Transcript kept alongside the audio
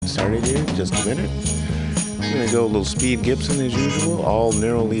Started here in just a minute. We're going to go a little Speed Gibson as usual, all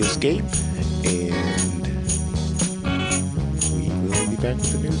narrowly escape, and we will be back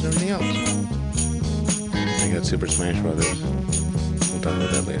with the news and everything else. I got Super Smash Brothers. We'll talk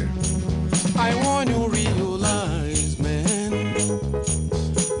about that later. I want to realize, man,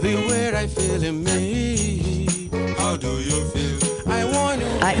 the way I feel in me. How do you feel? I want to.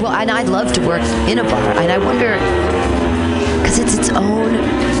 And I'd love to work in a bar, and I wonder, because it's its own.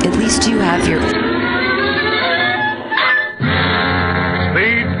 At least you have your.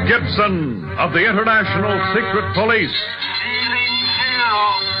 Speed Gibson of the International Secret Police. Stealing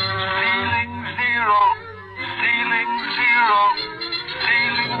zero, stealing zero, stealing zero,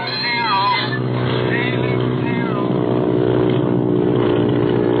 stealing zero, stealing zero.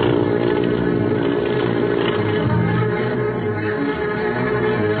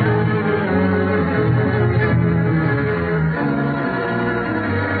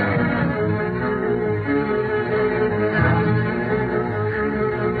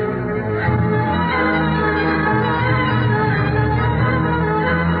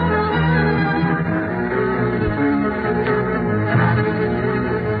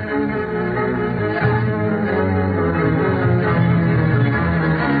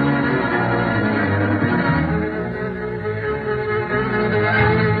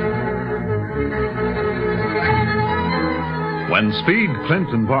 When Speed, Clint,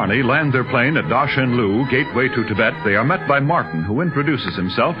 and Barney land their plane at Dashenlu, gateway to Tibet, they are met by Martin, who introduces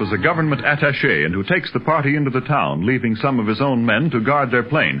himself as a government attaché and who takes the party into the town, leaving some of his own men to guard their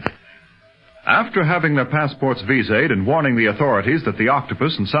plane. After having their passports visaed and warning the authorities that the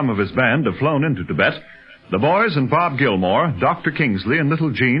octopus and some of his band have flown into Tibet, the boys and Bob Gilmore, Dr. Kingsley, and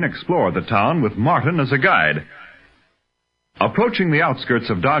little Jean explore the town with Martin as a guide. Approaching the outskirts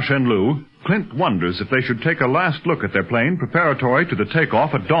of Dashenlu, Clint wonders if they should take a last look at their plane preparatory to the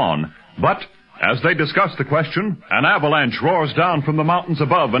takeoff at dawn. But, as they discuss the question, an avalanche roars down from the mountains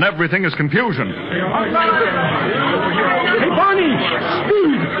above, and everything is confusion. Hey, Barney!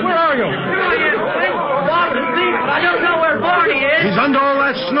 Steve! Where are you? I don't know where Barney is. He's under all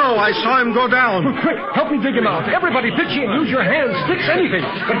that snow. I saw him go down. Quick, help me dig him out. Everybody pitch in. Use your hands, sticks, anything.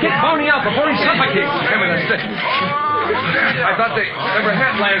 But get Barney out before he suffocates. Come in a second. I thought they never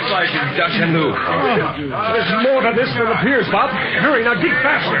had landslides in Dashenlu. There's more to this than appears, Bob. Hurry, now dig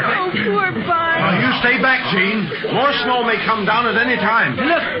faster. Oh, poor Barney. You stay back, Gene. More snow may come down at any time.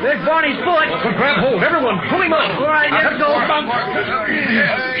 Look, there's Barney's foot. But grab hold. Everyone, pull him up. All right, let's go.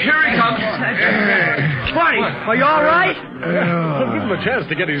 Here he comes. Barney, are you all right? Give him a chance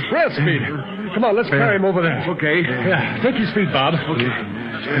to get his breath, Speed. Come on, let's carry him over there. Okay. Yeah, take his feet, Bob. Okay.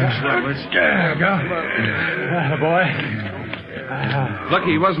 There we go. Boy.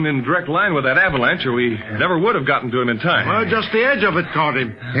 Lucky he wasn't in direct line with that avalanche, or we never would have gotten to him in time. Well, just the edge of it caught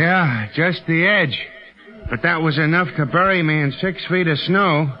him. Yeah, just the edge. But that was enough to bury me in 6 feet of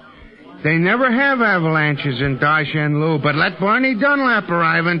snow. They never have avalanches in Dashenlu, but let Barney Dunlap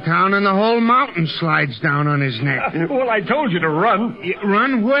arrive in town and the whole mountain slides down on his neck. Well, I told you to run.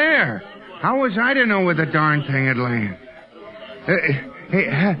 Run where? How was I to know where the darn thing had landed? Hey,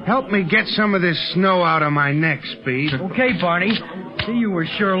 help me get some of this snow out of my neck, Speed. Okay, Barney. See, you were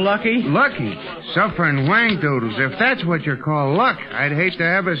sure lucky. Lucky? Suffering wang-doodles. If that's what you call luck, I'd hate to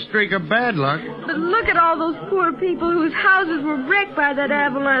have a streak of bad luck. But look at all those poor people whose houses were wrecked by that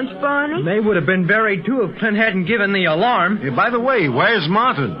avalanche, Barney. They would have been buried, too, if Clint hadn't given the alarm. Hey, by the way, where's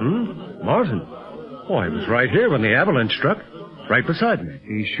Martin? Martin? Oh, he was right here when the avalanche struck. Right beside me.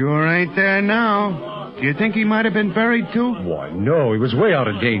 He sure ain't there now. Do you think he might have been buried, too? Why, no. He was way out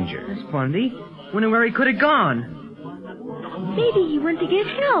of danger. That's funny. Wonder where he could have gone. Maybe he went to get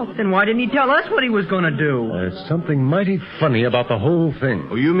help. Then why didn't he tell us what he was going to do? There's something mighty funny about the whole thing.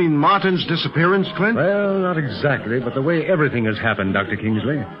 Oh, you mean Martin's disappearance, Clint? Well, not exactly, but the way everything has happened, Dr.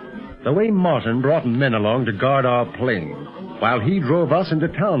 Kingsley. The way Martin brought men along to guard our plane, while he drove us into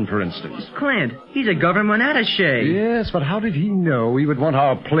town, for instance. Clint, he's a government attaché. Yes, but how did he know we would want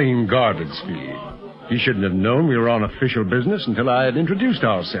our plane guarded, Speed? He shouldn't have known we were on official business until I had introduced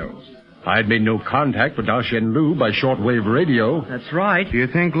ourselves. I had made no contact with Dashenlu by shortwave radio. That's right. Do you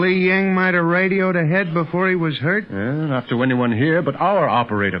think Li Ying might have radioed ahead before he was hurt? Not to anyone here but our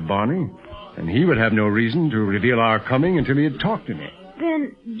operator, Barney. And he would have no reason to reveal our coming until he had talked to me.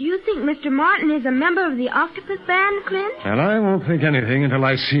 Then, do you think Mr. Martin is a member of the Octopus Band, Clint? And I won't think anything until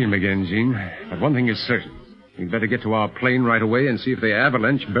I see him again, Jean. But one thing is certain. We'd better get to our plane right away and see if the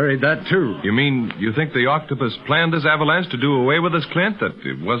avalanche buried that, too. You mean you think the octopus planned this avalanche to do away with us, Clint? That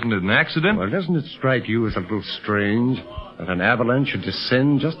it wasn't an accident? Well, doesn't it strike you as a little strange that an avalanche should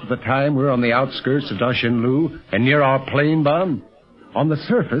descend just at the time we're on the outskirts of Dashenlu and near our plane bomb? On the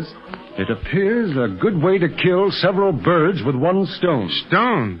surface, it appears a good way to kill several birds with one stone.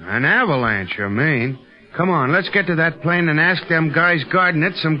 Stone? An avalanche, you mean? Come on, let's get to that plane and ask them guys guarding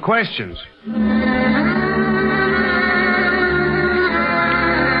it some questions.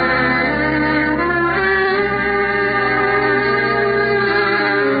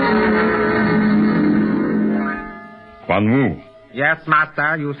 Quan Wu. Yes,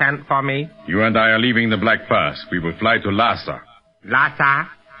 master, you sent for me. You and I are leaving the Black Pass. We will fly to Lhasa. Lhasa,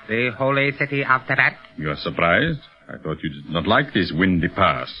 the holy city of Tibet. You are surprised? I thought you did not like this windy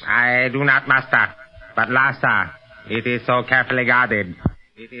pass. I do not, master. But Lhasa, it is so carefully guarded.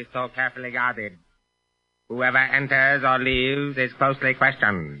 It is so carefully guarded. Whoever enters or leaves is closely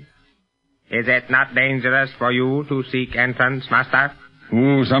questioned. Is it not dangerous for you to seek entrance, master?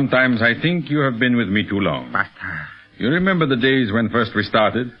 Ooh, sometimes I think you have been with me too long. Master. You remember the days when first we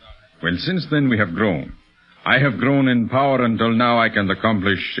started? Well, since then we have grown. I have grown in power until now I can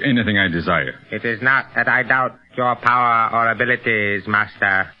accomplish anything I desire. It is not that I doubt your power or abilities,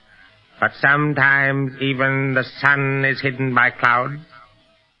 master. But sometimes even the sun is hidden by clouds.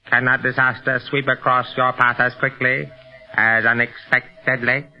 Cannot disaster sweep across your path as quickly, as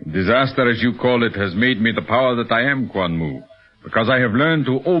unexpectedly? Disaster, as you call it, has made me the power that I am, Quan Mu, because I have learned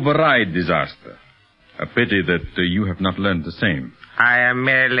to override disaster. A pity that you have not learned the same. I am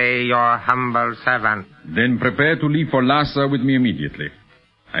merely your humble servant. Then prepare to leave for Lhasa with me immediately.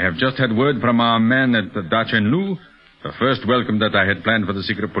 I have just had word from our man at Dachen Lu. The first welcome that I had planned for the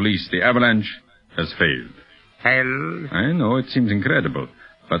secret police, the avalanche, has failed. Failed? I know, it seems incredible.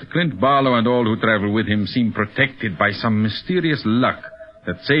 But Clint Barlow and all who travel with him seem protected by some mysterious luck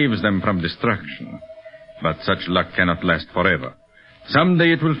that saves them from destruction. But such luck cannot last forever.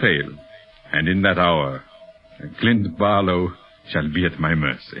 Someday it will fail. And in that hour, Clint Barlow shall be at my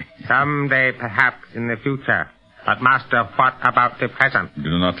mercy. Someday, perhaps, in the future. But, Master, what about the present?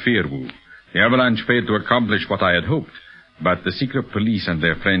 Do not fear, Wu. The avalanche failed to accomplish what I had hoped. But the secret police and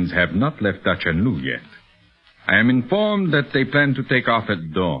their friends have not left Dachen Lu yet. I am informed that they plan to take off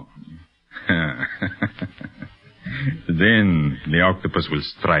at dawn. Then the octopus will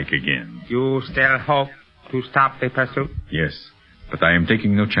strike again. You still hope to stop the pursuit? Yes, but I am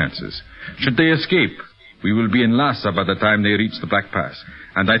taking no chances. Should they escape, we will be in Lhasa by the time they reach the Black Pass.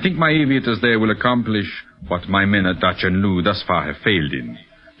 And I think my aviators there will accomplish what my men at Dachen Lu thus far have failed in.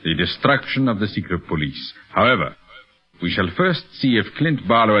 The destruction of the secret police. However, we shall first see if Clint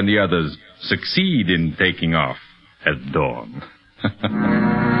Barlow and the others succeed in taking off at dawn.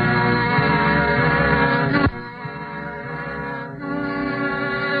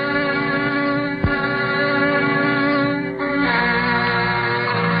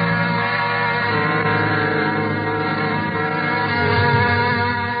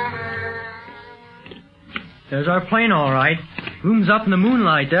 There's our plane, all right. Looms up in the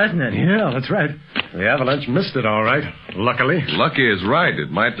moonlight, doesn't it? Yeah, that's right. The avalanche missed it, all right. Luckily. Lucky is right. It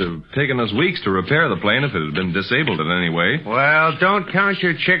might have taken us weeks to repair the plane if it had been disabled in any way. Well, don't count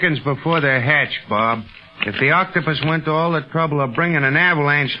your chickens before they're hatched, Bob. If the octopus went to all the trouble of bringing an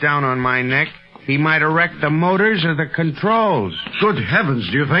avalanche down on my neck, he might have wrecked the motors or the controls. Good heavens,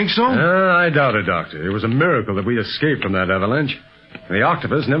 do you think so? I doubt it, Doctor. It was a miracle that we escaped from that avalanche. The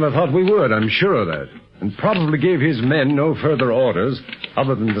octopus never thought we would, I'm sure of that. And probably gave his men no further orders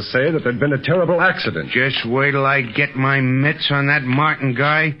other than to say that there'd been a terrible accident. Just wait till I get my mitts on that Martin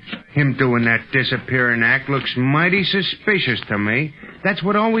guy. Him doing that disappearing act looks mighty suspicious to me. That's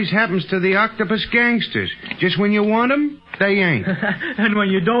what always happens to the octopus gangsters. Just when you want them, they ain't. And when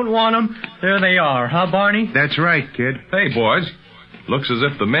you don't want them, there they are, huh, Barney? That's right, kid. Hey, boys. Looks as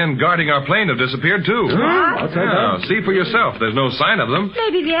if the men guarding our plane have disappeared, too. Huh? Yeah, see for yourself. There's no sign of them.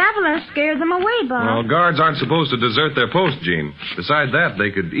 Maybe the avalanche scared them away, Bob. Well, guards aren't supposed to desert their post, Gene. Besides that, they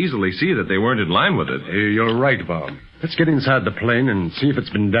could easily see that they weren't in line with it. You're right, Bob. Let's get inside the plane and see if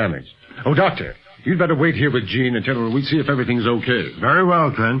it's been damaged. Oh, Doctor, you'd better wait here with Gene until we see if everything's okay. Very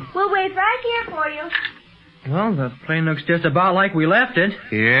well, Clint. We'll wait right here for you. Well, the plane looks just about like we left it.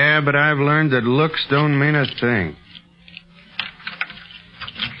 Yeah, but I've learned that looks don't mean a thing.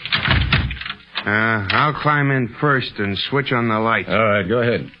 I'll climb in first and switch on the lights. All right, go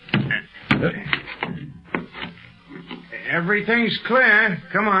ahead. Everything's clear.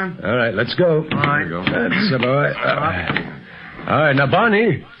 Come on. All right, let's go. All right. That's the boy. All right, now,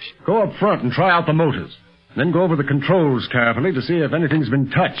 Barney, go up front and try out the motors. Then go over the controls carefully to see if anything's been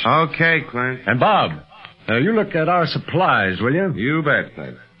touched. Okay, Clint. And, Bob, you look at our supplies, will you? You bet,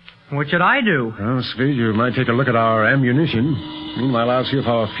 Clint. What should I do? Well, Speed, you might take a look at our ammunition. Meanwhile, I'll see if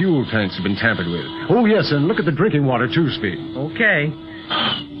our fuel tanks have been tampered with. Oh, yes, and look at the drinking water, too, Speed. Okay.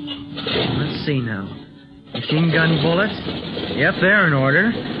 Let's see now. Machine gun bullets? Yep, they're in order.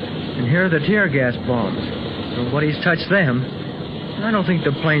 And here are the tear gas bombs. Nobody's touched them. I don't think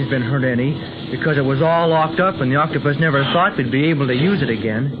the plane's been hurt any, because it was all locked up and the octopus never thought we'd be able to use it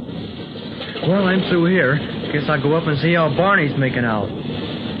again. Well, I'm through here. Guess I'll go up and see how Barney's making out.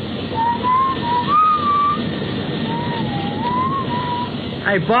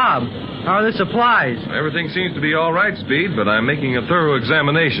 Hey, Bob, how are the supplies? Everything seems to be all right, Speed, but I'm making a thorough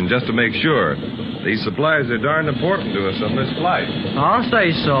examination just to make sure. These supplies are darn important to us on this flight. I'll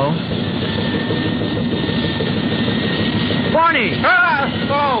say so. Barney! Ah!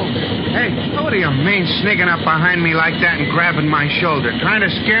 Oh! Hey, what do you mean sneaking up behind me like that and grabbing my shoulder? Trying to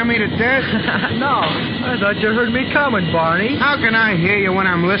scare me to death? No, I thought you heard me coming, Barney. How can I hear you when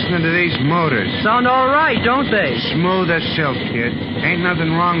I'm listening to these motors? Sound all right, don't they? Smooth as silk, kid. Ain't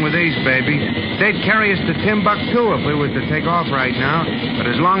nothing wrong with these, baby. They'd carry us to Timbuktu if we was to take off right now.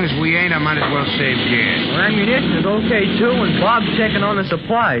 But as long as we ain't, I might as well save gas. Well, ammunition is okay, too, and Bob's checking on the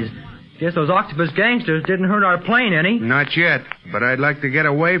supplies. Guess those octopus gangsters didn't hurt our plane any. Not yet, but I'd like to get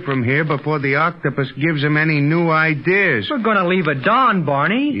away from here before the octopus gives him any new ideas. We're going to leave at dawn,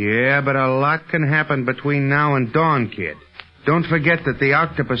 Barney. Yeah, but a lot can happen between now and dawn, kid. Don't forget that the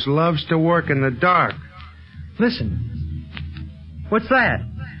octopus loves to work in the dark. Listen. What's that?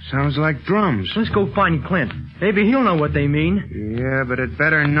 Sounds like drums. Let's go find Clint. Maybe he'll know what they mean. Yeah, but it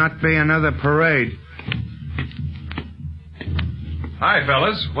better not be another parade. Hi,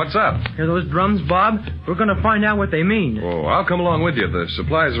 fellas. What's up? Hear those drums, Bob? We're going to find out what they mean. Oh, I'll come along with you. The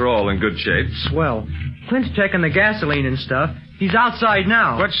supplies are all in good shape. Swell. Clint's checking the gasoline and stuff. He's outside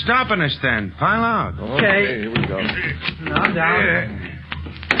now. What's stopping us then? Pile out. Okay. Here we go. I'm down.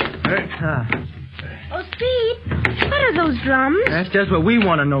 Oh, Speed, what are those drums? That's just what we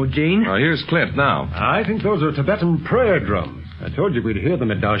want to know, Gene. Here's Clint now. I think those are Tibetan prayer drums. I told you we'd hear them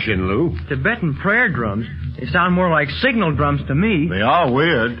at Dashin Lu. Tibetan prayer drums? They sound more like signal drums to me. They are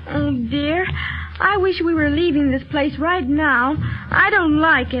weird. Oh, dear. I wish we were leaving this place right now. I don't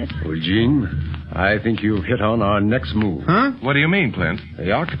like it. Well, Gene, I think you've hit on our next move. Huh? What do you mean, Clint?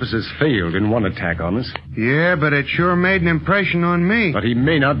 The octopus has failed in one attack on us. Yeah, but it sure made an impression on me. But he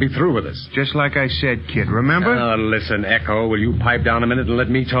may not be through with us. Just like I said, kid, remember? Listen, Echo, will you pipe down a minute and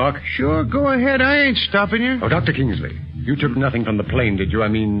let me talk? Sure, go ahead. I ain't stopping you. Oh, Dr. Kingsley, you took nothing from the plane, did you? I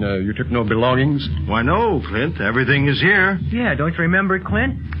mean, you took no belongings? Why, no, Clint. Everything is here. Yeah, don't you remember,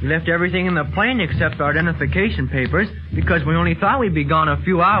 Clint? We left everything in the plane except our identification papers because we only thought we'd be gone a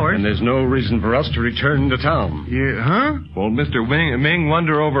few hours. And there's no reason for us to return to town. Yeah, huh? Won't Mr. Ming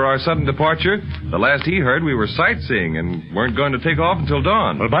wonder over our sudden departure? The last he heard, we were sightseeing and weren't going to take off until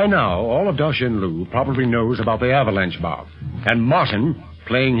dawn. Well, by now, all of Dashin Lu probably knows about the avalanche bomb. And Martin,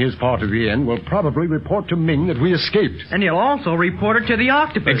 playing his part at the end, will probably report to Ming that we escaped. And he'll also report it to the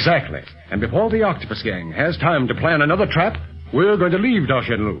octopus. Exactly. And before the octopus gang has time to plan another trap, we're going to leave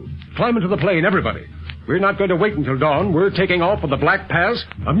Dashin Lu. Climb into the plane, everybody. We're not going to wait until dawn. We're taking off for the Black Pass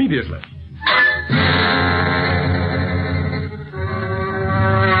immediately.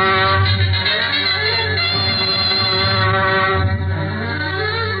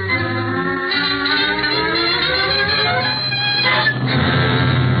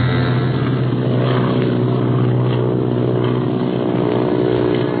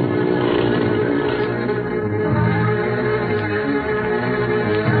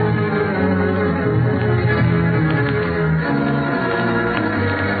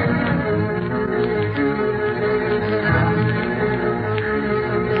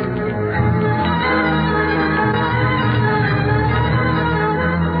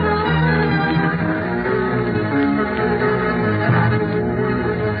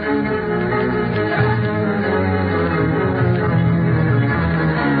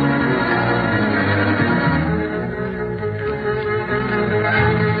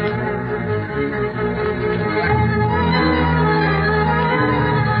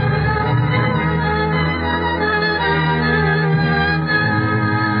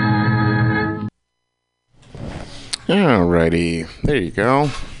 Alrighty, there you go.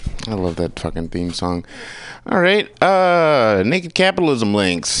 I love that fucking theme song. Alright, Naked Capitalism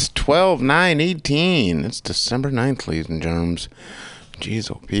links, 12/9/18. It's December 9th, ladies and germs. Jeez,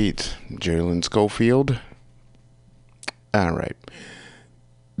 oh Pete. Jerlyn Schofield. Alright.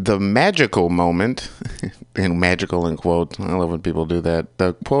 The magical moment, and magical in quotes, I love when people do that.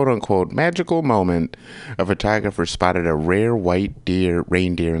 The quote-unquote magical moment, a photographer spotted a rare white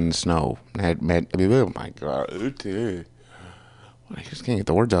reindeer in the snow. Oh my God. I just can't get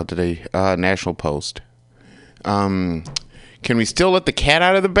the words out today. National Post. Can we still let the cat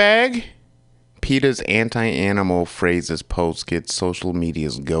out of the bag? PETA's anti-animal phrases post gets social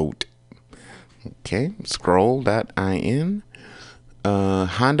media's goat. Okay, scroll.in.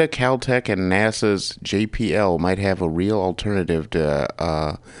 Honda, Caltech, and NASA's JPL might have a real alternative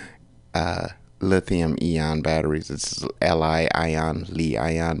to lithium-ion batteries. It's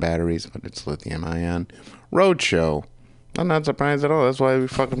Li-ion batteries, but it's lithium-ion. Roadshow. I'm not surprised at all. That's why we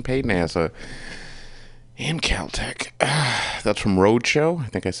fucking paid NASA. And Caltech. That's from Roadshow. I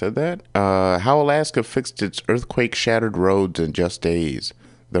think I said that. How Alaska fixed its earthquake-shattered roads in just days.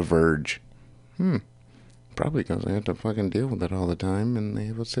 The Verge. Probably because they have to fucking deal with it all the time, and they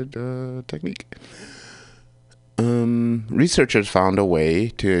have a technique. Researchers found a way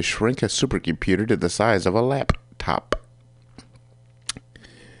to shrink a supercomputer to the size of a laptop.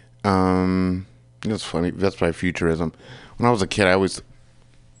 That's funny. That's by futurism. When I was a kid, I always...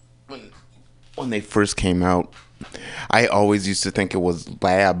 When they first came out, I always used to think it was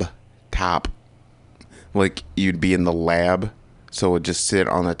lab top. Like, you'd be in the lab, so it would just sit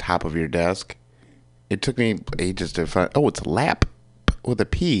on the top of your desk. It took me ages to find... Oh, it's lap with a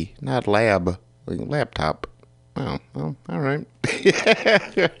P, not lab. Like laptop. Oh, well, all right.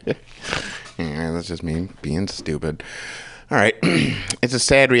 Yeah, that's just me being stupid. All right. It's a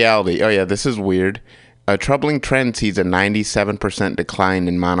sad reality. Oh, yeah, this is weird. A troubling trend sees a 97% decline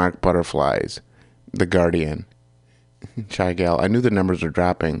in monarch butterflies. The Guardian. Shy gal. I knew the numbers are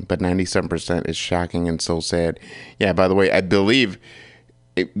dropping, but 97% is shocking and so sad. Yeah, by the way, I believe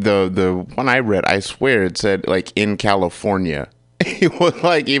the one I read, I swear it said, like, in California. It was,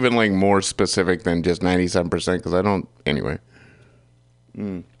 like, even, like, more specific than just 97%, because I don't... Anyway.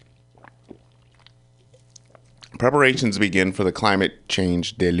 Preparations begin for the climate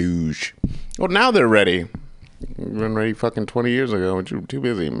change deluge. Well, now they're ready. Been ready fucking 20 years ago, but you're too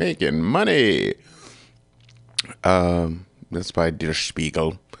busy making money. That's by Der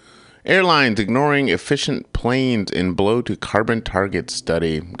Spiegel. Airlines ignoring efficient planes in blow to carbon target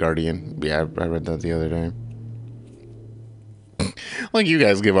study. Guardian. Yeah, I read that the other day. Like, you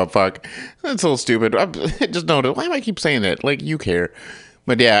guys give a fuck. That's so stupid. I just noticed. Why do I keep saying that? Like, you care.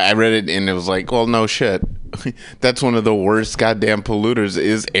 But yeah, I read it and it was like, well, no shit. That's one of the worst goddamn polluters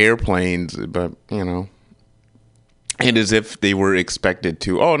is airplanes. But, you know. And as if they were expected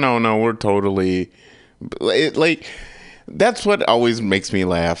to. Oh, no, we're totally... Like, that's what always makes me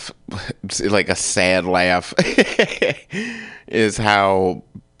laugh. Like a sad laugh. Is how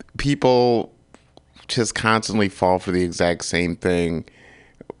people just constantly fall for the exact same thing.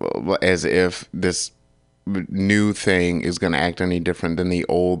 As if this new thing is going to act any different than the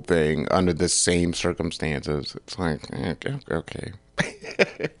old thing under the same circumstances. It's like, okay.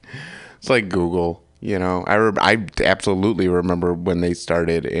 It's like Google. You know, I absolutely remember when they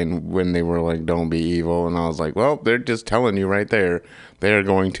started and when they were like, don't be evil. And I was like, well, they're just telling you right there. They're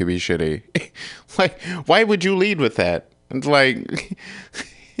going to be shitty. Like, why would you lead with that? It's like,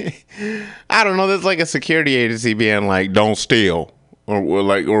 I don't know. That's like a security agency being like, don't steal.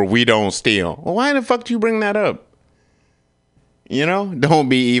 Or we don't steal. Well, why the fuck do you bring that up? You know, don't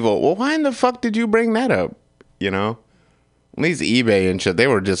be evil. Well, why in the fuck did you bring that up? You know? At least eBay and shit, they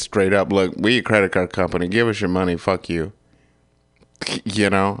were just straight up, look, we a credit card company, give us your money, fuck you. You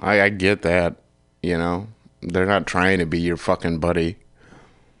know, I get that, you know. They're not trying to be your fucking buddy.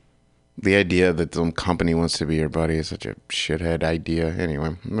 The idea that some company wants to be your buddy is such a shithead idea.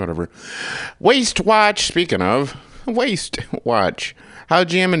 Anyway, whatever. Waste Watch, speaking of, Waste Watch. How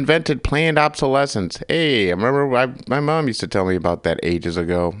GM invented planned obsolescence. Hey, I remember my mom used to tell me about that ages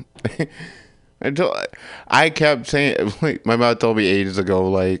ago. Until I kept saying, my mom told me ages ago,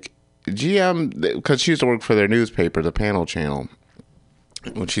 like, GM, because she used to work for their newspaper, the Panel Channel.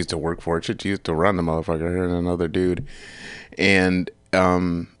 When she used to work for it, she used to run the motherfucker, her and another dude. And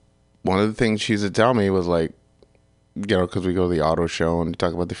one of the things she used to tell me was like, you know, because we go to the auto show and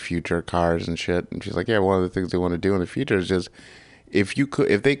talk about the future of cars and shit. And she's like, yeah, one of the things they want to do in the future is just, if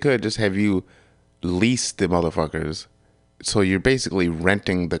they could just have you lease the motherfuckers, so you're basically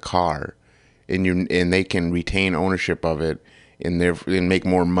renting the car. And they can retain ownership of it and make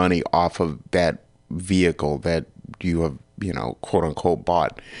more money off of that vehicle that you have, you know, quote unquote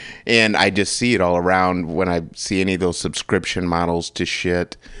bought. And I just see it all around when I see any of those subscription models to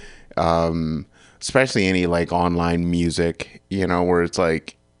shit, especially any like online music, you know, where it's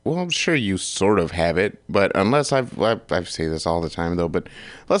like, well, I'm sure you sort of have it, but unless I say this all the time though, but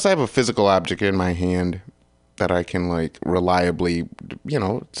unless I have a physical object in my hand that I can like reliably, you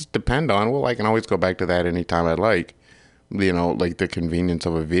know, just depend on. Well, I can always go back to that anytime I like, you know, like the convenience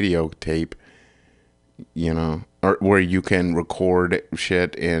of a videotape, you know, or where you can record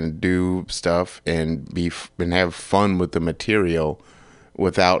shit and do stuff and have fun with the material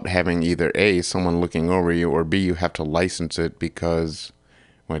without having either A, someone looking over you, or B, you have to license it because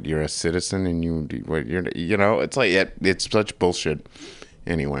What, you're a citizen and it's like, it's such bullshit.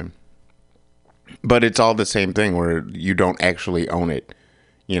 Anyway. But it's all the same thing where you don't actually own it,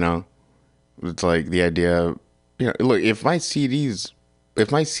 It's like the idea, look, if my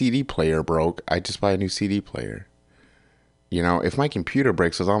CD player broke, I just buy a new CD player. If my computer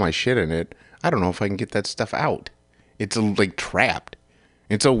breaks with all my shit in it, I don't know if I can get that stuff out. It's like trapped.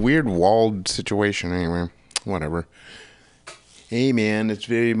 It's a weird walled situation anyway. Whatever. Hey man, it's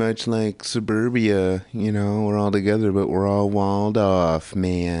very much like suburbia, we're all together, but we're all walled off,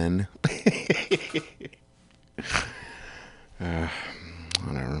 man.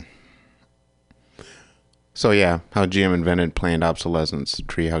 Whatever. So yeah, how GM invented planned obsolescence,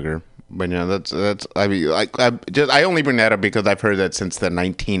 tree hugger. But that's I mean, I only bring that up because I've heard that since the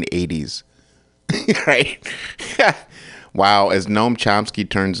 1980s. Right? Wow, as Noam Chomsky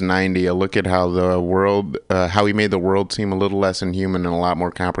turns 90, a look at how how he made the world seem a little less inhuman and a lot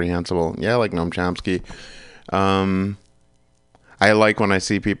more comprehensible. Yeah, I like Noam Chomsky. I like when I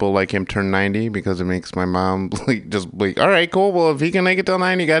see people like him turn 90 because it makes my mom just all right, cool. Well, if he can make it till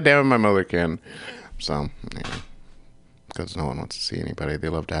 90, goddamn it, my mother can. So, yeah. Because no one wants to see anybody they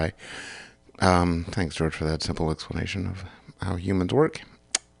love die. Thanks, George, for that simple explanation of how humans work.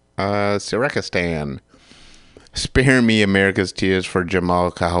 Sirekistan. Spare me America's tears for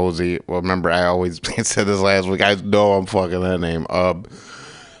Jamal Kahozi. Well, remember, I always said this last week. I know I'm fucking that name up.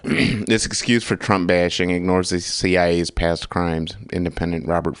 This excuse for Trump bashing ignores the CIA's past crimes. Independent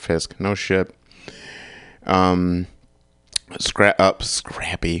Robert Fisk. No shit.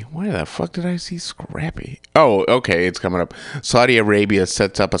 Scrappy. Why the fuck did I see Scrappy? Oh, okay, it's coming up. Saudi Arabia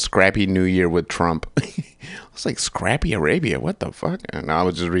sets up a scrappy New Year with Trump. It's like Scrappy Arabia. What the fuck? And I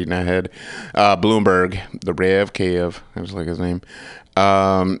was just reading ahead. Bloomberg, the Rev Kiev. I just like his name.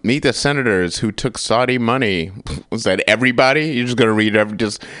 Meet the senators who took Saudi money. Was that everybody? You're just gonna read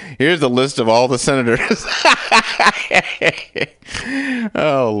here's the list of all the senators.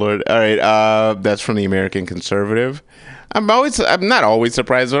 Oh Lord. All right. That's from the American Conservative. I'm not always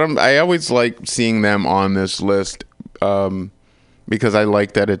surprised, but I always like seeing them on this list because I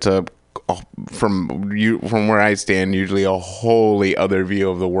like that it's from where I stand, usually a wholly other view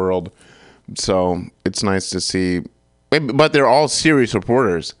of the world. So it's nice to see, but they're all serious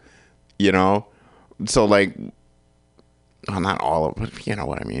reporters, So like, well, not all of them, but you know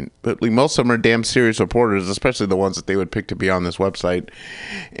what I mean. But like, most of them are damn serious reporters, especially the ones that they would pick to be on this website.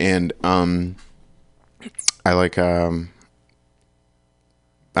 And I like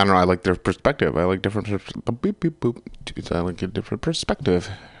I don't know. I like their perspective. I like different. Beep, beep, boop. I like a different perspective.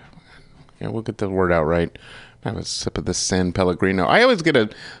 Yeah, we'll get the word out right. I have a sip of the San Pellegrino. I always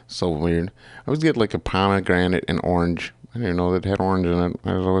get so weird. I always get like a pomegranate and orange. I didn't know that it had orange in it.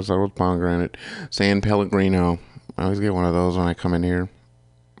 I always thought it was pomegranate. San Pellegrino. I always get one of those when I come in here.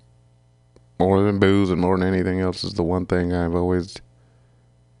 More than booze and more than anything else is the one thing I've always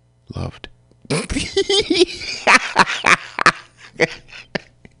loved.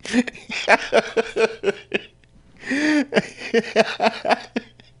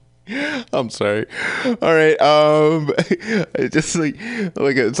 I'm sorry. All right. It just like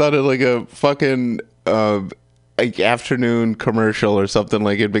it sounded like a fucking like afternoon commercial or something,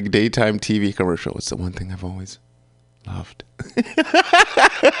 like a big daytime TV commercial. It's the one thing I've always loved.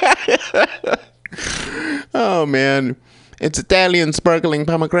 Oh man. It's Italian sparkling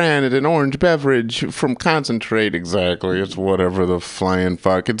pomegranate and orange beverage from concentrate. Exactly. It's whatever the flying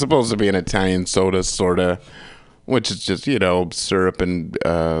fuck. It's supposed to be an Italian soda, sorta, which is just, syrup and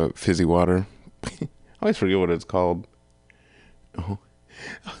fizzy water. I always forget what it's called. Oh.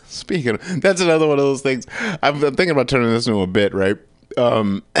 Speaking of, that's another one of those things. I'm thinking about turning this into a bit, right?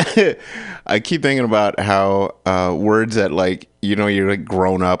 I keep thinking about how words that you're like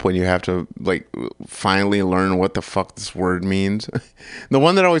grown up when you have to like finally learn what the fuck this word means. The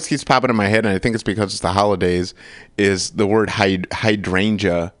one that always keeps popping in my head, and I think it's because it's the holidays, is the word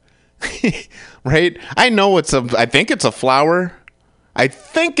hydrangea. Right? I know I think it's a flower. I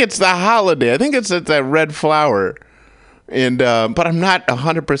think it's the holiday. I think it's that red flower. And but I'm not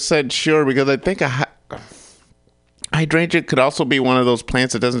 100% sure because I think hydrangea could also be one of those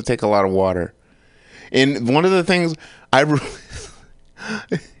plants that doesn't take a lot of water. And one of the things I'm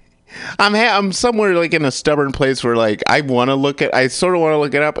somewhere like in a stubborn place where like I sort of want to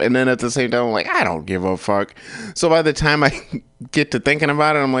look it up, and then at the same time I'm like, I don't give a fuck. So by the time I get to thinking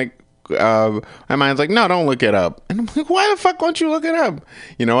about it, I'm like, my mind's like, no, don't look it up. And I'm like, why the fuck won't you look it up?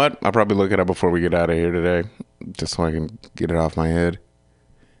 You know what? I'll probably look it up before we get out of here today, just so I can get it off my head.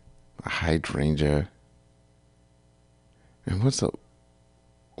 Hydrangea. And what's the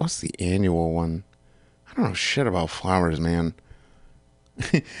annual one? I don't know shit about flowers, man.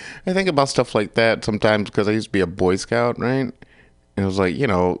 I think about stuff like that sometimes because I used to be a Boy Scout, right? And it was like,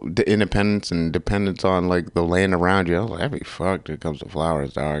 the independence and dependence on like the land around you. I was like, that'd be fucked when it comes to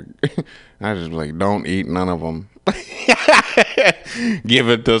flowers, dog. I just like, don't eat none of them. Give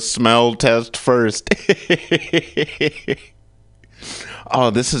it the smell test first. Oh,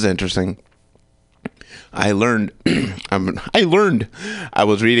 this is interesting. I learned. I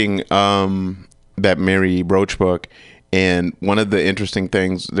was reading that Mary Roach book, and one of the interesting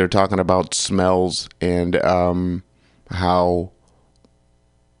things they're talking about smells and how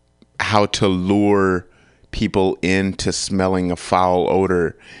to lure people into smelling a foul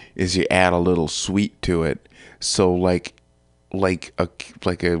odor is you add a little sweet to it. So like a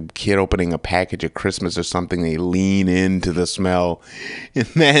kid opening a package at Christmas or something, they lean into the smell, and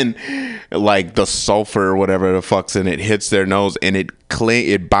then like the sulfur or whatever the fuck's in it hits their nose, and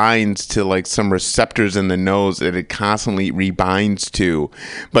it binds to like some receptors in the nose that it constantly rebinds to.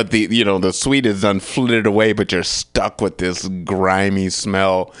 But the sweet is done flitted away, but you're stuck with this grimy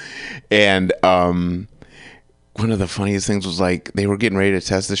smell. And one of the funniest things was like they were getting ready to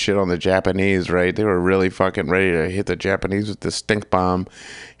test this shit on the Japanese, right? They were really fucking ready to hit the Japanese with the stink bomb.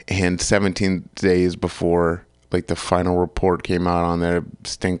 And 17 days before like the final report came out on their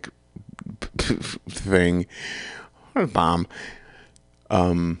stink thing or bomb,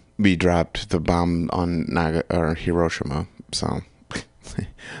 we dropped the bomb on Hiroshima. So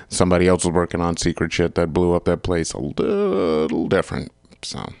somebody else was working on secret shit that blew up that place a little different.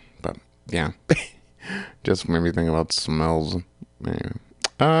 So, but yeah. Just made me think about smells. Anyway.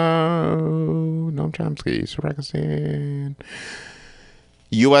 Noam Chomsky, Pakistan.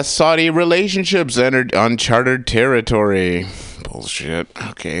 U.S.-Saudi relationships entered uncharted territory. Bullshit.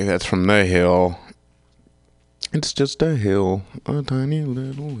 Okay, that's from The Hill. It's just a hill. A tiny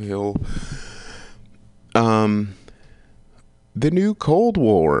little hill. The new Cold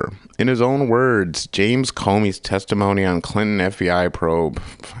War. In his own words, James Comey's testimony on Clinton FBI probe.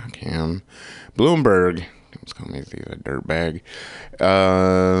 Fuck him. Bloomberg. James Comey's a dirtbag.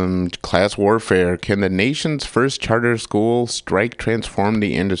 Class warfare. Can the nation's first charter school strike transform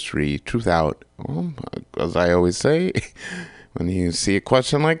the industry? Truth out. Well, as I always say, when you see a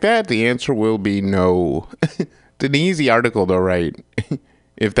question like that, the answer will be no. It's an easy article to write.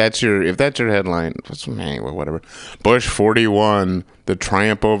 If that's your headline, whatever. Bush 41, the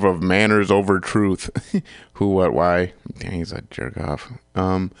triumph of manners over truth. Who, what, why? Dang, he's a jerk off.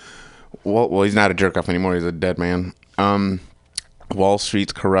 Well, he's not a jerk off anymore. He's a dead man. Wall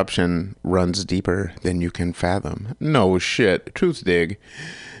Street's corruption runs deeper than you can fathom. No shit. Truth dig.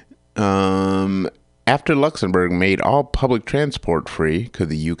 After Luxembourg made all public transport free, could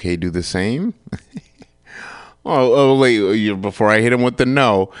the UK do the same? Wait, before I hit him with the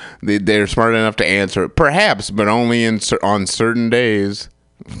no, they're smart enough to answer it. Perhaps, but only on certain days,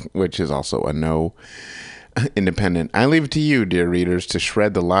 which is also a no. Independent. I leave it to you, dear readers, to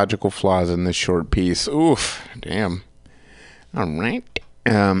shred the logical flaws in this short piece. Oof, damn. All right.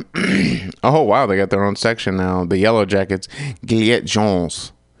 Oh, wow, they got their own section now. The Yellow Jackets, Gillette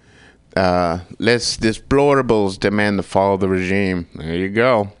Jones. Les deplorables demand the fall of the regime. There you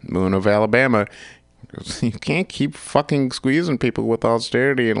go. Moon of Alabama. You can't keep fucking squeezing people with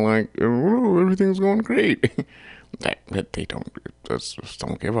austerity and like, oh, everything's going great. They just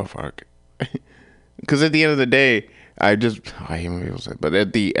don't give a fuck. Because at the end of the day, I hate when people say, but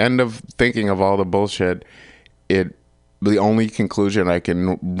at the end of thinking of all the bullshit, the only conclusion I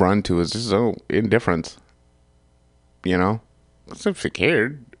can run to is just indifference. So if you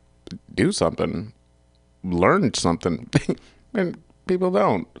cared, do something, learn something, and people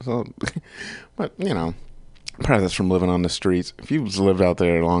don't. So, but part of that's from living on the streets. If you've lived out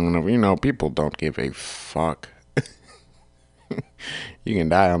there long enough, people don't give a fuck. You can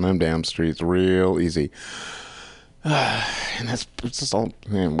die on them damn streets real easy. And it's just all,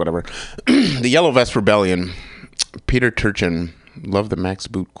 whatever. The Yellow Vest Rebellion. Peter Turchin. Love the Max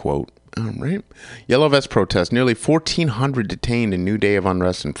Boot quote. All right. Yellow Vest protest. Nearly 1,400 detained in new day of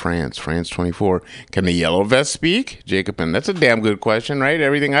unrest in France. France 24. Can the Yellow Vest speak? Jacobin. That's a damn good question, right?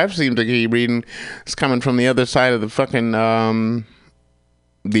 Everything I've seemed to keep reading is coming from the other side of the fucking,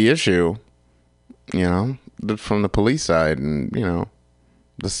 the issue. From the police side and,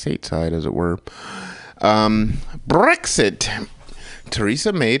 the state side, as it were. Brexit.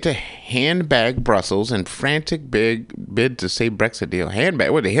 Theresa May to handbag Brussels in frantic bid to save Brexit deal.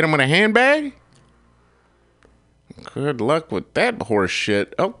 Handbag? What, they hit him with a handbag? Good luck with that horse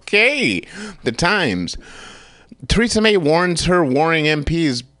shit. Okay. The Times. Theresa May warns her warring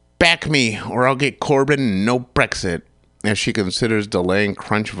MPs, back me or I'll get Corbyn and no Brexit. as she considers delaying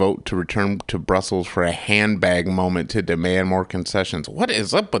crunch vote to return to Brussels for a handbag moment to demand more concessions. What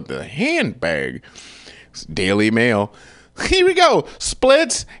is up with the handbag? Daily Mail. Here we go.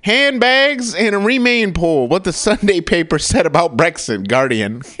 Splits, handbags, and a Remain poll. What the Sunday paper said about Brexit.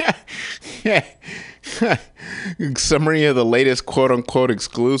 Guardian. Summary of the latest quote-unquote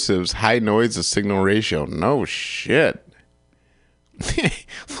exclusives. High noise to signal ratio. No shit.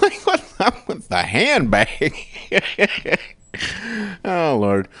 Like, what's up with the handbag? Oh,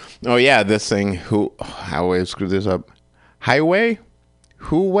 Lord. Oh, yeah, this thing. I always screw this up. Highway?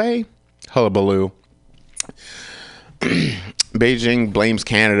 Huawei? Hullabaloo. Beijing blames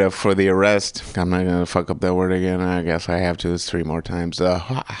Canada for the arrest. I'm not going to fuck up that word again. I guess I have to. It's 3 more times.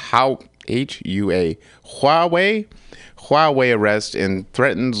 H-U-A. Huawei arrest and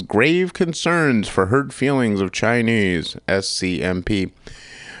threatens grave concerns for hurt feelings of Chinese. SCMP.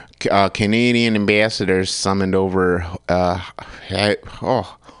 Canadian ambassadors summoned over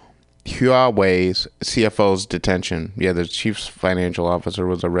Huawei's CFO's detention. Yeah, the chief financial officer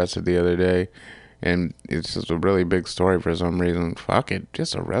was arrested the other day. And it's just a really big story for some reason. Fuck it.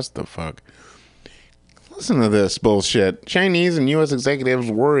 Just arrest the fuck. Listen to this bullshit. Chinese and U.S.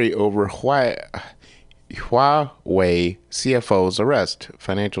 executives worry over Huawei CFO's arrest.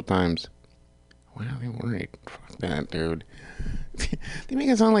 Financial Times. Why are they worried? Fuck that, dude. They make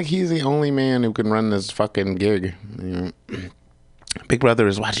it sound like he's the only man who can run this fucking gig. You know. Big Brother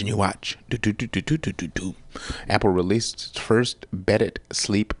is watching you watch. Apple released its first Beddit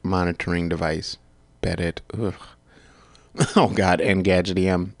sleep monitoring device. Beddit. Ugh. Oh, God. Engadget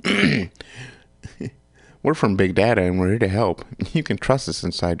EM. We're from Big Data, and we're here to help. You can trust us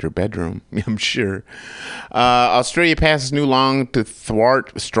inside your bedroom, I'm sure. Australia passes new law to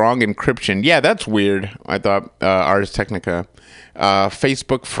thwart strong encryption. Yeah, that's weird, I thought. Ars Technica.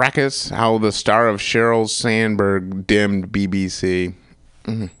 Facebook fracas, how the star of Sheryl Sandberg dimmed BBC.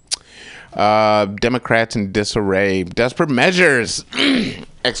 Democrats in disarray. Desperate measures!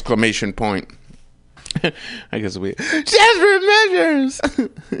 Exclamation point. I guess we desperate measures.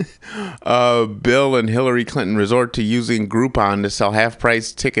 Bill and Hillary Clinton resort to using Groupon to sell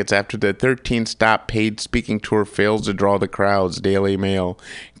half-price tickets after the 13-stop paid speaking tour fails to draw the crowds. Daily Mail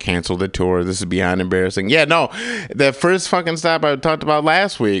canceled the tour. This is beyond embarrassing. Yeah, no, the first fucking stop I talked about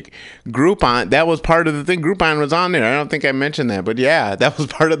last week, Groupon. That was part of the thing. Groupon was on there. I don't think I mentioned that, but yeah, that was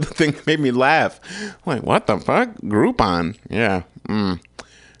part of the thing that made me laugh. I'm like, what the fuck? Groupon? Yeah. All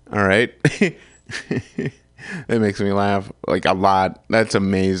right. That makes me laugh like a lot. That's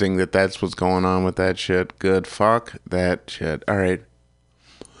amazing that's what's going on with that shit. Good. Fuck that shit. All right.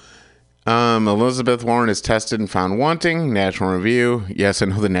 Elizabeth Warren is tested and found wanting. National Review. Yes, I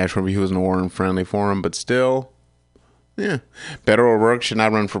know the National Review isn't a Warren-friendly forum, but still. Yeah. Beto O'Rourke should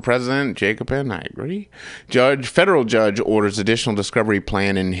not run for president. Jacobin, I agree. Federal judge orders additional discovery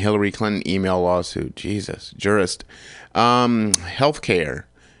plan in Hillary Clinton email lawsuit. Jesus. Jurist. Healthcare.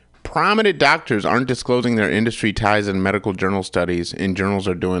 Prominent doctors aren't disclosing their industry ties in medical journal studies, and journals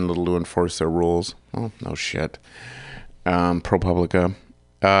are doing little to enforce their rules. Oh, no shit. ProPublica.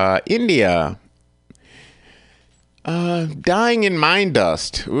 India. Dying in mine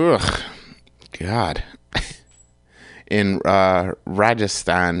dust. Ugh. God. In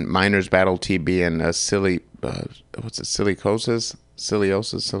Rajasthan, miners battle TB and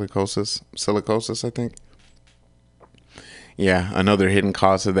silicosis, I think. Yeah, another hidden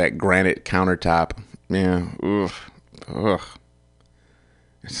cause of that granite countertop. Yeah, ugh.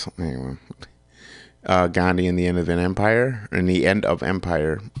 Anyway. Gandhi and the End of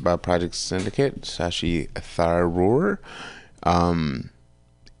Empire, by Project Syndicate, Shashi Tharoor.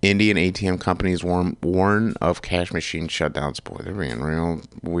 Indian ATM companies warn of cash machine shutdowns. Boy, they're being real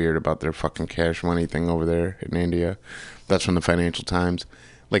weird about their fucking cash money thing over there in India. That's from the Financial Times.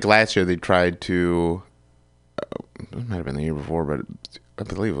 Like last year, they tried to... it might have been the year before, but I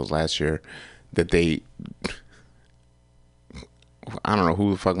believe it was last year that they... I don't know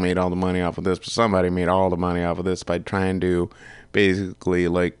who the fuck made all the money off of this, but somebody made all the money off of this by trying to basically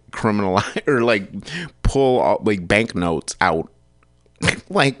like criminalize or like pull like banknotes out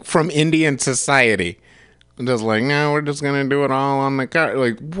like from Indian society. Just like, no, we're just gonna do it all on the card.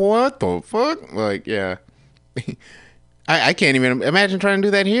 Like, what the fuck? Like, yeah. I can't even imagine trying to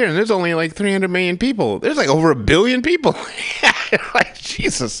do that here. And there's only like 300 million people. There's like over 1 billion people. Like,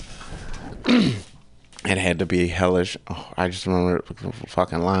 Jesus. It had to be hellish. Oh, I just remember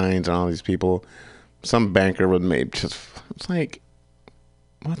fucking lines and all these people. Some banker would make just... It's like,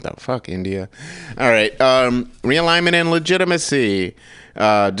 what the fuck, India? All right. Realignment and legitimacy.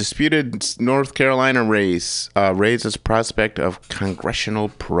 Disputed North Carolina race raises prospect of congressional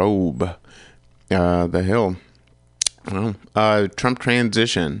probe. The Hill. Well, Trump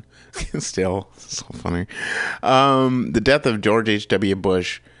transition. Still, so funny. The death of George H.W.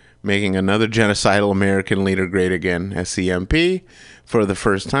 Bush, making another genocidal American leader great again. SCMP. For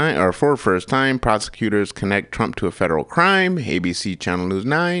first time, prosecutors connect Trump to a federal crime. ABC Channel News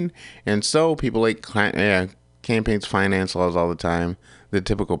 9. And so, people like campaigns finance laws all the time. The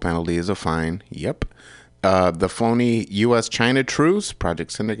typical penalty is a fine. Yep. The phony U.S.-China truce,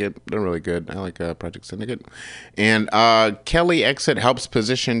 Project Syndicate. They're really good. I like Project Syndicate. And Kelly exit helps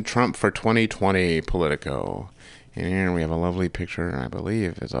position Trump for 2020, Politico. And here we have a lovely picture, I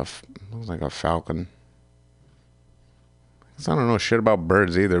believe. Looks like a falcon. I don't know shit about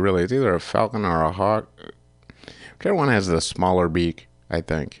birds either, really. It's either a falcon or a hawk. Whichever one has the smaller beak, I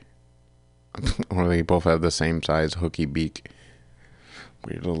think. Or they both have the same size hooky beak.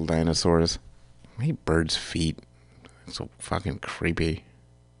 Weird little dinosaurs. I hate birds' feet. It's so fucking creepy.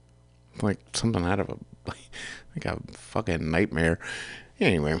 It's like something out of a fucking nightmare.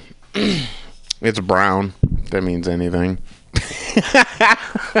 Anyway. It's brown. If that means anything. That's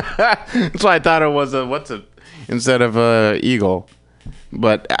why I thought it was instead of a eagle.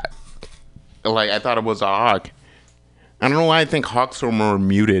 But I thought it was a hawk. I don't know why I think hawks are more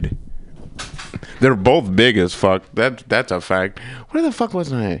muted. They're both big as fuck. That's a fact. Where the fuck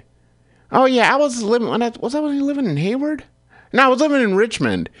was I? Oh yeah, I was living was I living in Hayward? No, I was living in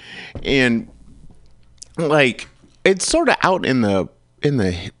Richmond. And it's sort of out in the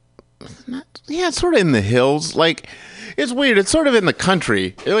it's sort of in the hills. It's weird. It's sort of in the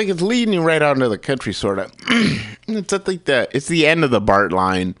country. It's leading you right out into the country, sort of. It's the end of the BART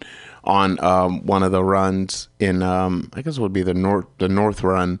line on one of the runs in I guess it would be the North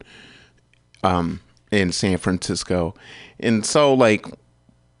Run in San Francisco. And so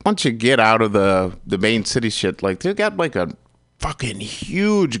once you get out of the main city shit, they've got a fucking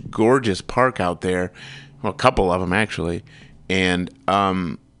huge, gorgeous park out there. Well, a couple of them actually. And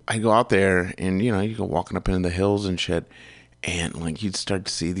I go out there and, you go walking up into the hills and shit. And, you'd start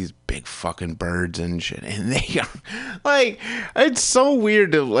to see these big fucking birds and shit. And they are, it's so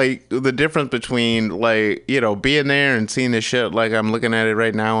weird to, the difference between, being there and seeing this shit. I'm looking at it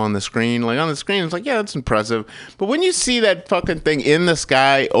right now on the screen. On the screen, it's yeah, that's impressive. But when you see that fucking thing in the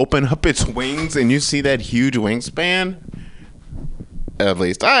sky open up its wings and you see that huge wingspan, at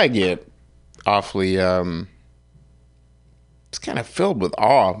least I get awfully, it's kind of filled with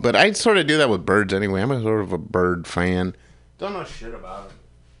awe. But I sort of do that with birds anyway. I'm a sort of a bird fan. Don't know shit about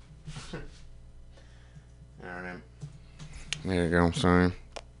it. Alright. There you go. Sorry. I'm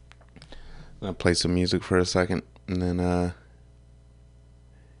going to play some music for a second. And then,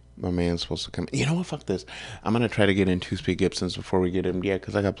 my man's supposed to come. You know what? Fuck this. I'm going to try to get in 2-speed Gibsons before we get him. Yeah,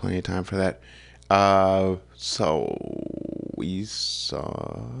 because I got plenty of time for that. So, we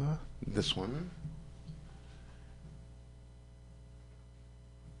saw this one.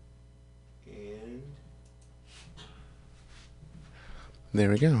 There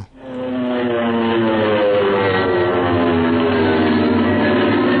we go.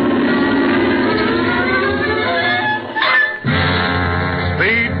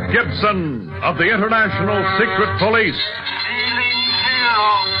 Speed Gibson of the International Secret Police. Stealing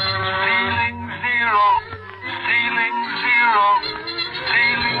zero, stealing zero, stealing zero,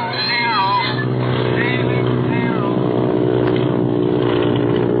 stealing zero, stealing zero.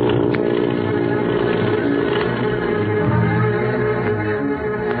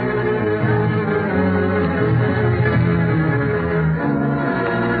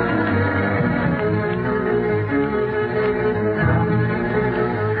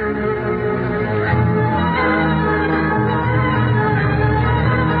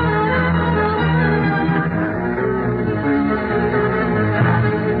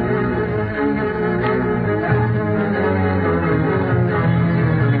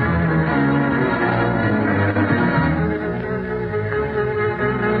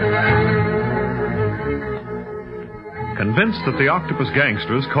 Convinced that the octopus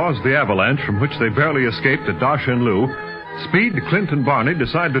gangsters caused the avalanche from which they barely escaped at Dashenlu, Speed, Clint, and Barney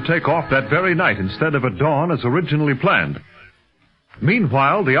decide to take off that very night instead of at dawn as originally planned.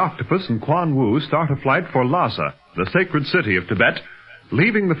 Meanwhile, the octopus and Quan Wu start a flight for Lhasa, the sacred city of Tibet,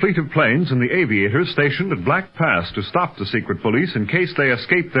 leaving the fleet of planes and the aviators stationed at Black Pass to stop the secret police in case they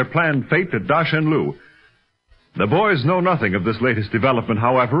escape their planned fate at Dashenlu. The boys know nothing of this latest development,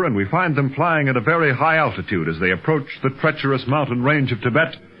 however, and we find them flying at a very high altitude as they approach the treacherous mountain range of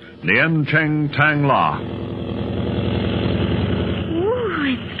Tibet, Nien Cheng Tang La. Ooh,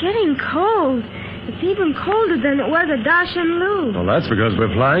 it's getting cold. It's even colder than it was at Dashenlu. Well, that's because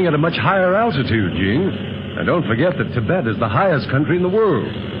we're flying at a much higher altitude, Jean. And don't forget that Tibet is the highest country in the world.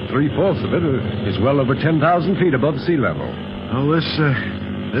 3/4 of it is well over 10,000 feet above sea level. Well,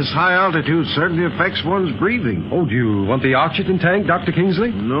 this high altitude certainly affects one's breathing. Oh, do you want the oxygen tank, Dr.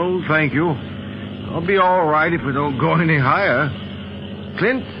 Kingsley? No, thank you. I'll be all right if we don't go any higher.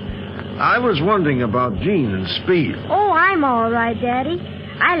 Clint, I was wondering about Gene and Speed. Oh, I'm all right, Daddy.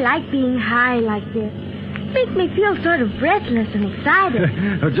 I like being high like this. It makes me feel sort of breathless and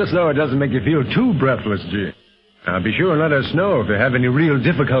excited. Just so it doesn't make you feel too breathless, Gene. Now, be sure and let us know if you have any real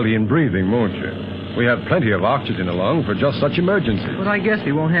difficulty in breathing, won't you? We have plenty of oxygen along for just such emergencies. But I guess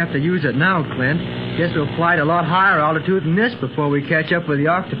we won't have to use it now, Clint. Guess we'll fly at a lot higher altitude than this before we catch up with the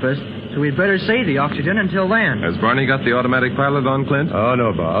octopus. So we'd better save the oxygen until then. Has Barney got the automatic pilot on, Clint? Oh,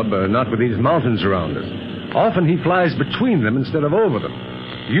 no, Bob. Not with these mountains around us. Often he flies between them instead of over them.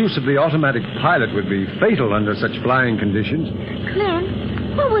 Use of the automatic pilot would be fatal under such flying conditions.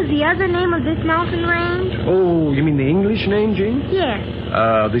 Clint, what was the other name of this mountain range? Oh, you mean the English name, Gene? Yes.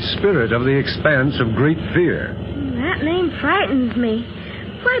 The Spirit of the Expanse of Great Fear. That name frightens me.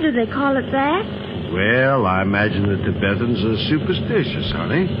 Why do they call it that? Well, I imagine the Tibetans are superstitious,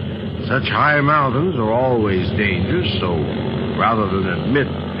 honey. Such high mountains are always dangerous, so rather than admit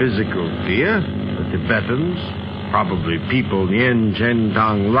physical fear, the Tibetans probably people Nien Chen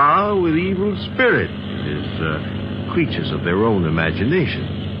Tang La with evil spirit. It is creatures of their own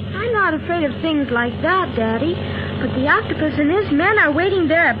imagination. I'm not afraid of things like that, Daddy. But the octopus and his men are waiting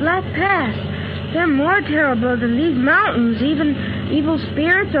there at Black Pass. They're more terrible than these mountains, even evil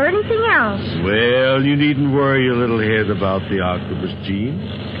spirits or anything else. Well, you needn't worry your little head about the octopus, Gene.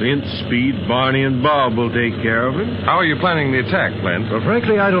 Clint, Speed, Barney, and Bob will take care of it. How are you planning the attack, Clint? Well,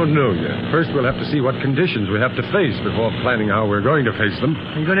 frankly, I don't know yet. First, we'll have to see what conditions we have to face before planning how we're going to face them.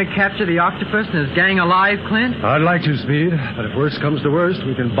 Are you going to capture the octopus and his gang alive, Clint? I'd like to, Speed. But if worst comes to worst,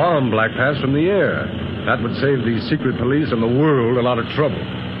 we can bomb Black Pass from the air. That would save the secret police and the world a lot of trouble.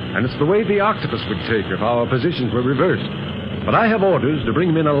 And it's the way the octopus would take if our positions were reversed. But I have orders to bring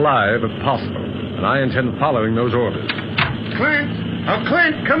him in alive if possible. And I intend following those orders. Clint! Oh,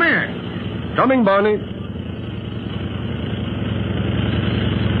 Clint, come here. Coming, Barney.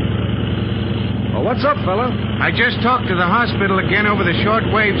 Oh, what's up, fella? I just talked to the hospital again over the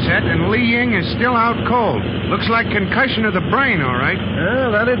shortwave set, and Li Ying is still out cold. Looks like concussion of the brain, all right.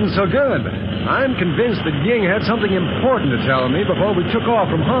 Well, that isn't so good. I'm convinced that Ying had something important to tell me before we took off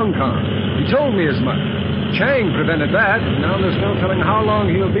from Hong Kong. He told me as much. Chang prevented that. Now there's no telling how long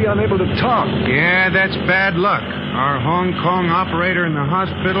he'll be unable to talk. Yeah, that's bad luck. Our Hong Kong operator in the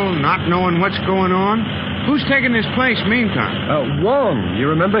hospital not knowing what's going on. Who's taking his place meantime? Wong. You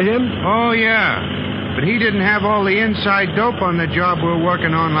remember him? Oh, yeah. But he didn't have all the inside dope on the job we're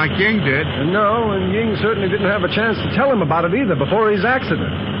working on like Ying did. No, and Ying certainly didn't have a chance to tell him about it either before his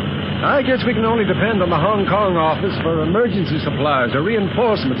accident. I guess we can only depend on the Hong Kong office for emergency supplies or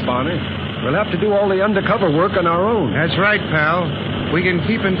reinforcements, Barney. We'll have to do all the undercover work on our own. That's right, pal. We can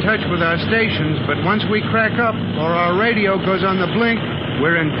keep in touch with our stations, but once we crack up or our radio goes on the blink,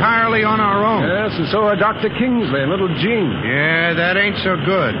 we're entirely on our own. Yes, and so are Dr. Kingsley and little Gene. Yeah, that ain't so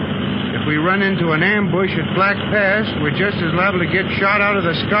good. If we run into an ambush at Black Pass, we're just as liable to get shot out of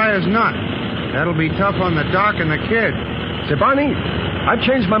the sky as not. That'll be tough on the doc and the kid. Say, Barney, I've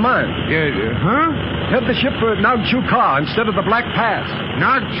changed my mind. Huh? Head the ship for Nagchu Ka instead of the Black Pass.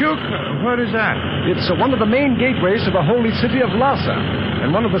 Nagchu? What is that? It's one of the main gateways to the holy city of Lhasa,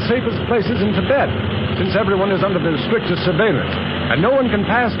 and one of the safest places in Tibet, since everyone is under the strictest surveillance, and no one can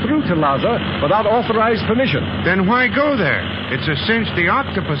pass through to Lhasa without authorized permission. Then why go there? It's a cinch the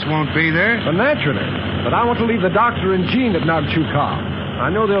octopus won't be there. Well, naturally. But I want to leave the doctor and Gene at Nagchu Ka. I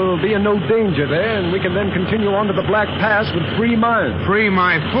know there will be no danger there, and we can then continue on to the Black Pass with free mind. Free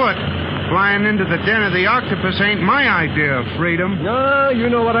my foot? Flying into the den of the octopus ain't my idea of freedom. No, you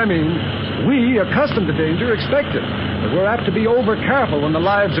know what I mean. We, accustomed to danger, expect it. But we're apt to be over-careful when the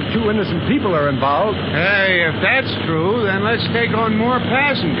lives of two innocent people are involved. Hey, if that's true, then let's take on more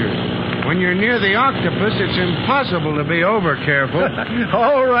passengers. When you're near the octopus, it's impossible to be over-careful.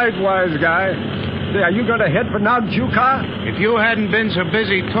 All right, wise guy. Are you going to head for Nagchu Ka? If you hadn't been so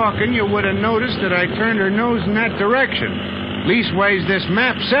busy talking, you would have noticed that I turned her nose in that direction. Leastways, this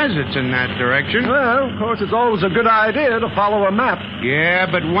map says it's in that direction. Well, of course, it's always a good idea to follow a map. Yeah,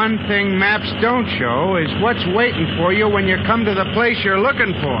 but one thing maps don't show is what's waiting for you when you come to the place you're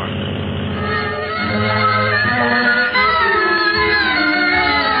looking for.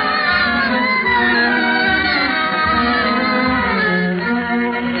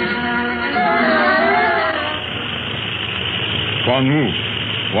 Kwang Wu,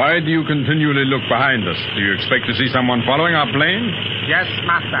 why do you continually look behind us? Do you expect to see someone following our plane? Yes,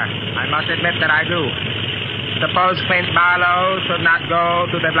 Master. I must admit that I do. suppose Clint Barlow should not go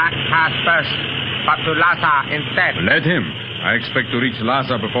to the Black Pass first, but to Lhasa instead. Let him. I expect to reach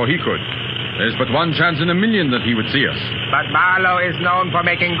Lhasa before he could. There's but one chance in a million that he would see us. But Barlow is known for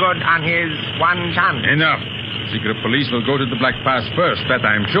making good on his one chance. Enough. Secret police will go to the Black Pass first, that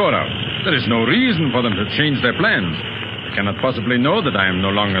I am sure of. There is no reason for them to change their plans. They cannot possibly know that I am no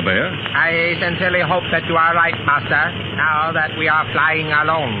longer there. I sincerely hope that you are right, Master, now that we are flying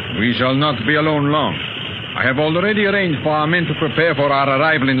alone. We shall not be alone long. I have already arranged for our men to prepare for our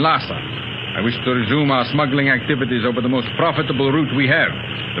arrival in Lhasa. I wish to resume our smuggling activities over the most profitable route we have,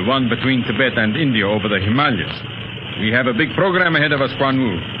 the one between Tibet and India over the Himalayas. We have a big program ahead of us, Guan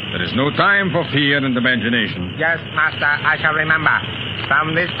Wu. There is no time for fear and imagination. Yes, Master, I shall remember.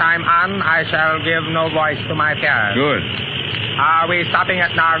 From this time on, I shall give no voice to my fears. Good. Are we stopping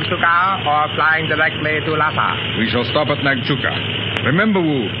at Nagchuka or flying directly to Lhasa? We shall stop at Nagchuka. Remember,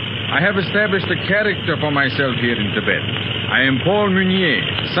 Wu, I have established a character for myself here in Tibet. I am Paul Munier,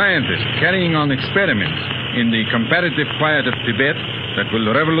 scientist carrying on experiments in the comparative quiet of Tibet that will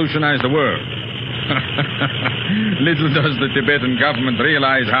revolutionize the world. Little does the Tibetan government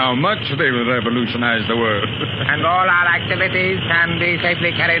realize how much they will revolutionize the world. And all our activities can be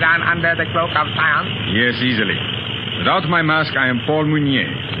safely carried on under the cloak of science? Yes, easily. Without my mask, I am Paul Munier.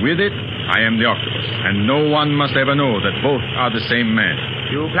 With it, I am the octopus. And no one must ever know that both are the same man.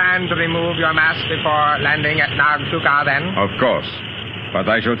 You plan to remove your mask before landing at Nagchuka, then? Of course. But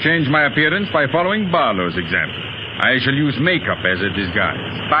I shall change my appearance by following Barlow's example. I shall use makeup as a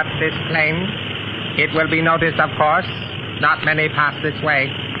disguise. But this plane, it will be noticed, of course. Not many pass this way.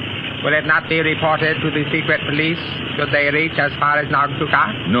 Will it not be reported to the secret police should they reach as far as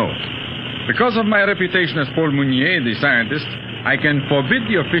Nagchuka? No. Because of my reputation as Paul Munier, the scientist, I can forbid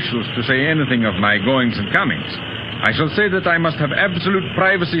the officials to say anything of my goings and comings. I shall say that I must have absolute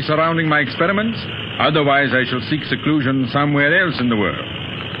privacy surrounding my experiments. Otherwise, I shall seek seclusion somewhere else in the world.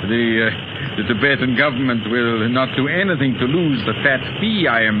 The Tibetan government will not do anything to lose the fat fee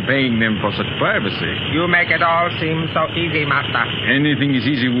I am paying them for such privacy. You make it all seem so easy, Master. Anything is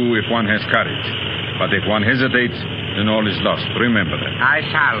easy, Wu, if one has courage. But if one hesitates, then all is lost. Remember that. I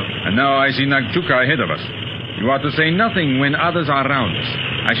shall. And now I see Nagchuka ahead of us. You are to say nothing when others are around us.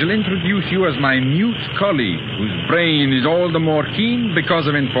 I shall introduce you as my mute colleague, whose brain is all the more keen because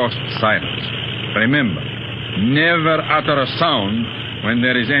of enforced silence. Remember, never utter a sound when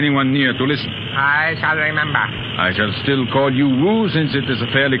there is anyone near to listen. I shall remember. I shall still call you Wu, since it is a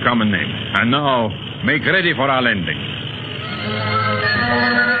fairly common name. And now, make ready for our landing.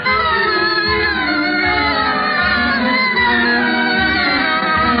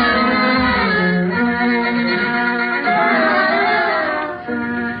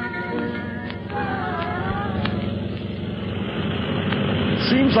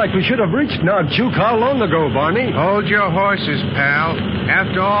 Seems like we should have reached Nagchuka long ago, Barney. Hold your horses, pal.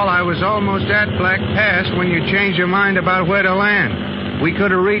 After all, I was almost at Black Pass when you changed your mind about where to land. We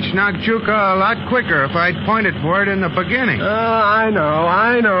could have reached Nagchuka a lot quicker if I'd pointed for it in the beginning. I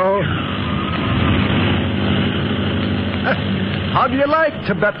know. How do you like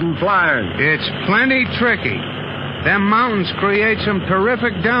Tibetan flying? It's plenty tricky. Them mountains create some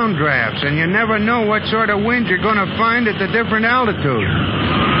terrific downdrafts, and you never know what sort of wind you're going to find at the different altitudes.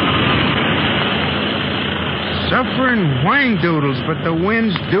 Suffering whang-doodles, but the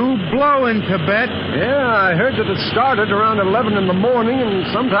winds do blow in Tibet. Yeah, I heard that it started around 11 in the morning and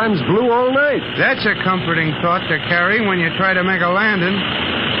sometimes blew all night. That's a comforting thought to carry when you try to make a landing.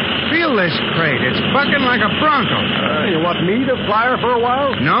 Feel this crate. It's bucking like a bronco. You want me to fly her for a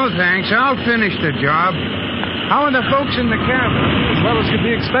while? No, thanks. I'll finish the job. How are the folks in the cabin? As well as could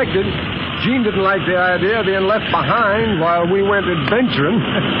be expected. Jean didn't like the idea of being left behind while we went adventuring,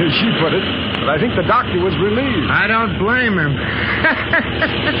 as she put it. But I think the doctor was relieved. I don't blame him.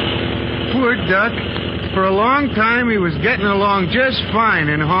 Poor Duck. For a long time, he was getting along just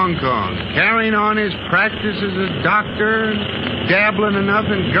fine in Hong Kong, carrying on his practice as a doctor, dabbling enough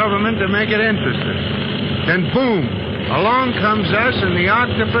in government to make it interesting. Then, boom, along comes us and the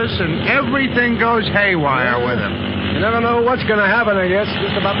octopus, and everything goes haywire with him. You never know what's going to happen, I guess.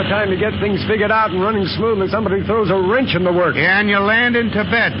 Just about the time you get things figured out and running smoothly, somebody throws a wrench in the works. Yeah, and you land in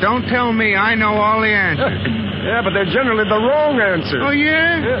Tibet. Don't tell me I know all the answers. Yeah, but they're generally the wrong answers. Oh,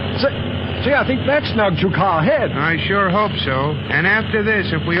 yeah? See, I think that's Nagchuka ahead. I sure hope so. And after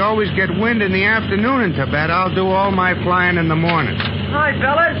this, if we always get wind in the afternoon in Tibet, I'll do all my flying in the morning. Hi,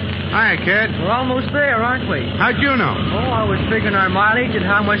 fellas. Hi, kid. We're almost there, aren't we? How'd you know? Oh, I was figuring our mileage and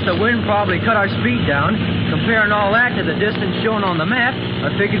how much the wind probably cut our speed down, comparing all that to the distance shown on the map.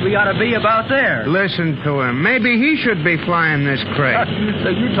 I figured we ought to be about there. Listen to him. Maybe he should be flying this crate.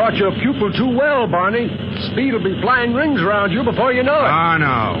 You taught your pupil too well, Barney. Speed will be flying rings around you before you know it. Oh,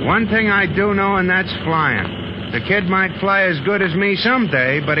 no. One thing I do know, and that's flying. The kid might fly as good as me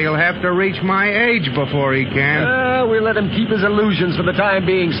someday, but he'll have to reach my age before he can. We'll let him keep his illusions for the time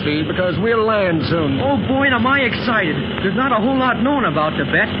being, Speed, because we'll land soon. Oh, boy, am I excited. There's not a whole lot known about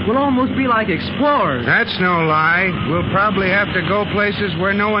Tibet. We'll almost be like explorers. That's no lie. We'll probably have to go places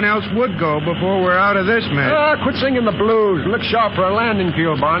where no one else would go before we're out of this mess. Quit singing the blues. Look sharp for a landing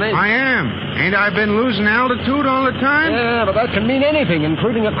field, Barney. I am. Ain't I been losing altitude all the time? Yeah, but that can mean anything,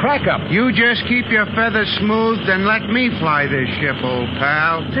 including a crack-up. You just keep your feathers smooth and let me fly this ship, old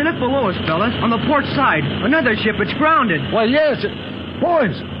pal. Say, look below us, fellas. On the port side. Another ship. It's grounded. Why, yes.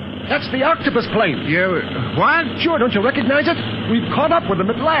 Boys, that's the octopus plane. What? Sure, don't you recognize it? We've caught up with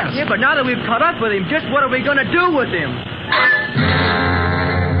him at last. Yeah, but now that we've caught up with him, just what are we going to do with him?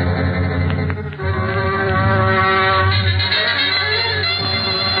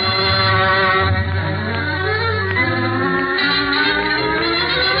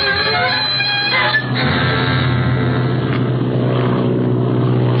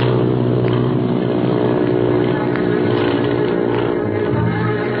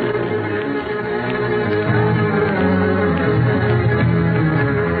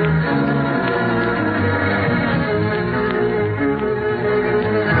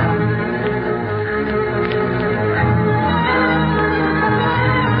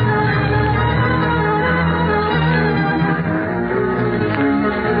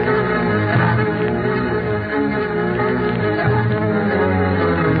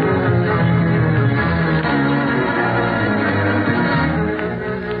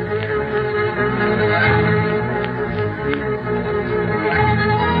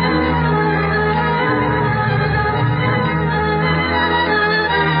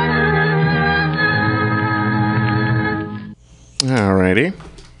 Alrighty.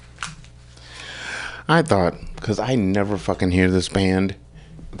 I thought, because I never fucking hear this band,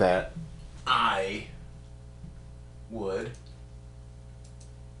 that I would.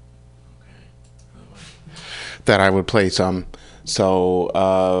 That I would play some. So,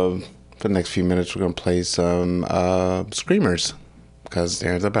 for the next few minutes, we're going to play some Screamers, because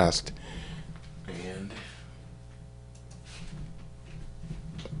they're the best.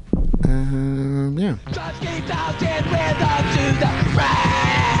 And, yeah.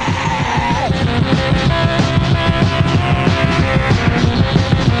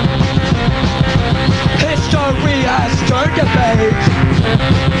 History has turned the page.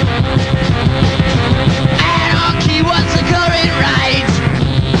 Anarchy was the current rage.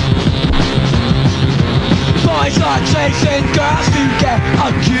 Boys are chasing girls to get a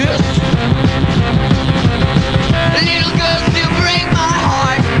kiss. Little girls still break my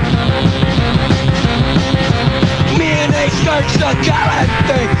heart. Me and they skirts the gallant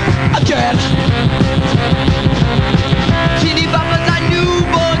thing again. Teeny Papa's a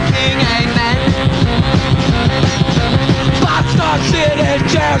newborn king, amen. Pop stars sit in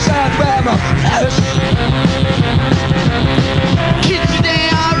chairs and reminisce. Kids today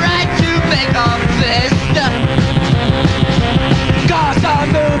are right to make a fist. Cars are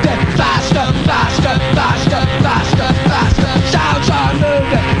moving faster, faster, faster, faster, faster. Sounds are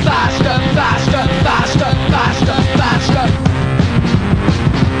moving faster, faster, faster, faster, faster.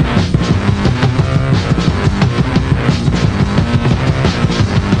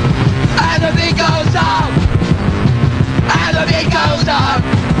 And the beat goes on. And the beat goes on.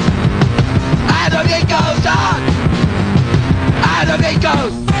 And the beat goes on. And the beat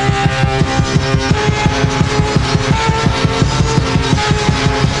goes.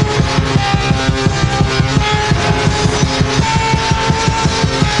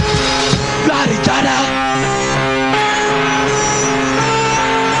 La-di-da-da.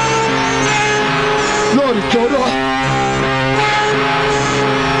 La-di-da-da.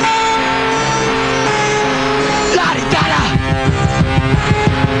 La-di-da-da.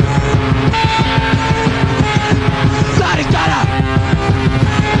 La-di-da-da.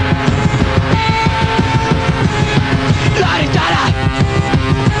 La-di-da-da.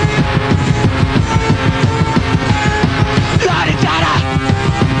 La-di-da-da.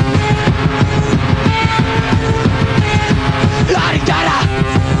 La-di-da-da.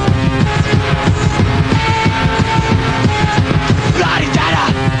 La-di-da-da.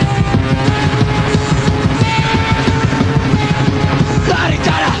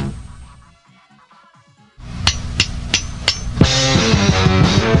 La-di-da-da.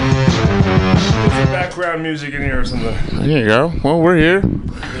 Some background music in here or something. There you go. Well, we're here.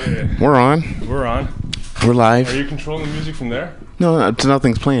 Yeah. We're on. We're on. We're live. Are you controlling the music from there? No,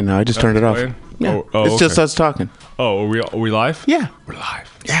 nothing's playing now. I just turned it off. Playing? Yeah. Oh, it's just okay. us talking. Oh, are we live? Yeah. We're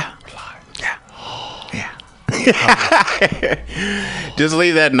live. Yeah. We're live. Yeah. Just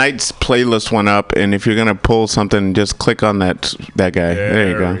leave that night's playlist one up, and if you're gonna pull something, just click on that guy. There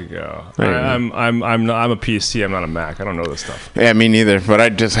you go. There we go. I'm a PC. I'm not a Mac. I don't know this stuff. Yeah, me neither. But I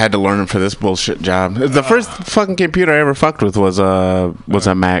just had to learn it for this bullshit job. The first fucking computer I ever fucked with was a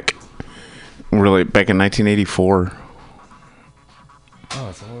Mac. Really, back in 1984. Oh,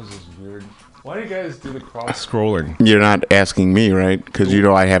 it's always this weird. Why do you guys do the cross scrolling? You're not asking me, right? Because you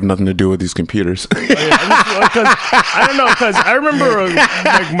know I have nothing to do with these computers. I don't know, because I remember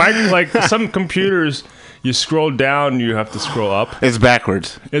like some computers, you scroll down, you have to scroll up. It's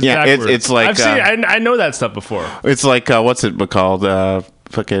backwards. It's backwards. It's like I've seen. I know that stuff before. It's like what's it called?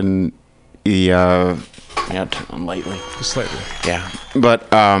 Fucking yeah, lightly. Just slightly. Yeah, but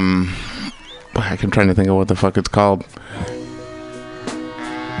I'm trying to think of what the fuck it's called.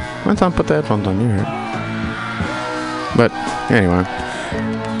 Why don't I put the headphones on your head? But anyway,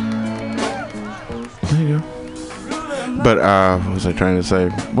 there you go. But what was I trying to say?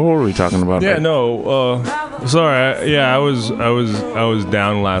 What were we talking about? Yeah, no. Sorry. I was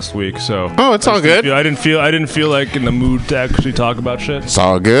down last week, so. Oh, it's all good. I didn't feel like in the mood to actually talk about shit. It's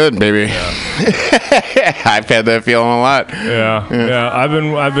all good, baby. Yeah. I've had that feeling a lot. Yeah.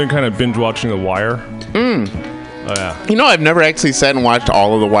 I've been kind of binge watching The Wire. Oh yeah. You know, I've never actually sat and watched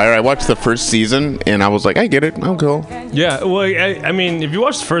all of The Wire. I watched the first season, and I was like, I get it. I'm cool. Yeah. Well, I mean, if you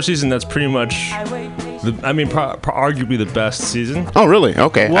watch the first season, that's pretty much. Arguably the best season. Oh, really?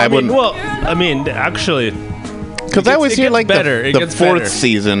 Okay. Well, actually, because I always hear like better. the fourth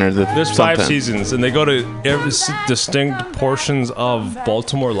season or there's something. 5 seasons, and they go to every distinct portions of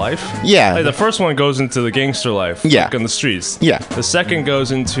Baltimore life. Yeah. Like the first one goes into the gangster life. Yeah. Like on the streets. Yeah. The second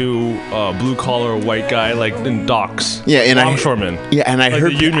goes into blue collar white guy like in docks. Yeah, and longshoremen. Yeah, and I like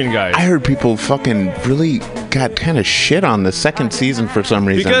heard the union guys. I heard people fucking really got kind of shit on the second season for some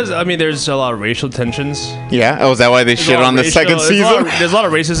reason. Because there's a lot of racial tensions. Yeah. Oh, is that why they shit on the second season? There's a lot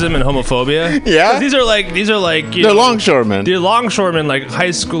of racism and homophobia. Yeah. These are like they're longshoremen. They're longshoremen, like high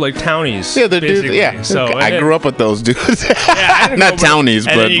school, like townies. Yeah, they're dudes. Yeah. So I grew up with those dudes. Not townies,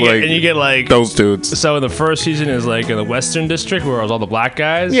 but like. And you get like those dudes. So the first season is like in the Western District, where it was all the black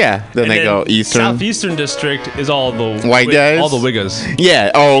guys. Yeah. Then they go Eastern. Southeastern District is all the white guys. All the Wiggas.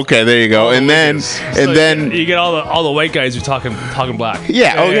 Yeah. Oh, okay. There you go. And then you get all the white guys who talking black.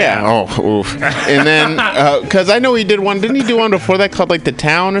 Yeah. Oh yeah. Oh. Oof. And then because I know he did one. Didn't he do one before that called like The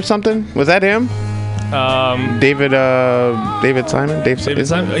Town or something? Was that him? David Simon. David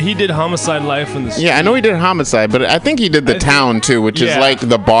Simon. He did Homicide Life in the Street. Yeah, I know he did Homicide, but I think he did The Town too, which is like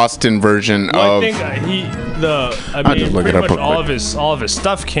the Boston version of. I think pretty much all of his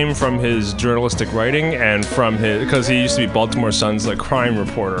stuff came from his journalistic writing and from because he used to be Baltimore Sun's like crime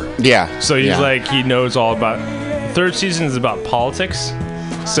reporter. Yeah. So he's like he knows all about. Third season is about politics.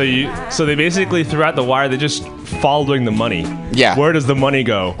 So they basically throughout The Wire, they're just following the money. Yeah. Where does the money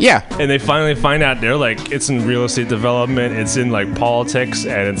go? Yeah. And they finally find out they're like it's in real estate development, it's in like politics,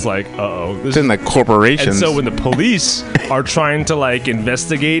 and it's like it's in like corporations. And so when the police are trying to like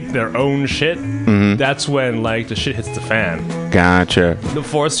investigate their own shit, that's when like the shit hits the fan. Gotcha. The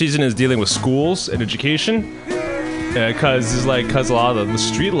fourth season is dealing with schools and education, because a lot of the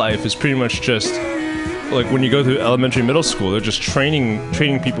street life is pretty much just. Like when you go through elementary, middle school, they're just training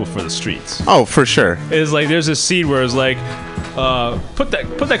people for the streets. Oh, for sure. It's like there's a scene where it's like, put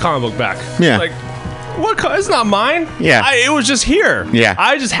that comic book back. Yeah. Like, what? It's not mine. Yeah. It was just here. Yeah.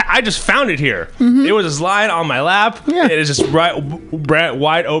 I just found it here. It was just lying on my lap. Yeah. And it's just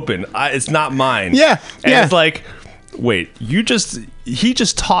wide open. It's not mine. Yeah. And it's like, wait, he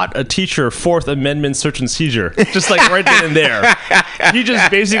just taught a teacher Fourth Amendment search and seizure, just like right then and there. He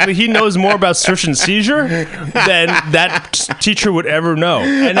just he knows more about search and seizure than that teacher would ever know.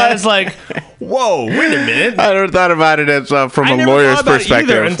 And it's like, whoa, wait a minute. I never thought about it as from a lawyer's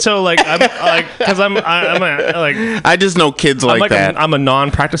perspective until I just know kids like that. I'm a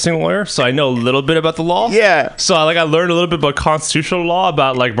non-practicing lawyer, so I know a little bit about the law. Yeah. So I learned a little bit about constitutional law,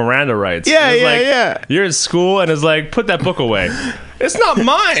 about like Miranda rights. Yeah, yeah. You're in school, and it's like, put that book away. It's not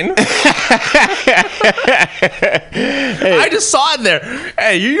mine. I just saw it there.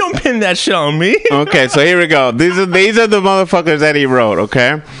 Hey, you don't pin that shit on me. Okay, so here we go. These are the motherfuckers that he wrote.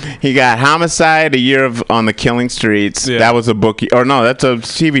 Okay, he got Homicide, A Year on the Killing Streets. Yeah. That was a book. That's a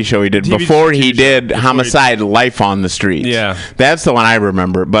TV show he did before he did Homicide, Life on the Streets. Yeah, that's the one I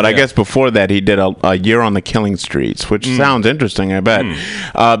remember. But I guess before that he did a Year on the Killing Streets, which sounds interesting. I bet.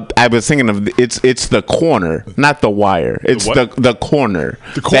 I was thinking of it's the Corner, not The Wire. It's the corner.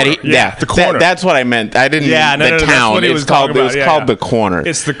 The corner. The corner. That's what I meant. I didn't mean the town. That's what he was talking about. It was called the corner.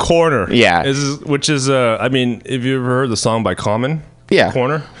 It's the corner. Yeah. Which is, I mean, have you ever heard the song by Common? Yeah.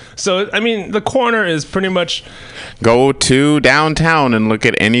 Corner. So, I mean, the corner is pretty much... Go to downtown and look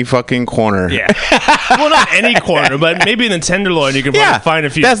at any fucking corner. Yeah. Well, not any corner, but maybe in the Tenderloin you can probably find a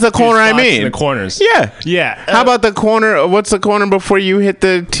few. That's the corner I mean. In the corners. Yeah. Yeah. How about the corner? What's the corner before you hit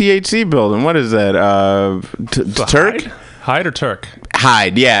the THC building? What is that? Turk? Hyde or Turk?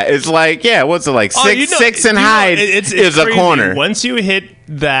 Hyde, yeah. It's like, what's it like? Six and Hyde is a crazy. corner. Once you hit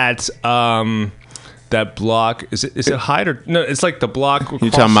that... that block is it Hyde or no? It's like the block. You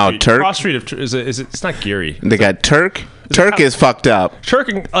talking about Turk? Cross Street of is it? It's not Geary. They got Turk. Turk is fucked up. Turk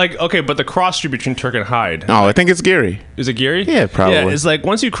and but the cross street between Turk and Hyde. Oh, I think it's Geary. Is it Geary? Yeah, probably. Yeah, it's like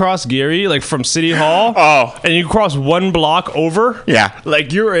once you cross Geary, like from City Hall. Oh, and you cross one block over. Yeah,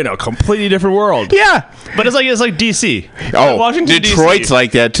 like you're in a completely different world. Yeah, but it's like DC. Oh, Washington, Detroit's DC.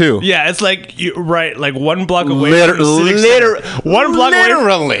 Like that too. Yeah, it's like like 1 block away. Literally, 1 block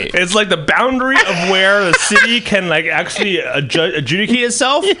away. It's like the boundary of where the city can like actually adjudicate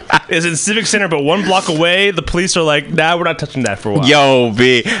itself is in Civic Center, but 1 block away, the police are like, nah, we're not touching that for a while. Yo,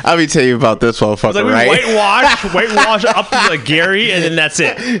 B, let me tell you about this motherfucker, like we right? whitewash up to like Gary, and then that's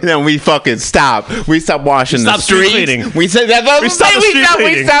it. Then we fucking stop. We stop washing the streets. We said that. We stop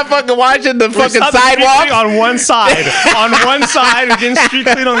fucking washing the fucking sidewalk on one side. On one side, we didn't street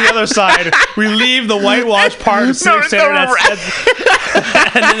clean on the other side. We leave the whitewash part of Civic Center.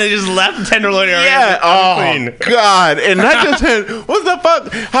 And then they just left Tenderloin area. Yeah. Oh God. And not just what the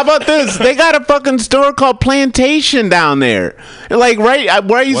fuck? How about this? They got a fucking store called Plantation down there. Like right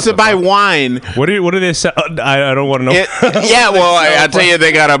where I used to buy wine. What do they sell? I don't want to know. Well, I'll tell you,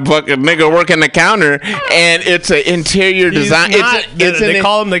 they got a fucking nigga working the counter, and it's an interior design. They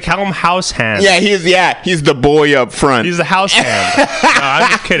call him house hand. Yeah, he's the boy up front. He's the house hand. No, I'm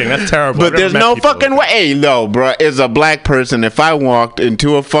just kidding. That's terrible. But there's no fucking way. Hey, no, bro. As a black person, if I walked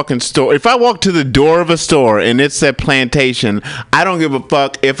into a fucking store, if I walked to the door of a store and it said Plantation, I don't give a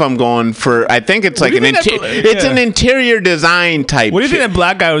fuck if I'm going for. I think it's like an interior design type. What do you think that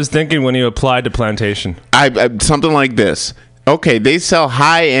black guy was thinking when he applied to Plantation? Something like this. Okay, they sell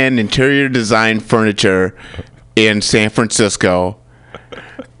high-end interior design furniture in San Francisco.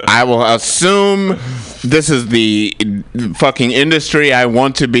 I will assume this is the fucking industry I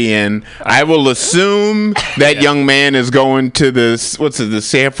want to be in. I will assume that young man is going to the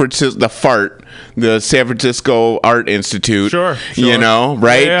San Francisco Art Institute. Sure. You know,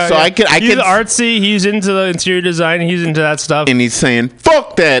 right? Yeah, so yeah. He's artsy. He's into the interior design. He's into that stuff. And he's saying,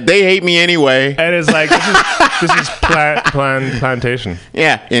 "Fuck that! They hate me anyway." And it's like this is Plantation.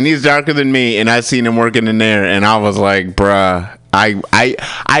 Yeah, and he's darker than me, and I seen him working in there, and I was like, bruh.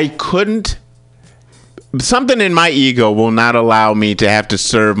 I couldn't. Something in my ego will not allow me to have to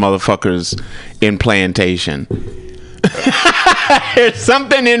serve motherfuckers in Plantation. There's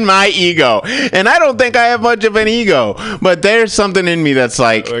something in my ego, and I don't think I have much of an ego, but there's something in me that's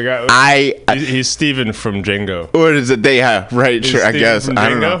like he's Steven from Django. What is it? They have right? Sure, I guess. From I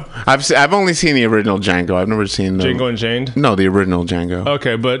don't Django? know. I've only seen the original Django. I've never seen the Django Unchained. No, the original Django.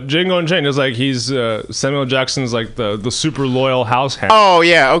 Okay, but Django Unchained is like he's Samuel Jackson's like the super loyal house hand. Oh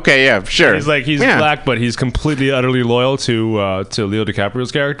yeah, okay, yeah, sure. He's black, but he's completely utterly loyal to Leo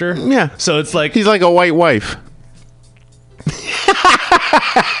DiCaprio's character. Yeah, so it's like he's like a white wife.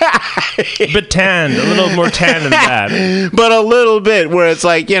 But tanned, a little more tan than that. But a little bit, where it's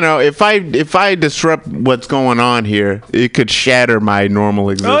like, you know, if I disrupt what's going on here, it could shatter my normal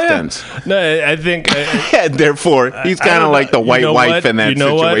existence. Oh, yeah. No, I think. Therefore, he's kind of like the white wife in that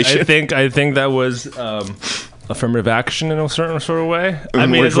situation. What? I think that was affirmative action in a certain sort of way. I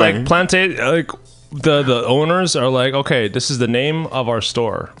mean, it's like like the owners are like, okay, this is the name of our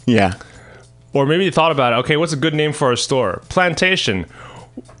store. Yeah. Or maybe you thought about it. Okay, what's a good name for our store? Plantation.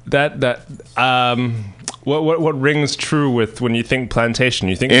 What rings true with when you think Plantation?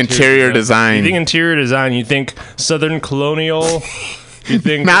 You think interior design. You think interior design. You think Southern Colonial. You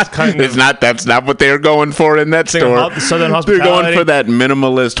think that's not what they're going for in that store. Southern hospitality. They're going for that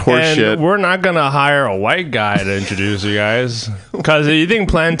minimalist horseshit. We're not gonna hire a white guy to introduce you guys, because if you think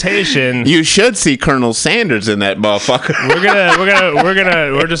Plantation, you should see Colonel Sanders in that motherfucker.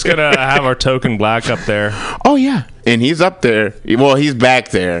 We're just gonna have our token black up there. Oh yeah, and he's up there. Well, he's back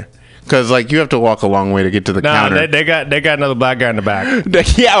there. Because, like, you have to walk a long way to get to the counter. No, they got another black guy in the back.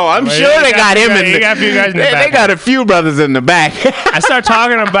 Yeah, I'm sure they got him in the back. They got a few brothers in the back. I start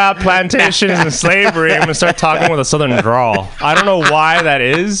talking about plantations and slavery. I'm going to start talking with a southern drawl. I don't know why that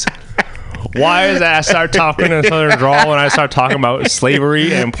is. Why is that I start talking in Southern drawl when I start talking about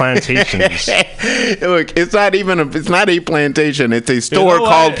slavery and plantations? Look, it's not a plantation. It's a store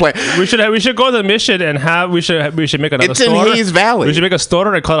called We should go to the mission and we should make another store. It's in Hayes Valley. We should make a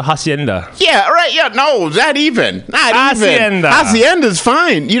store and call it Hacienda. Yeah, right. Yeah, no, not even. Hacienda's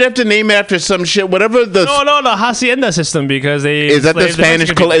fine. You'd have to name it after some shit, whatever the. No, the Hacienda system because they. Is that the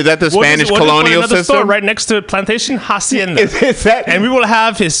Spanish colonial system? Store right next to plantation Hacienda. Is that? And we will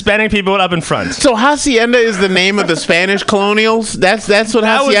have Hispanic people up in front. So Hacienda is the name of the Spanish colonials. That's what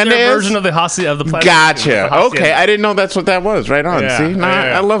Hacienda is. Version of the plantation. Gotcha. Okay, I didn't know that's what that was. Right on. Yeah, See,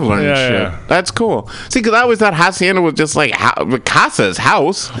 I love learning shit. Yeah. That's cool. See, because I always thought Hacienda was just like Casa's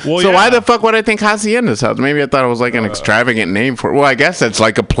house. Well, so why the fuck would I think Hacienda's house? Maybe I thought it was like an extravagant name for it. Well, I guess it's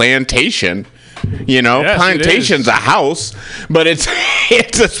like a plantation. You know, yes, plantation's a house, but it's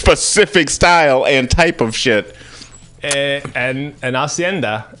a specific style and type of shit. An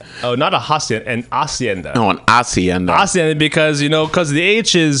hacienda. Oh, not a hacienda, an hacienda. No, an hacienda. Hacienda because the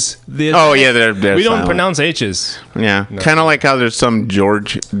H's. They're we don't silent. Pronounce H's. Yeah, no. Kind of like how there's some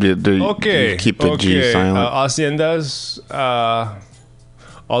George. Keep the G silent. Haciendas.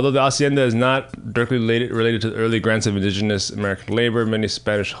 Although the hacienda is not directly related to the early grants of indigenous American labor, many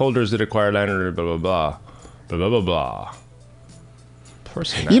Spanish holders did acquire land under blah blah blah, blah blah blah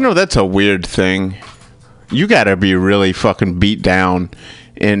blah. That's a weird thing. You gotta be really fucking beat down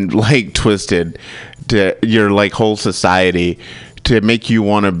and like twisted to your like whole society to make you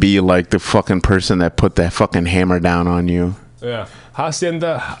want to be like the fucking person that put that fucking hammer down on you. Yeah.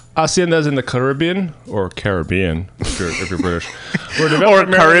 Haciendas in the Caribbean or Caribbean if you're British, or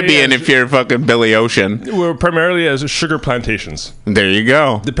Caribbean if you're fucking Billy Ocean. We're primarily as sugar plantations. There you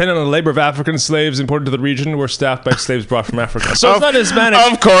go. Depending on the labor of African slaves imported to the region, were staffed by slaves brought from Africa. So it's not Hispanic.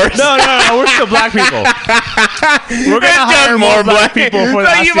 Of course. No, we're still black people. We're gonna hire more black people for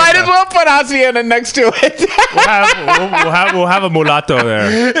that. You might as well put hacienda next to it. We'll have a mulatto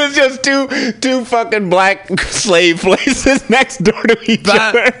there. It's just two fucking black slave places next door to each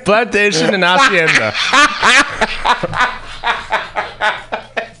other. Plantation and hacienda.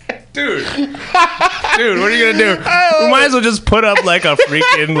 Dude, what are you gonna do? We might as well just put up like a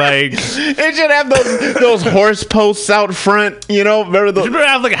freaking like. It should have those horse posts out front. Remember those? You should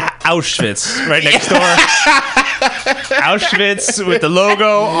have like Auschwitz right next door. Auschwitz with the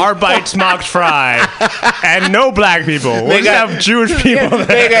logo Arbeit macht frei, and no black people. We'll just have Jewish people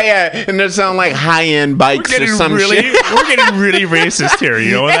there. And they sound like high-end bikes or some shit. We're getting really racist here.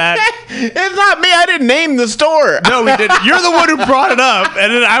 You know that? It's not me. I didn't name the store. No, we didn't. You're the one who brought it up,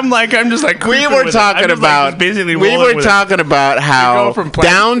 and then I'm just like. We were talking about how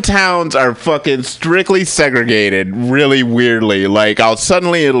downtowns are fucking strictly segregated, really weirdly. Like,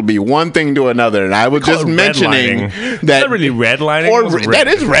 suddenly it'll be one thing to another, and I was just mentioning that. Is that really redlining? That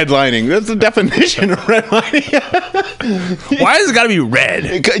is redlining. That's the definition of redlining. Why has it got to be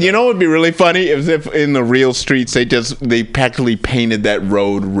red? You know what would be really funny is if in the real streets they practically painted that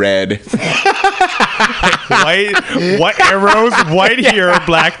road red. White arrows, white here,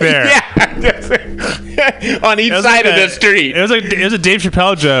 black there. Yeah. On each side of the street. It was a Dave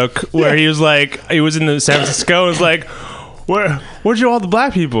Chappelle joke where he was in San Francisco and was like, where'd all the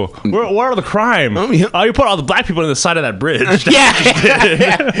black people? Where are the crime? Oh, you put all the black people on the side of that bridge. Yeah.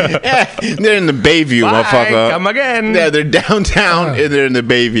 They're in the Bayview, motherfucker. Come again. Yeah, they're downtown and they're in the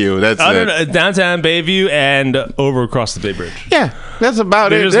Bayview. That's it. Downtown Bayview and over across the Bay Bridge. Yeah, that's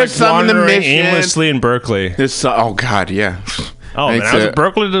about it. There's some in the Mission. Aimlessly in Berkeley. Oh, God, yeah. Oh, man, I was in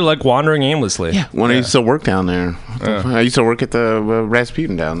Berkeley like wandering aimlessly. Yeah, I used to work down there. I used to work at the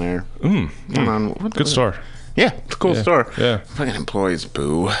Rasputin down there. Good store. Yeah, it's a cool store. Yeah. Fucking employees,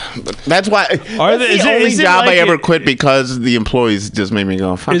 boo. But that's why. That's the only job I ever quit because the employees just made me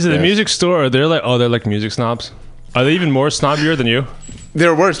go, fuck Is it this. a music store? Or they're like music snobs? Are they even more snobbier than you?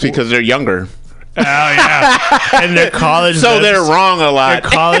 They're worse because they're younger. Oh, yeah. And they're college So libs. they're wrong a lot. They're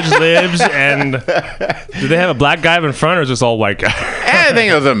college libs, and do they have a black guy in front, or is this all white guy? I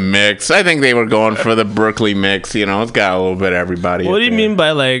think it was a mix. I think they were going for the Berkeley mix. It's got a little bit of everybody. What do you mean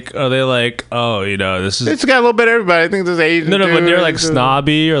by like, are they like, this is... It's got a little bit of everybody. I think there's Asian No, but they're like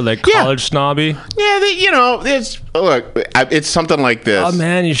snobby or like college snobby? Yeah, it's something like this. Oh,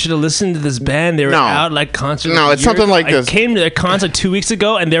 man, you should have listened to this band. They were out like concerts. No, it's something like this. I came to their concert 2 weeks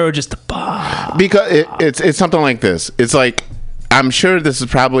ago, and they were just... Because it's something like this. It's like, I'm sure this is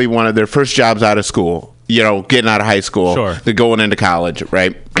probably one of their first jobs out of school. Getting out of high school. Sure. They're going into college,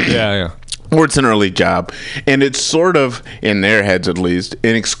 right? Yeah. or it's an early job, and it's sort of, in their heads at least,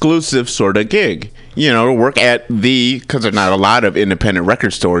 an exclusive sort of gig. You know, to work at because there's not a lot of independent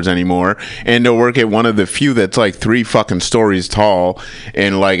record stores anymore, and to work at one of the few that's like 3 fucking stories tall,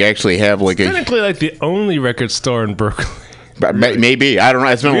 and like actually have like technically like the only record store in Berkeley. Maybe. I don't know.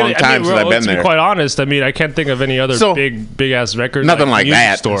 It's been a long time since I've been there. To be quite honest, I mean, I can't think of any other big ass record. Nothing like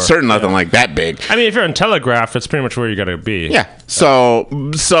that. Store. Certain nothing like that big. I mean, if you're in Telegraph, that's pretty much where you got to be. Yeah. So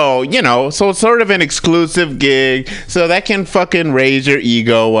you know, so it's sort of an exclusive gig, so that can fucking raise your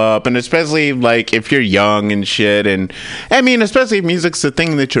ego up, and especially like if you're young and shit, and I mean, especially if music's the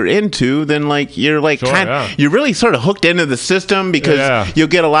thing that you're into, then like you're like you're really sort of hooked into the system because you'll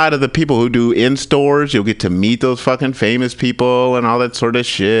get a lot of the people who do in stores. You'll get to meet those fucking famous people and all that sort of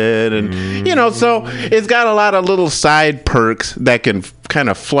shit, and you know, so it's got a lot of little side perks that can kind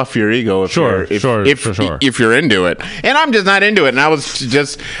of fluff your ego if you're into it. And I'm just not into it. And I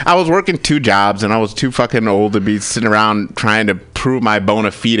was working 2 jobs, and I was too fucking old to be sitting around trying to prove my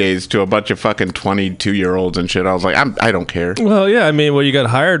bona fides to a bunch of fucking 22-year-olds and shit. I was like, I don't care. Well, yeah, I mean, you got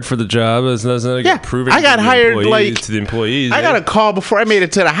hired for the job. It's not proving. I got hired to the employees. I got a call before I made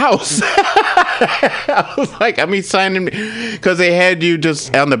it to the house. I was like, signing because they had you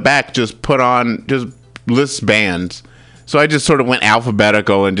just on the back just put on just list bands. So I just sort of went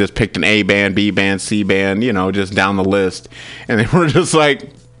alphabetical and just picked an A band, B band, C band, you know, just down the list. And they were just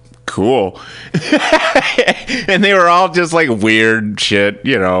like, cool. And they were all just like weird shit,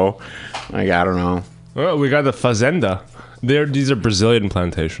 you know. Like, I don't know. Well, we got the Fazenda. These are Brazilian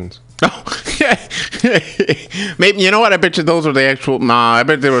plantations. Oh, maybe, you know what? I bet you those are the actual. Nah, I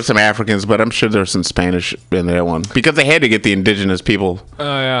bet there were some Africans, but I'm sure there was some Spanish in that one because they had to get the indigenous people. Oh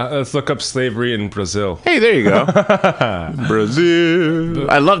yeah, let's look up slavery in Brazil. Hey, there you go.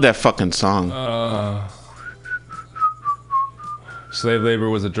 Brazil. I love that fucking song. Slave labor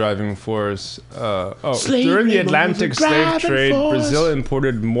was a driving force. During the Atlantic slave trade, Brazil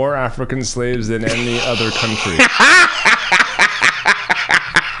imported more African slaves than any other country.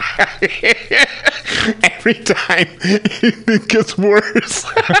 Every time it gets worse.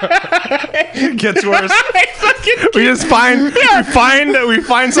 It gets worse. We just find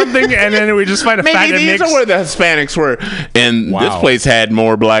something, and then we just find a fat maybe these are where the Hispanics were, and this place had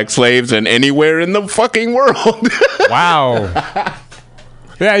more black slaves than anywhere in the fucking world. Wow.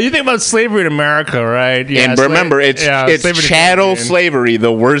 Yeah, you think about slavery in America, right? Yeah, and remember, it's chattel slavery,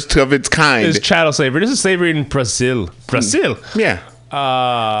 the worst of its kind. It's chattel slavery. This is slavery in Brazil. Brazil. Yeah.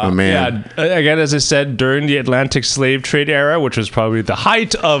 Oh man! Yeah, again, as I said, during the Atlantic slave trade era, which was probably the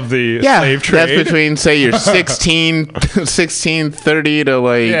height of the slave trade. That's between say your 1630 to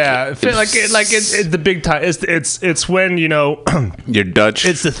like it's the big time. It's when you know you're Dutch.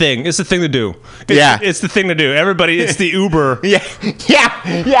 It's the thing. It's the thing to do. It's the thing to do. Everybody, it's the Uber. Yeah.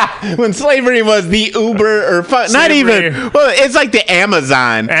 When slavery was the Uber or not even. Well, it's like the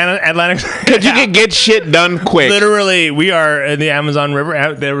Amazon and Atlantic because you can get shit done quick. Literally, we are in the Amazon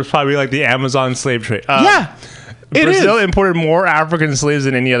River. There was probably like the Amazon slave trade. Brazil imported more African slaves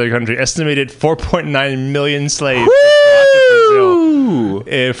than any other country. Estimated 4.9 million slaves Brazil,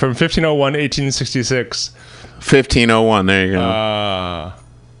 from 1501 to 1866. 1501. There you go.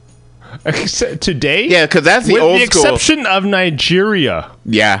 Today? Yeah, because that's the old school. With the exception of Nigeria.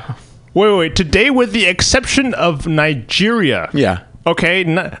 Yeah. Wait. Today, with the exception of Nigeria. Yeah. Okay,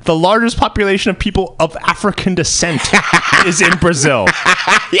 the largest population of people of African descent is in Brazil.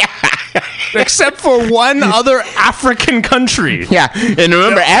 Yeah. Except for one other African country. Yeah, and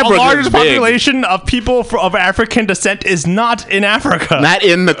remember, Africa. The largest population of people of African descent is not in Africa. Not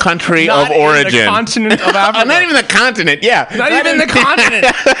in the country of origin. The continent of Africa. Not even the continent. Yeah. Not even the continent.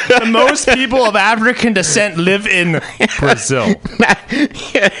 The most people of African descent live in Brazil.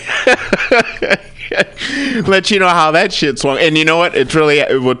 Let you know how that shit swung. And you know what?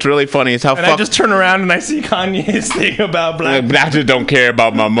 What's really funny is how. And I just turn around and I see Kanye's thing about black. I just don't care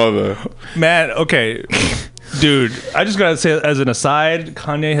about my mother. Man, okay, dude. I just gotta say, as an aside,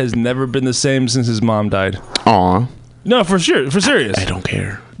 Kanye has never been the same since his mom died. Aw. No, for serious. I don't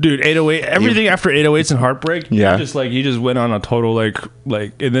care, dude. 808. Everything after 808s and Heartbreak. Yeah. He just went on a total like,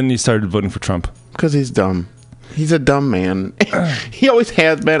 and then he started voting for Trump because he's dumb. He's a dumb man. He always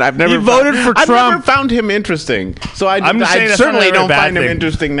has been. I've never voted for Trump. I've never found him interesting. So I certainly don't find him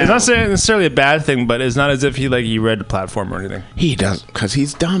interesting now. It's not necessarily a bad thing, but it's not as if he read the platform or anything. He does, because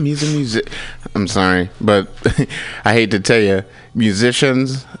he's dumb. He's a music. I'm sorry, but I hate to tell you,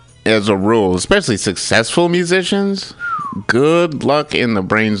 musicians, as a rule, especially successful musicians, good luck in the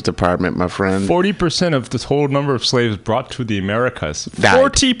brains department, my friend. 40% of the total number of slaves brought to the Americas.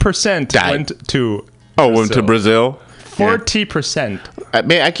 40% went to. Went to Brazil? 40%.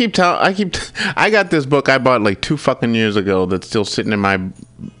 I got this book I bought like 2 fucking years ago that's still sitting in my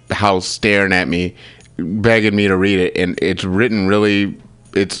house staring at me, begging me to read it, and it's written really.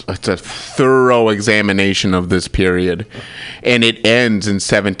 It's a thorough examination of this period, and it ends in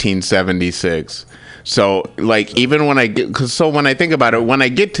 1776. So, like, even when I think about it, when I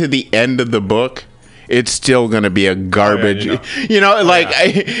get to the end of the book, it's still going to be a garbage.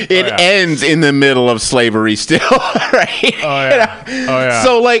 It ends in the middle of slavery still, right?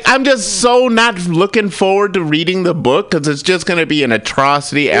 So, like, I'm just so not looking forward to reading the book because it's just going to be an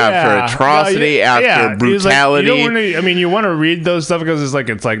atrocity after atrocity after brutality. You want to read those stuff because it's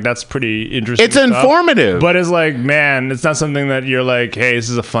like that's pretty interesting. It's informative, but it's like, man, it's not something that you're like, hey, this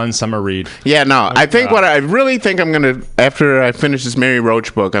is a fun summer read. Yeah, no, I really think I'm gonna, after I finish this Mary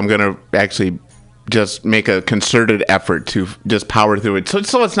Roach book, I'm gonna actually just make a concerted effort to just power through it.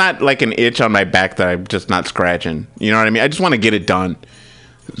 So it's not like an itch on my back that I'm just not scratching. You know what I mean? I just want to get it done.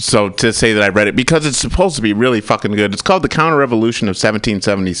 So to say that I read it, because it's supposed to be really fucking good. It's called The Counter-Revolution of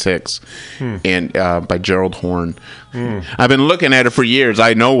 1776 and by Gerald Horne. I've been looking at it for years.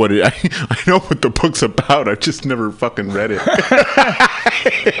 I know what I know what the book's about. I've just never fucking read it.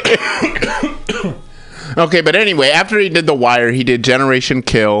 Okay, but anyway, after he did The Wire, he did Generation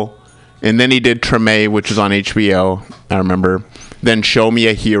Kill. And then he did Treme, which is on HBO, I remember. Then Show Me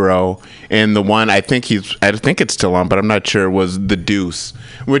a Hero. And the one I think it's still on, but I'm not sure, was The Deuce,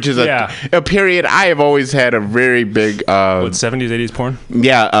 which is a period I have always had a very big 70s, 80s porn?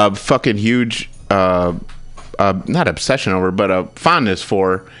 Yeah, a fucking huge not obsession over, but a fondness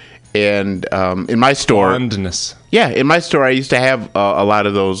for. And in my store, fondness. Yeah, in my store I used to have a lot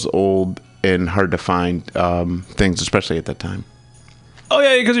of those old and hard to find things, especially at that time. Oh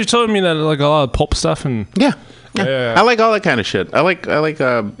yeah, because you told me that like a lot of pulp stuff and yeah. I like all that kind of shit. I like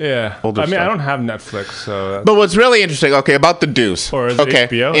older stuff. I don't have Netflix, so. But what's really interesting, about The Deuce, or is it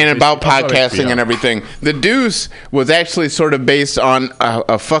HBO? And about podcasting and everything. The Deuce was actually sort of based on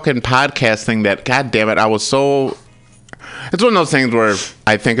a fucking podcast thing that, god damn it, I was so. It's one of those things where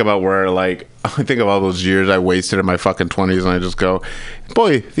I think about all those years I wasted in my fucking 20s, and I just go,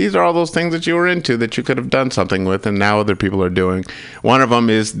 boy, these are all those things that you were into that you could have done something with, and now other people are doing. One of them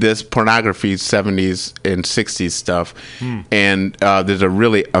is this pornography 70s and 60s stuff, and there's a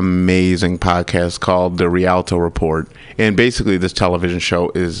really amazing podcast called The Rialto Report, and basically this television show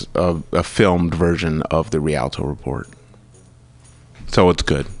is a filmed version of The Rialto Report. So it's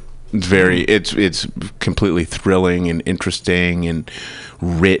good. It's very, it's completely thrilling and interesting and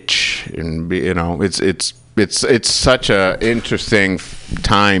rich, and it's such a interesting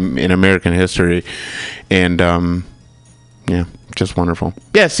time in American history, and just wonderful.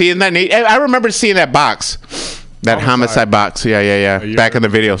 Yeah, seeing that, I remember seeing that box, that homicide box. Yeah. Back in the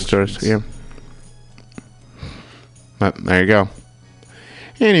video stores. Yeah. But there you go.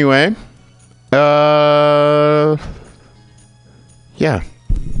 Anyway, yeah.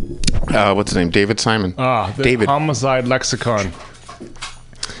 What's his name? David Simon. David. Homicide lexicon.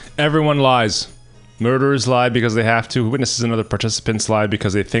 Everyone lies. Murderers lie because they have to. Witnesses and other participants lie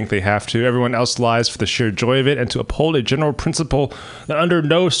because they think they have to. Everyone else lies for the sheer joy of it and to uphold a general principle that under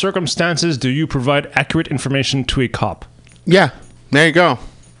no circumstances do you provide accurate information to a cop. Yeah, there you go.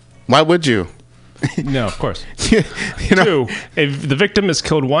 Why would you? No, of course. 2, the victim is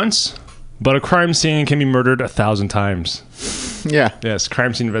killed once, but a crime scene can be murdered 1,000 times. Yeah. Yes,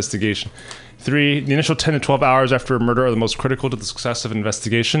 crime scene investigation. 3, the initial 10 to 12 hours after a murder are the most critical to the success of an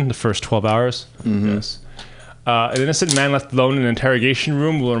investigation. The first 12 hours. Mm-hmm. Yes. An innocent man left alone in an interrogation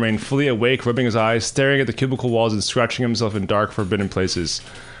room will remain fully awake, rubbing his eyes, staring at the cubicle walls, and scratching himself in dark, forbidden places.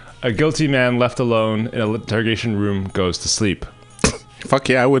 A guilty man left alone in an interrogation room goes to sleep. Fuck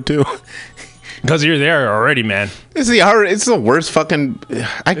yeah, I would too. Because you're there already, man. It's the worst fucking.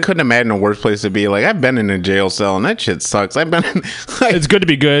 I couldn't imagine a worse place to be. Like, I've been in a jail cell and that shit sucks. I've been in. It's good to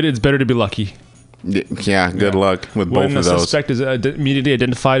be good. It's better to be lucky. Yeah, good luck with both of those. When a suspect is immediately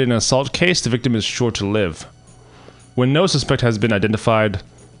identified in an assault case, the victim is sure to live. When no suspect has been identified,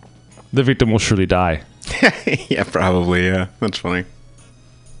 the victim will surely die. Yeah, probably. Yeah, that's funny.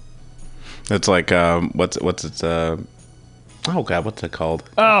 It's like what's it? Oh God, what's it called?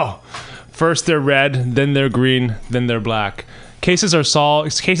 Oh. First they're red, then they're green, then they're black. Cases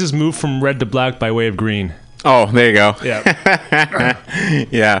move from red to black by way of green. Oh, there you go. Yeah.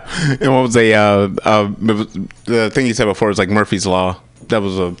 Yeah. And what was the thing you said before was like Murphy's Law. That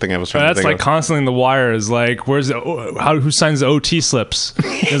was the thing I was trying to think of. That's like constantly in the wire is like, who signs the OT slips?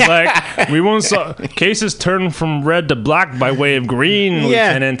 It's like, we won't cases turn from red to black by way of green,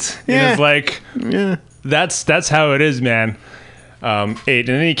 Lieutenant. Yeah. And it's like, that's how it is, man. 8, in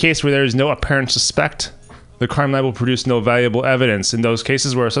any case where there is no apparent suspect, The crime lab will produce no valuable evidence. In those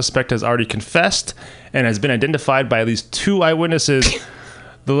cases where a suspect has already confessed and has been identified by at least 2 eyewitnesses,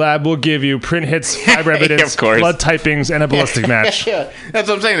 the lab will give you print hits, fiber evidence, blood typings, and a ballistic match. Yeah, that's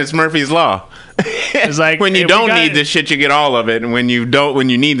what I'm saying. It's Murphy's Law. It's like when you don't need the shit, you get all of it, and when you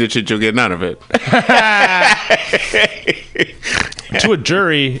need the shit, you'll get none of it. To a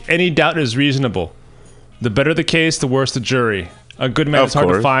jury, any doubt is reasonable. The better the case, the worse the jury. A good man is hard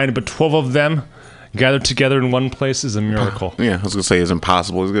to find, but 12 of them gathered together in one place is a miracle. Yeah, I was gonna say it's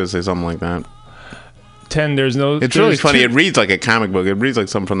impossible. I was gonna say something like that. 10. It's really funny. It reads like a comic book. It reads like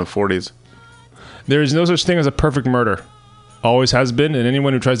something from the 40s. There is no such thing as a perfect murder. Always has been, and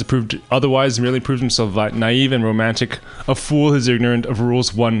anyone who tries to prove otherwise merely proves himself naive and romantic. A fool who's ignorant of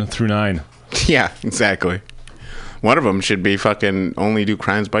rules 1 through 9. Yeah, exactly. One of them should be fucking only do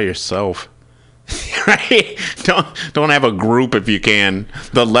crimes by yourself. Right? Don't have a group if you can.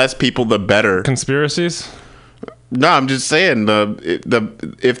 The less people, the better. Conspiracies? No, I'm just saying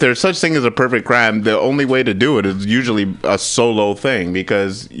if there's such thing as a perfect crime, the only way to do it is usually a solo thing,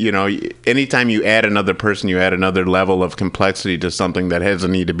 because anytime you add another person, you add another level of complexity to something that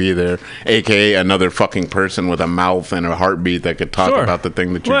doesn't need to be there, aka another fucking person with a mouth and a heartbeat that could talk about the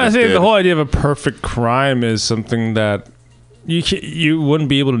thing that you just did. I think the whole idea of a perfect crime is something that you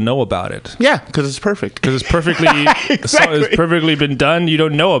wouldn't be able to know about it. Yeah, because it's perfect. Because it's perfectly it's perfectly been done. You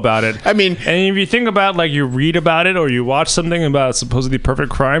don't know about it. I mean, and if you think about, like, you read about it or you watch something about supposedly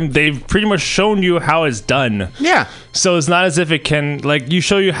perfect crime, they've pretty much shown you how it's done. Yeah. So it's not as if it can, like, you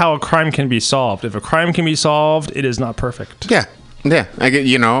show you how a crime can be solved. If a crime can be solved, it is not perfect. Yeah. Yeah, I get,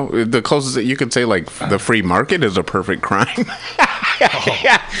 the closest that you could say, like, the free market is a perfect crime.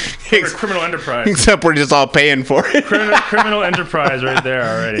 Criminal enterprise. Except we're just all paying for it. Criminal enterprise right there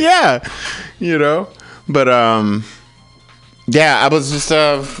already. Yeah, But yeah, I was just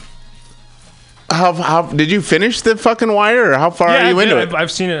how did you finish the fucking Wire, or how far are you into it?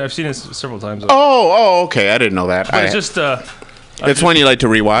 I've seen it several times. Oh, okay. I didn't know that. But it's just it's one you like to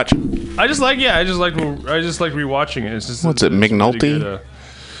rewatch. I just like rewatching it. It's just what's it, McNulty?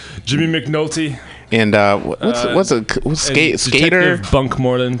 Jimmy McNulty. And what's Skater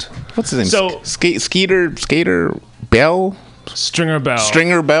Bunkmoreland. What's his name? So Skater Bell. Stringer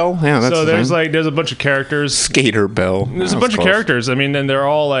Bell. Yeah, that's so there's a bunch of characters. Skater Bell. There's a bunch of characters. I mean, and they're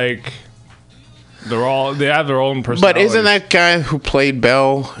all like, they have their own personality. But isn't that guy who played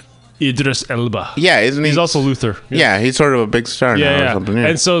Bell Idris Elba? Yeah, isn't he? He's also Luther. Yeah, he's sort of a big star now or something. Yeah.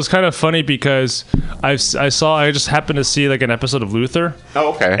 And so it's kind of funny because I just happened to see like an episode of Luther.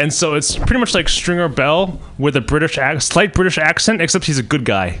 Oh, okay. And so it's pretty much like Stringer Bell with a slight British accent, except he's a good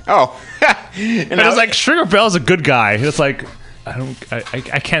guy. Oh. and it's like Stringer Bell's a good guy. It's like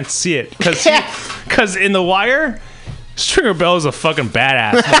I can't see it because in The Wire, Stringer Bell is a fucking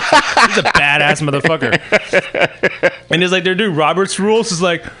badass. He's a badass motherfucker. And it's like they're doing Robert's Rules. It's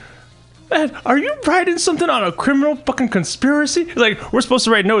like, man, are you writing something on a criminal fucking conspiracy? It's like, we're supposed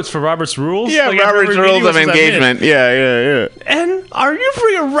to write notes for Robert's Rules. Yeah, like Robert's Rules of Engagement. Yeah. And are you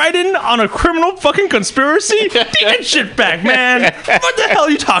freaking writing on a criminal fucking conspiracy? Take that shit back, man. What the hell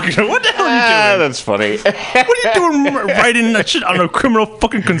are you talking about? What the hell are you doing? That's funny. What are you doing writing that shit on a criminal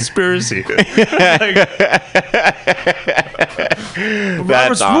fucking conspiracy?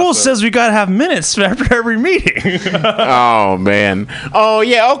 Robert's Rules says we gotta have minutes after every meeting. Oh, man. Oh,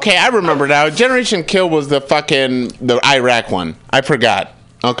 yeah, okay, I remember now. Generation Kill was the Iraq one. I forgot.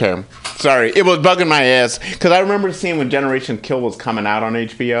 Okay. Sorry. It was bugging my ass because I remember seeing when Generation Kill was coming out on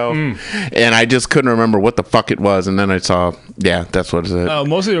HBO and I just couldn't remember what the fuck it was, and then I saw, yeah, that's what it is.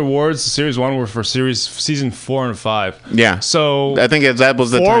 Most of the awards, series 1 were for season 4 and 5. Yeah. So I think that was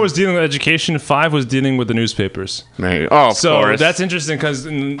the 4 time. Was dealing with education, 5 was dealing with the newspapers. Right. Oh, of course. That's interesting because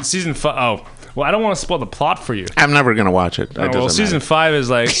in season 5, well, I don't want to spoil the plot for you. I'm never gonna watch it. Well, season 5 is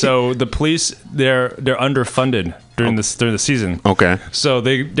like, so the police they're underfunded during the season. Okay. So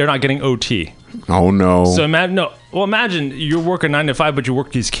they're not getting OT. Oh no. So imagine you're working 9 to 5, but you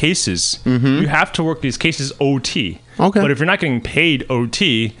work these cases. Mm-hmm. You have to work these cases OT. Okay. But if you're not getting paid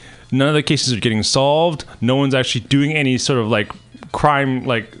OT, none of the cases are getting solved. No one's actually doing any sort of like crime.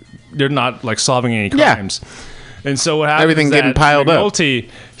 Like they're not like solving any crimes. Yeah. And so what happens? Everything is getting that piled up. He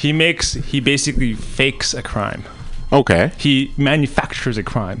basically fakes a crime. Okay. He manufactures a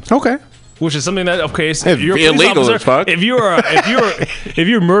crime. Okay. Which is something that it's illegal as fuck. If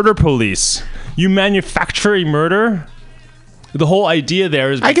you're murder police, you manufacture a murder. The whole idea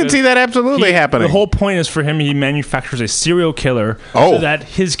there is I can see that absolutely happening. The whole point is for him, he manufactures a serial killer so that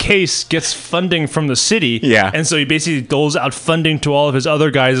his case gets funding from the city. Yeah. And so he basically doles out funding to all of his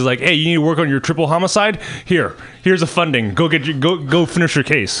other guys. He's like, hey, you need to work on your triple homicide? Here, here's a funding. Go go finish your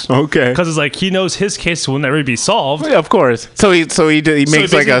case. Okay. Because it's like he knows his case will never be solved. Yeah, of course. So he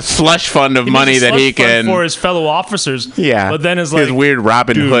makes like a slush fund of money that he can for his fellow officers. Yeah. But then it's like his weird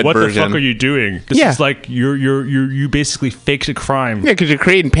Robin Hood what version. What the fuck are you doing? This is like you basically faked a crime. Yeah, because you're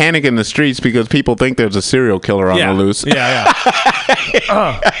creating panic in the streets because people think there's a serial killer on the loose. Yeah.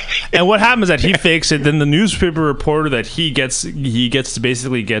 And what happens is that he fakes it. Then the newspaper reporter that he gets to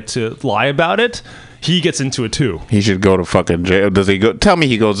basically get to lie about it. He gets into it too. He should go to fucking jail. Does he go? Tell me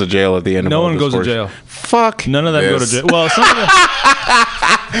he goes to jail at the end of all this. No one goes to jail. Fuck. None of them go to jail. Well, some of them.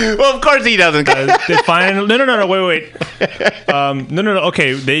 Well, of course he doesn't. They find no. Wait. No.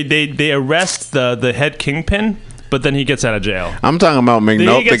 Okay, they arrest the head kingpin. But then he gets out of jail. I'm talking about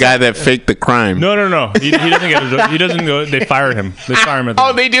McNulty, the guy that faked the crime. No. He doesn't get. He doesn't go. They fire him. They fire him. At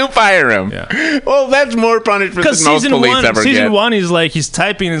the they do fire him. Yeah. Well, that's more punishment than most police ever get. Season 1, he's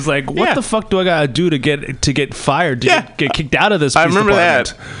typing. He's like, what the fuck do I gotta do to get fired? To get kicked out of this? I remember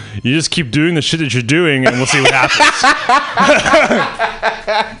department? That. You just keep doing the shit that you're doing, and we'll see what happens.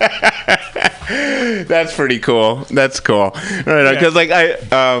 That's pretty cool. That's cool. Right? Because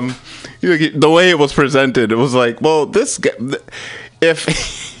the way it was presented, it was like, well, this guy,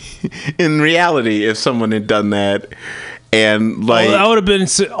 if in reality, if someone had done that, and like that would have been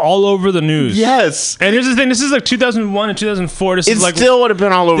all over the news. Yes. And here's the thing: this is like 2001 and 2004. It still would have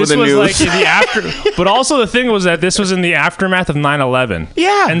been all over the news. This was like in the after. But also the thing was that this was in the aftermath of 9/11.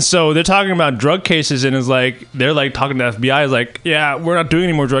 Yeah. And so they're talking about drug cases, and they're like talking to FBI. Is like, yeah, we're not doing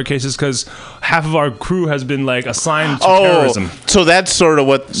any more drug cases because half of our crew has been like assigned to terrorism. So that's sort of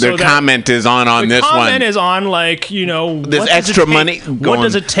what their comment is on this one. The comment is on like this extra money. What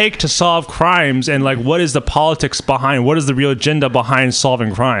does it take to solve crimes, and like what is the politics behind? What is the real agenda behind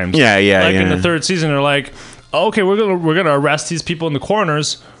solving crimes? Yeah. Like in the third season, they're like, okay, we're gonna arrest these people in the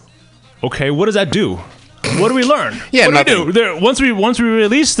corners. Okay, what does that do? What do we learn? Yeah, what do we do? Once we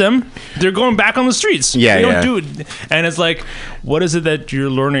release them, they're going back on the streets. Yeah, we don't do it. And it's like, what is it that you're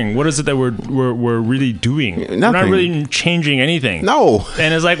learning? What is it that we're really doing? Nothing. We're not really changing anything. No.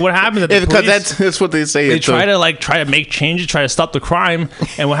 And it's like, what happens at the because police? that's what they say. They try to make changes, try to stop the crime,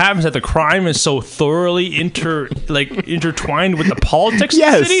 and what happens is that the crime is so thoroughly intertwined with the politics of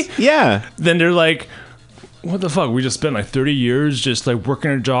the city. Yeah. Then they're like, what the fuck? We just spent like 30 years just like working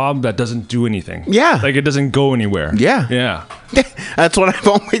a job that doesn't do anything. Yeah. Like it doesn't go anywhere. Yeah. That's what I've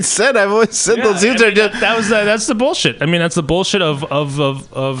always said. Those dudes are just... That's the bullshit. I mean, that's the bullshit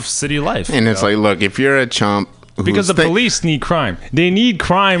of city life. And it's like, look, if you're a chump... Because the police need crime. They need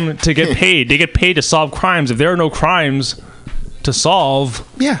crime to get paid. They get paid to solve crimes. If there are no crimes to solve...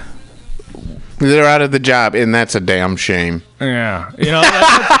 Yeah. They're out of the job, and that's a damn shame. Yeah,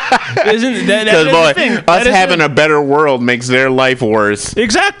 isn't that boy, us having a better world makes their life worse.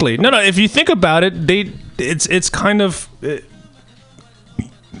 Exactly. No. If you think about it, it's kind of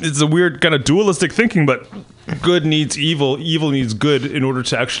it's a weird kind of dualistic thinking, but good needs evil, evil needs good in order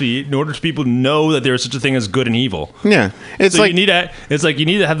to people know that there is such a thing as good and evil. Yeah, you need to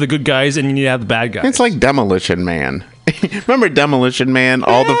have the good guys and you need to have the bad guys. It's like Demolition Man. Remember Demolition Man?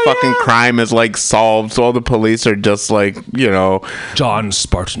 All the fucking crime is like solved, so all the police are just like, John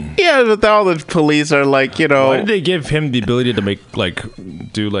Spartan. Yeah, but all the police are like, Why did they give him the ability to make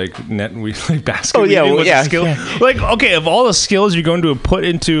do net and basket? Oh yeah, skill? Yeah. Like, okay, of all the skills you're going to put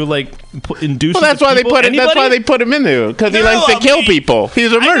into induce. Well, that's why they put That's why they put him in there because he likes to kill people.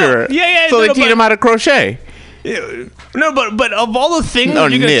 He's a murderer. Yeah. So they teach him how to crochet. No, but of all the things you're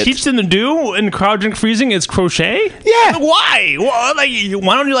going to teach them to do in cryogenic freezing, it's crochet? Yeah. Why? Well,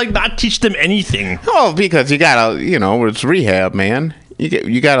 why don't you not teach them anything? Oh, because you gotta, it's rehab, man.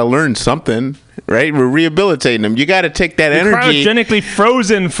 You gotta learn something, right? We're rehabilitating them. You gotta take that energy. Cryogenically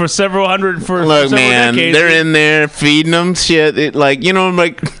frozen for several man, decades. They're in there feeding them shit.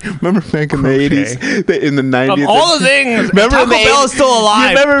 Remember back in the 80s, in the 90s. Of all the things, remember Taco Bell is still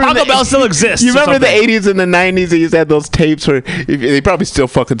alive. Taco Bell still exists. You remember the 80s and the 90s? They used to have those tapes where they probably still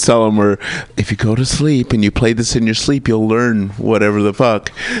fucking sell them. Where if you go to sleep and you play this in your sleep, you'll learn whatever the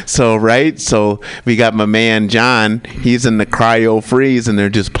fuck. So we got my man John. He's in the cryo freeze, and they're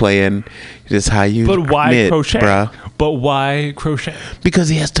just playing. Just how you. But why crochet, bro? But why crochet? Because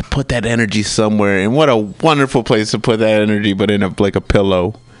he has to put that energy somewhere, and what a wonderful place to put that energy, but in a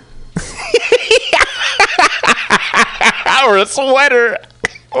pillow, or a sweater,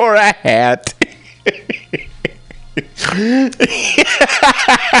 or a hat.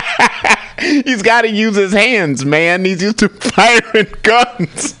 He's got to use his hands, man. He's used to firing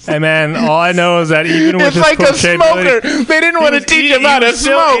guns. Hey, man, all I know is that even with It's his like a crochet smoker. ability, They didn't want to teach him how to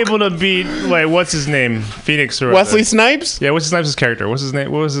still smoke. able to beat, wait, what's his name? Phoenix or Wesley Snipes? Yeah, what's Snipes' character? What's his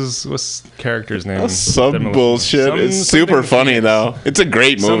name? What's his character's name? Some bullshit. It's super funny, though. It's a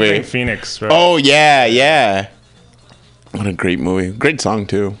great movie. Something Phoenix, right? Oh, yeah. What a great movie. Great song,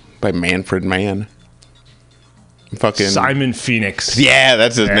 too, by Manfred Mann. Fucking Simon Phoenix. Yeah,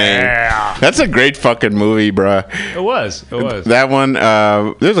 that's his name. That's a great fucking movie, bruh. It was. That one,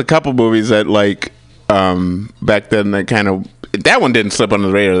 there's a couple movies that, like, back then that kind of... That one didn't slip under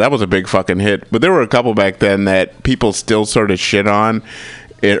the radar. That was a big fucking hit. But there were a couple back then that people still sort of shit on,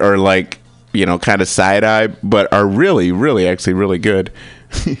 or like, you know, kind of side-eye, but are really, really, actually really good.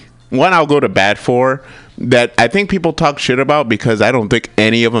 One I'll go to bat for that I think people talk shit about because I don't think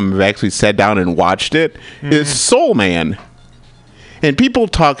any of them have actually sat down and watched it is Soul Man. And people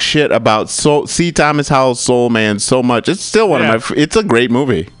talk shit about C. Thomas Howell's Soul Man so much. It's still one of my... It's a great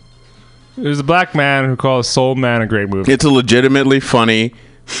movie. There's a black man who calls Soul Man a great movie. It's a legitimately funny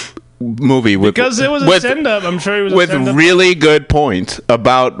movie because it was a stand-up. I'm sure it was with a stand-up. Really good points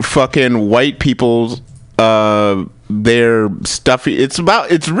about fucking white people's their stuffy. It's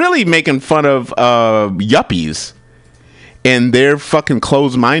really making fun of yuppies and their fucking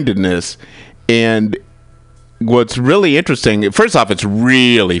closed-mindedness. And what's really interesting, first off, it's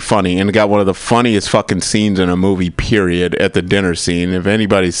really funny, and it got one of the funniest fucking scenes in a movie, period, at the dinner scene. If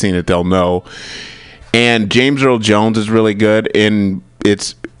anybody's seen it, they'll know. And James Earl Jones is really good, and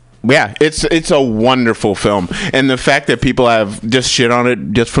it's a wonderful film. And the fact that people have just shit on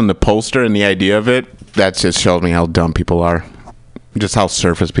it just from the poster and the idea of it, that just shows me how dumb people are. Just how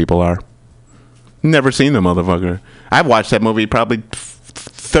surface people are. Never seen the motherfucker. I've watched that movie probably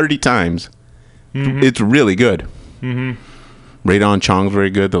 30 times. Mm-hmm. It's really good. Mm-hmm. Radon Chong's very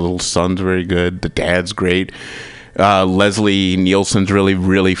good. The little son's very good. The dad's great. Leslie Nielsen's really,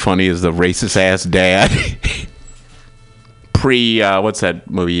 really funny as the racist ass dad. What's that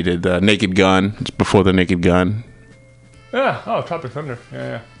movie you did? Naked Gun. It's before the Naked Gun. Yeah. Oh, Tropic Thunder.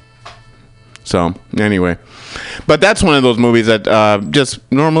 Yeah. So, anyway. But that's one of those movies that just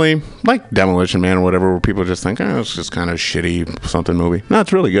normally, like Demolition Man or whatever, where people just think, it's just kind of shitty something movie. No,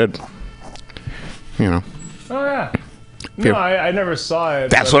 it's really good. You know. Oh, yeah. No, I never saw it.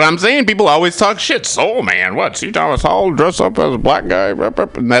 That's what I'm saying. People always talk shit. Soul Man. What? C. Thomas Howell dress up as a black guy.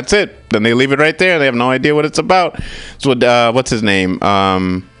 And that's it. Then they leave it right there. They have no idea what it's about. So, what's his name?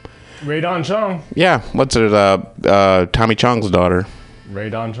 Radon Chong. Yeah. What's her? Tommy Chong's daughter.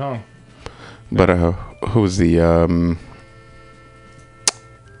 Radon Chong. But who's the...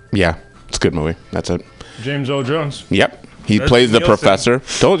 Yeah. It's a good movie. That's it. James Earl Jones. Yep. He plays the professor.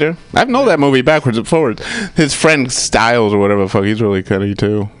 Told you. I know that movie backwards and forwards. His friend Styles or whatever the fuck, he's really cutty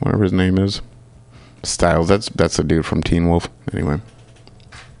too. Whatever his name is. Styles. That's the dude from Teen Wolf. Anyway.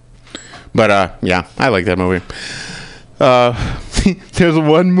 But yeah, I like that movie. There's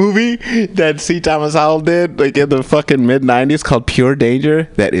one movie that C. Thomas Howell did, like in the fucking mid-90s, called Pure Danger.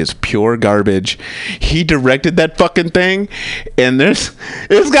 That is pure garbage. He directed that fucking thing, and it's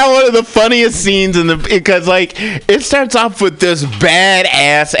got one of the funniest scenes because like it starts off with this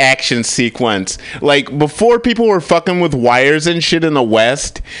badass action sequence. Like before people were fucking with wires and shit in the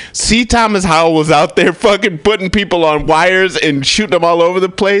West, C. Thomas Howell was out there fucking putting people on wires and shooting them all over the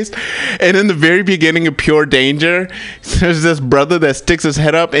place. And in the very beginning of Pure Danger, there's this brother that sticks his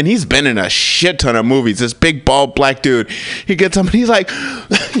head up, and he's been in a shit ton of movies. This big bald black dude. He gets up and he's like,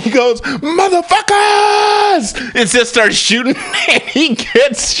 he goes, "Motherfuckers!" and just starts shooting. And he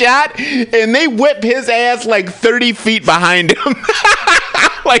gets shot, and they whip his ass like 30 feet behind him.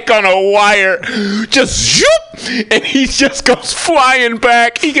 Like on a wire. Just zoop, and he just goes flying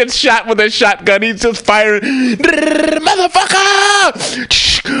back. He gets shot with a shotgun. He's just firing. Motherfucker!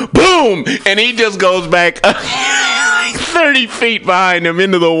 Boom! And he just goes back 30 feet behind him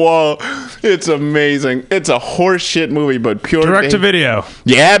into the wall. It's amazing. It's a horseshit movie, but pure direct to video.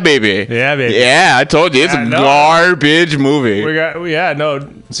 Yeah, baby. Yeah, baby. Yeah, I told you. It's a garbage movie.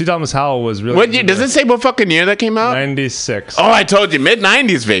 C. Thomas Howell was really... What year? Does it say what fucking year that came out? 96. Oh, I told you.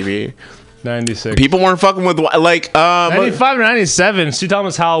 Mid-90s, baby. 96. People weren't fucking with, like... 95 or 97, C.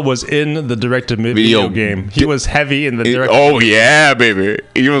 Thomas Howell was in the direct-to-video game. He was heavy in the direct-to-video. Oh, yeah, baby.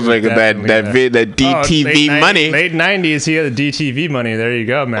 He was like that DTV money. Late 90s, he had the DTV money. There you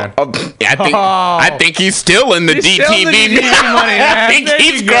go, man. I think he's still in the DTV money. I think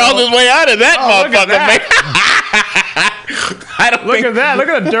he's crawled his way out of that motherfucker, man. Look at that. Look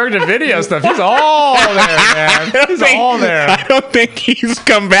at the direct-to-video stuff. He's all there, man. He's all there. I don't think he's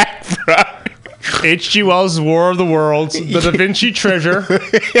come back from... H.G. Wells' War of the Worlds, The Da Vinci Treasure,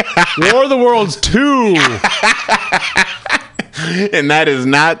 War of the Worlds 2. And that is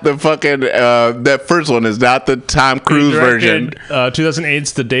not the fucking, that first one is not the Tom Cruise version.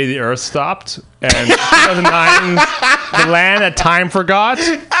 2008's The Day the Earth Stopped, and 2009's The Land That Time Forgot.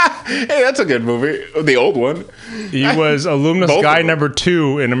 Hey, that's a good movie. The old one. He was alumnus guy number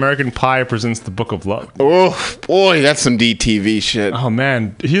 2 in American Pie Presents the Book of Love. Oh, boy, that's some DTV shit. Oh,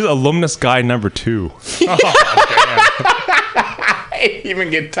 man. He's alumnus guy number 2. Oh, damn. Even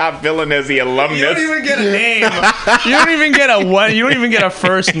get top villain as the alumnus. You don't even get a name. You don't even get a one. You don't even get a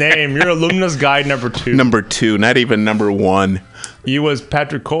first name. You're alumnus guy number 2. Number 2, not even number 1. He was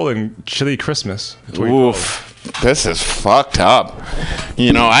Patrick Cole in Chili Christmas. Oof. This is fucked up.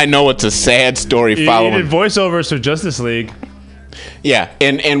 You know, I know it's a sad story following. He did voiceovers for Justice League. Yeah,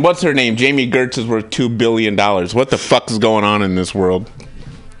 and what's her name? Jamie Gertz is worth $2 billion. What the fuck is going on in this world?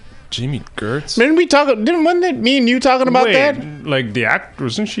 Jamie Gertz? Wasn't it me and you talking about that? Like the actor,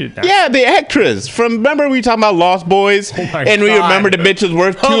 wasn't she? Yeah, the actress. Remember we talking about Lost Boys? And we remember the bitch was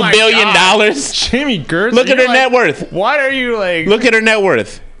worth $2 billion. Jamie Gertz? Look at her net worth. Why are you like... Look at her net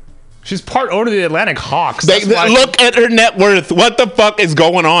worth. She's part owner of the Atlantic Hawks. Look at her net worth. What the fuck is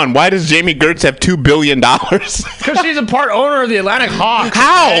going on? Why does Jamie Gertz have $2 billion? Because she's a part owner of the Atlantic Hawks.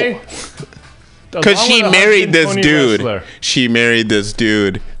 How? Okay? Because she married this dude. Wrestler. She married this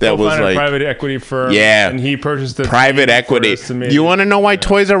dude that was like a private equity firm. Yeah, and he purchased the private equity. You want to know why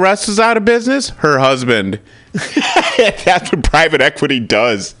Toys R Us is out of business? Her husband. That's what private equity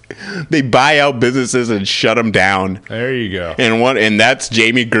does. They buy out businesses and shut them down. There you go. And that's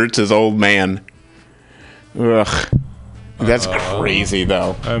Jamie Gertz's old man. Ugh, that's crazy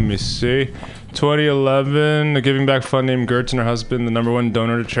though. Let me see. 2011, a giving back fund named Gertz and her husband, the #1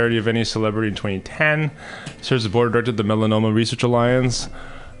 donor to charity of any celebrity in 2010. Serves the board of directors of the Melanoma Research Alliance.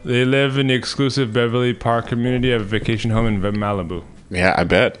 They live in the exclusive Beverly Park community, have a vacation home in Malibu. Yeah, I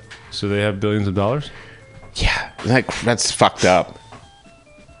bet. So they have billions of dollars? Yeah, that's fucked up.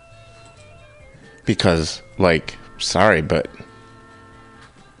 Because, like, sorry, but...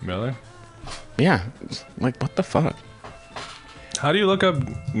 Really? Yeah, like, what the fuck? How do you look up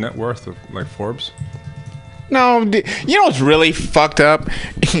net worth of, like, Forbes? No, you know what's really fucked up?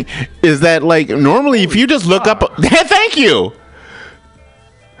 Is that, like, normally if you just look up... Thank you!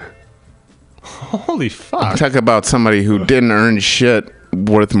 Holy fuck. Talk about somebody who didn't earn shit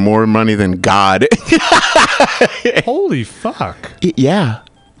worth more money than God. Holy fuck. Yeah.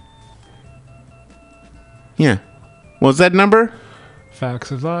 Yeah. What's that number? Facts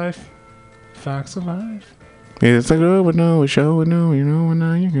of life. Facts of life. It's like, oh, but no, we show, we know, you know, and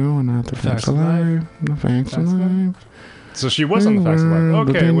now you're going out the facts of life. The facts of life. So she was on the Facts of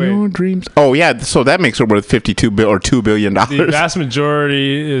Life. Okay, wait. Dreams. Oh, yeah, so that makes her worth $2 billion. The vast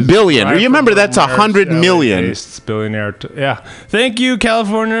majority is... Billion. You remember that's 100 million. Billionaire. Yeah. Thank you,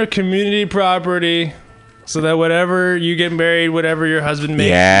 California Community Property. So that whatever you get married, whatever your husband makes, you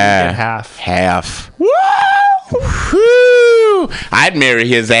get half. Half. Woo! Woo! I'd marry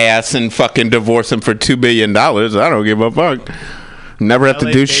his ass and fucking divorce him for $2 billion. I don't give a fuck. Never have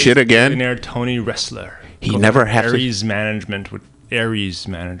to do shit again. Billionaire Tony Wrestler. He never has to... Aries Management with Aries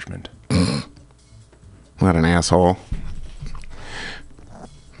Management. What an asshole.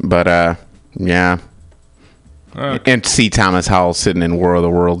 But, yeah. Okay. And C. Thomas Howell sitting in War of the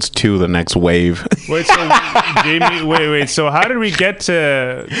Worlds 2, the next wave. Wait, so Jamie, wait. So how did we get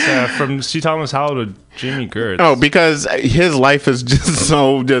to from C. Thomas Howell to Jamie Gertz? Oh, because his life is just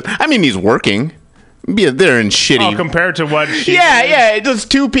so... I mean, he's working. Yeah, they're in shitty... Oh, compared to what she Yeah,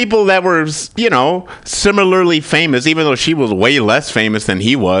 just two people that were, you know, similarly famous, even though she was way less famous than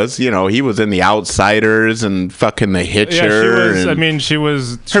he was. You know, he was in The Outsiders and fucking The Hitcher. Yeah, she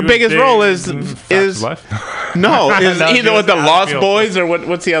was... Her biggest role is Life? No, is No, either with the Lost Boys or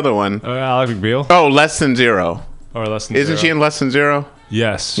what's the other one? Alex McBeal? Oh, Less Than Zero. Or Less Than Isn't Zero. she in Less Than Zero?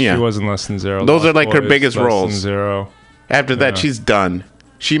 Yes, Yeah. she was in Less Than Zero. Those Lost are like her Boys, biggest Less roles. Than Zero. After that, she's done.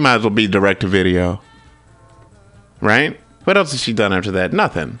 She might as well be direct-to-video. Right? What else has she done after that?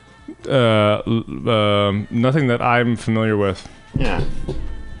 Nothing. Nothing that I'm familiar with. Yeah.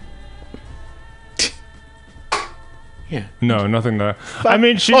 Yeah. No, nothing that... I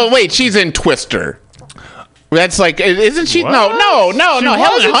mean, she... Oh, wait, she's in Twister. That's like... Isn't she... What? No. She Helen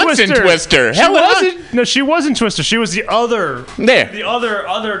was in Hunt's in Twister. No, she was in Twister. She was the other... There. The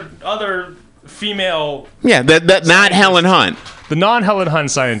other female... Yeah, that not Helen Hunt. The non-Helen Hunt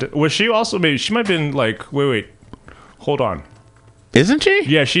scientist. Was she also... Maybe she might have been like... Wait. Hold on. Isn't she?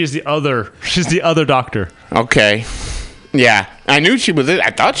 Yeah, she's the other doctor. Okay. Yeah. I knew she was in it.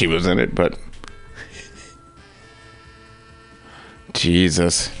 I thought she was in it, but...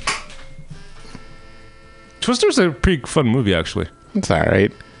 Twister's a pretty fun movie, actually. It's all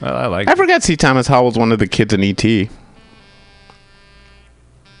right. I like I forgot C. Thomas Howell was one of the kids in E.T.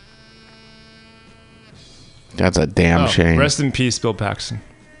 That's a damn shame. Rest in peace, Bill Paxton.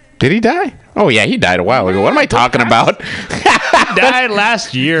 Did he die? Oh, yeah, he died a while ago. What am I talking about? He died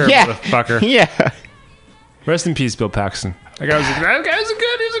last year, motherfucker. Yeah. Rest in peace, Bill Paxton. That guy was a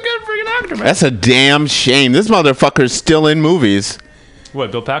good freaking actor, man. That's a damn shame. This motherfucker's still in movies.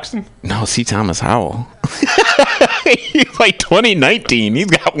 What, Bill Paxton? No, C. Thomas Howell. He's like 2019. He's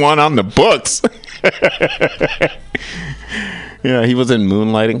got one on the books. Yeah, he was in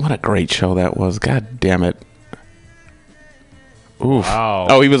Moonlighting. What a great show that was. God damn it. Oof. Wow.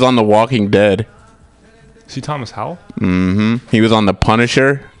 Oh, he was on The Walking Dead. C. Thomas Howell? Mm-hmm. He was on The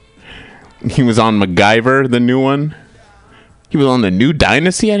Punisher. He was on MacGyver, the new one. He was on The New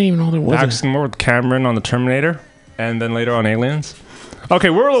Dynasty. I didn't even know there was. Paxton more with Cameron on The Terminator, and then later on Aliens. Okay,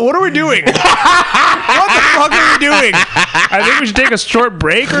 what are we doing? What the fuck are we doing? I think we should take a short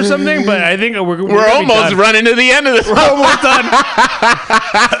break or something, but I think we're almost running to the end of this. We're almost done.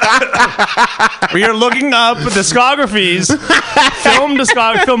 We are looking up discographies,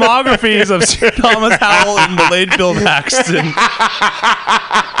 filmographies of Sir Thomas Howell and the late Bill Paxton.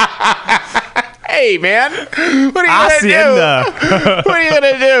 Hey, man. What are you going to do? What are you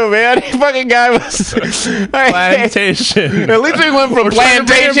going to do, man? The fucking guy was... Plantation. At least we went from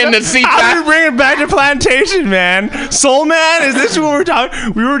Plantation to C. How do we bring it back to Plantation, man? Soul Man? Is this what we're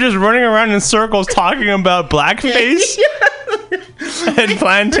talking? We were just running around in circles talking about blackface and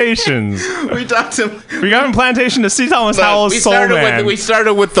plantations. We got from Plantation to C. Thomas Howell's Soul Man. We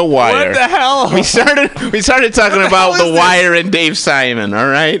started with The Wire. What the hell? We started talking about The Wire and Dave Simon, all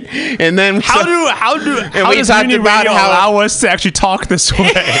right? And then... How does MutinyRadio allow us to actually talk this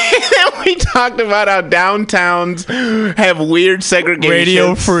way? We talked about how downtowns have weird segregation.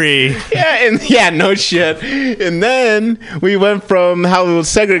 Radio free. Yeah, no shit. And then we went from how it was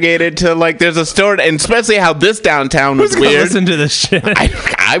segregated to like there's a store, and especially how this downtown was Who's weird. Gonna listen to this shit?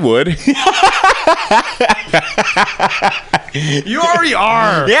 I would. You already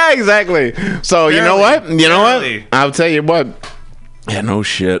are. Yeah, exactly. So Barely. You know what? Barely. I'll tell you what. Yeah, no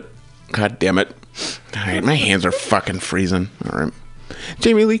shit. God damn it. All right, my hands are fucking freezing. All right.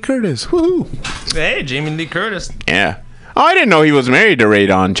 Jamie Lee Curtis. Woohoo. Hey, Jamie Lee Curtis. Yeah. Oh, I didn't know he was married to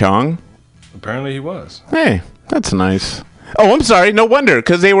Radon Chong. Apparently he was. Hey, that's nice. Oh, I'm sorry. No wonder,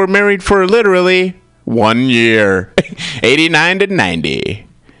 because they were married for literally 1 year. 89 to 90.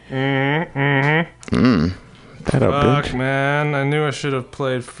 Fuck, man. I knew I should have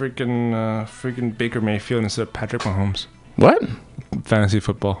played freaking Baker Mayfield instead of Patrick Mahomes. What? Fantasy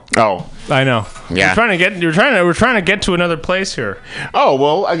football. Oh, I know. Yeah. We're trying to get to another place here. Oh,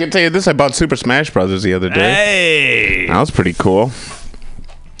 well, I can tell you this. I bought Super Smash Brothers the other day. Hey. That was pretty cool.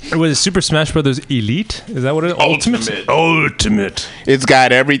 Was it Super Smash Brothers Elite? Is that what it is? Ultimate. It's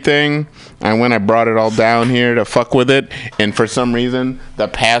got everything. I brought it all down here to fuck with it, and for some reason, I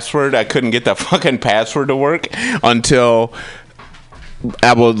couldn't get the fucking password to work until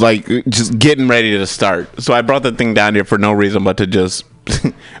I was like just getting ready to start. So I brought the thing down here for no reason but to just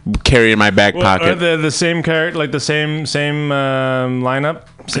carry it in my back pocket. Are the same character, like the same lineup?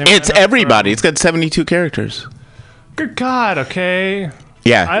 It's everybody. It's got 72 characters. Good God, okay.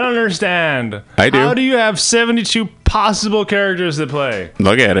 Yeah. I don't understand. I do. How do you have 72 possible characters to play?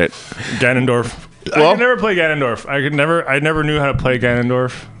 Look at it. Ganondorf. Well, I could never play Ganondorf. I never knew how to play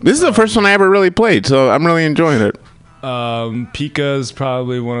Ganondorf. This is the first one I ever really played, so I'm really enjoying it. Pika's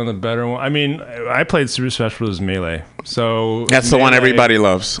probably one of the better ones. I mean, I played Super Smash Bros. Melee. So that's the one everybody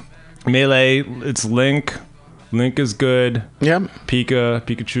loves. Melee, it's Link. Link is good. Yep.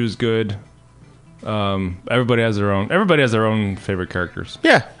 Pikachu is good. Everybody has their own favorite characters.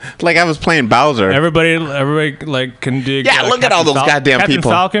 Yeah, like I was playing Bowser. Everybody like can do. Yeah, look at all those goddamn Captain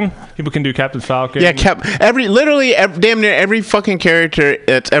people. Falcon. People can do Captain Falcon. Yeah, damn near every fucking character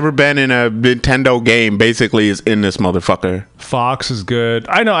that's ever been in a Nintendo game basically is in this motherfucker. Fox is good.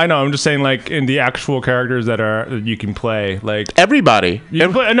 I know. I'm just saying, like in the actual characters that you can play, like everybody. You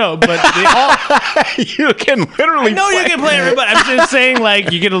can play, no, but they all. You can literally. I know you can play everybody. I'm just saying,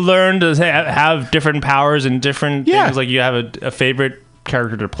 like you get to learn to have different powers and different things. Like you have a favorite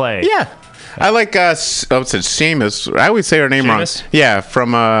character to play. Yeah. I like it's Seamus. I always say her name wrong. Yeah,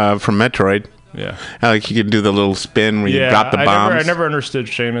 from Metroid. Yeah. I like you can do the little spin where you drop the bombs. I never understood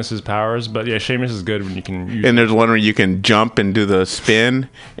Seamus's powers, but yeah, Seamus is good when you can use and there's one where you can jump and do the spin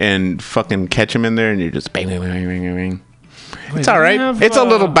and fucking catch him in there and you're just bang, bang, bang, bang, bang. It's all right. It's a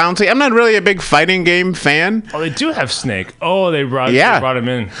little bouncy. I'm not really a big fighting game fan. Oh, they do have Snake. Oh, they brought him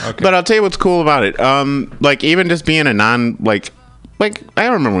in. Okay. But I'll tell you what's cool about it. Like even just being a like, I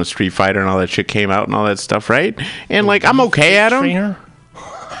don't remember when Street Fighter and all that shit came out and all that stuff, right? And like, I'm okay at them.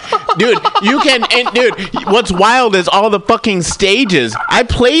 Dude, what's wild is all the fucking stages. I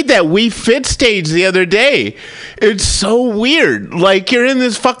played that Wii Fit stage the other day. It's so weird. Like, you're in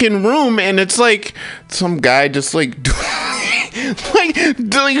this fucking room and it's like some guy just like doing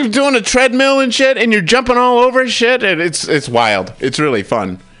a treadmill and shit, and you're jumping all over shit, and it's wild. It's really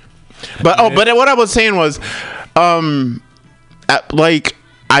fun. But what I was saying was, like,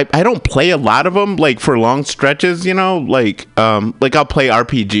 I don't play a lot of them, like, for long stretches, you know, like I'll play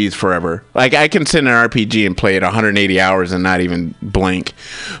RPGs forever. Like, I can sit in an RPG and play it 180 hours and not even blink.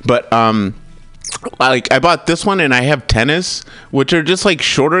 But like, I bought this one, and I have tennis, which are just like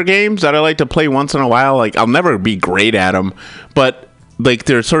shorter games that I like to play once in a while. Like, I'll never be great at them, but like,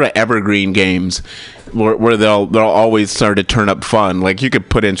 they're sort of evergreen games where they'll always start to turn up fun. Like, you could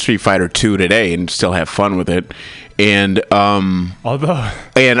put in Street Fighter 2 today and still have fun with it. And I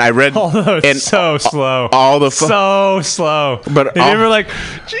read, it's so slow, so slow. But you ever like,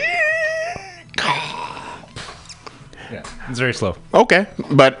 yeah, it's very slow. Okay,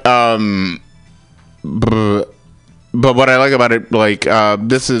 but what I like about it, like,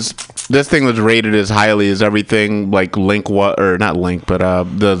 this thing was rated as highly as everything like Link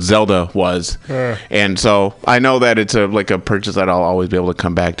the Zelda was, and so I know that it's a purchase that I'll always be able to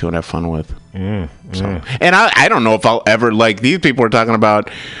come back to and have fun with. And I don't know if I'll ever, like, these people are talking about,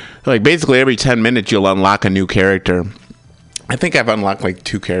 like, basically every 10 minutes you'll unlock a new character. I think I've unlocked like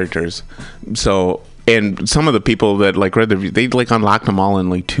 2 characters. So, and some of the people that like read the review, they like unlocked them all in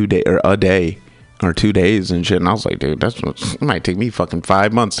like a day or 2 days and shit. And I was like, dude, it might take me fucking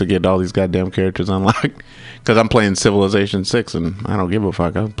 5 months to get all these goddamn characters unlocked, because I'm playing Civilization 6 and I don't give a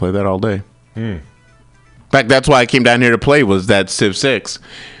fuck. I'll play that all day. In fact, that's why I came down here to play, was that Civ 6.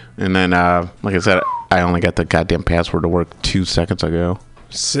 And then, like I said, I only got the goddamn password to work 2 seconds ago.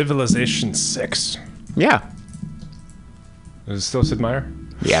 Civilization 6. Yeah. Is it still Sid Meier?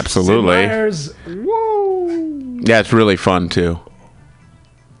 Yeah, absolutely. Sid Meier's, woo! Yeah, it's really fun too.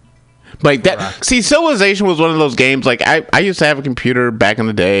 Like that. See, Civilization was one of those games. Like, I used to have a computer back in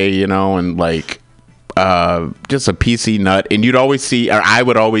the day, you know, and like just a PC nut, and I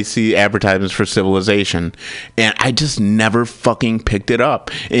would always see advertisements for Civilization, and I just never fucking picked it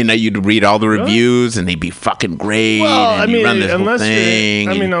up. And you'd read all the reviews, and they'd be fucking great. Well, and I mean, run this whole thing.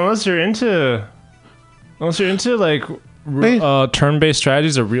 Unless you're into like turn-based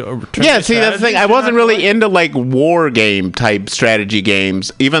strategies or real. Yeah, see, that's the thing. I wasn't really into like war game type strategy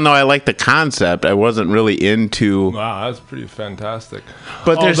games, even though I like the concept. I wasn't really into. Wow, that's pretty fantastic.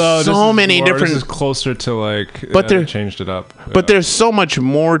 But there's so many different. This is closer to like. But they changed it up. Yeah. But there's so much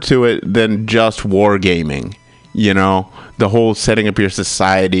more to it than just war gaming. You know, the whole setting up your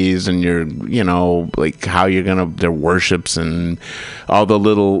societies and your, you know, like how you're their worships and all the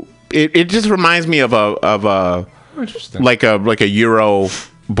little. It just reminds me of a. Interesting. Like a Euro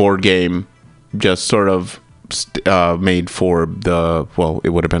board game, just sort of made for it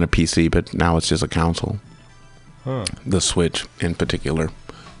would have been a PC, but now it's just a console. Huh. The Switch in particular.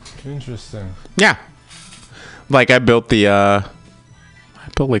 Interesting. Yeah. Like, I built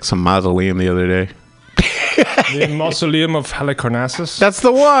like some mausoleum the other day. The Mausoleum of Halicarnassus? That's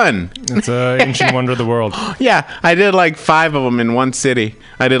the one. It's an ancient wonder of the world. Yeah, I did like 5 of them in one city.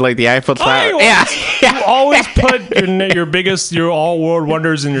 I did like the Eiffel Tower. You always put your all world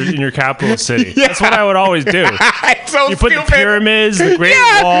wonders in your capital city. Yeah. That's what I would always do. It's so you put the pyramids, the Great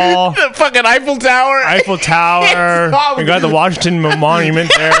Wall, the fucking Eiffel Tower. You got the Washington Monument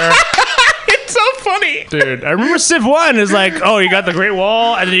there. It's so funny. Dude, I remember Civ 1 is like, oh, you got the Great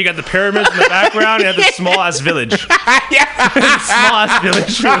Wall, and then you got the pyramids in the background, and you have this small-ass village. Small-ass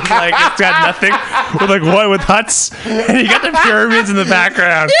village with, like, it's got nothing, with huts, and you got the pyramids in the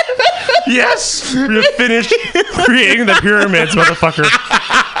background. Yes! You finished creating the pyramids, motherfucker.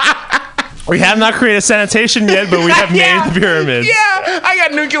 We have not created sanitation yet, but we have made the pyramids. Yeah, I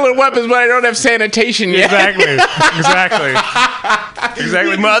got nuclear weapons, but I don't have sanitation yet. Exactly.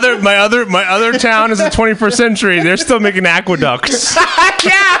 My other town is the 21st century. They're still making aqueducts.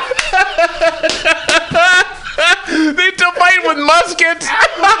 Yeah. They still fight with muskets.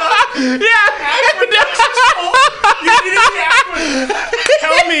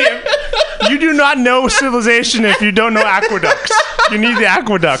 Tell me, you do not know civilization if you don't know aqueducts. You need the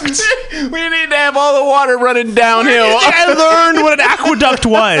aqueducts. We need to have all the water running downhill. I learned what an aqueduct aqueduct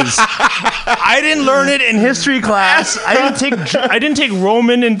was. I didn't learn it in history class. I didn't take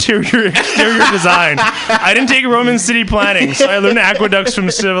Roman exterior design. I didn't take Roman city planning. So I learned aqueducts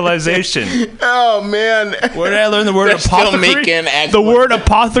from civilization. Oh man, where did I learn the word apothecary? The word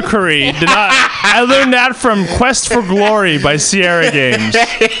apothecary. I learned that from Quest for Glory by Sierra Games.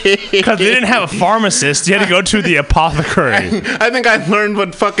 Because they didn't have a pharmacist, you had to go to the apothecary. I think I learned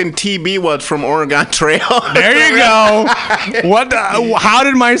what fucking TB was from Oregon Trail. There you go. How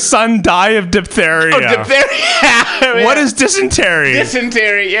did my son die of diphtheria? Oh, diphtheria. What is dysentery?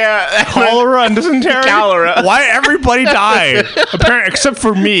 Dysentery, yeah. Cholera and dysentery? Cholera. Why everybody died? Apparently, except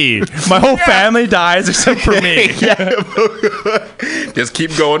for me. My whole family dies except for me. Just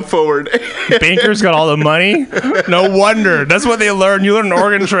keep going forward. Bankers got all the money. No wonder. That's what they learn. You learn an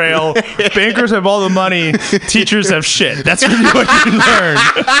Oregon Trail. Bankers have all the money. Teachers have shit. That's what you learn.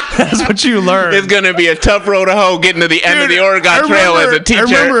 That's what you learn. It's going to be a tough road to hoe getting to the end of the Oregon Trail as a teacher. I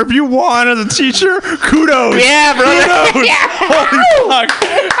remember, if you won as a teacher, kudos. Yeah, brother. Kudos. Yeah. Holy fuck.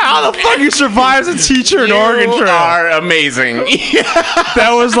 How the fuck you survive as a teacher in Oregon Trail? You are amazing.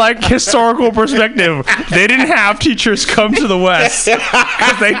 That was like historical perspective. They didn't have teachers come to the West. They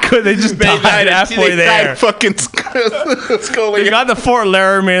just died halfway there. Died fucking schooling. They got the Fort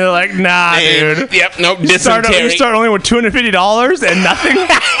Laramie. They're like, nah, dude. Yep, nope. You start only with $250 and nothing.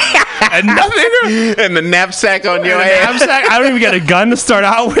 And nothing. And the knapsack on your head. Knapsack? I don't even get a gun to start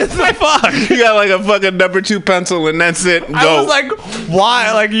out with. The fuck? You got like a fucking number 2 pencil and that's it. Go. I was like,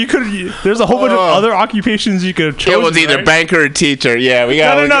 why? Like you could. There's a whole bunch of other occupations you could have chosen. It was either banker or teacher. Yeah, we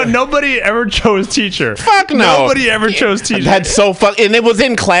got. No. Nobody ever chose teacher. Fuck no. Nobody ever chose teacher. That's so fuck. And it was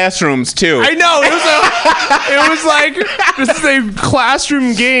in classrooms too. I know. It was like this is a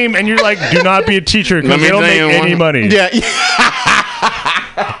classroom game, and you're like, do not be a teacher because they don't make any money. Yeah.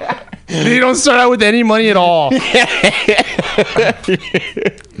 You don't start out with any money at all.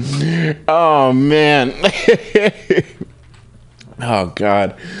 Oh man. Oh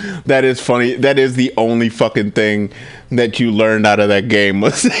god, that is funny. That is the only fucking thing that you learned out of that game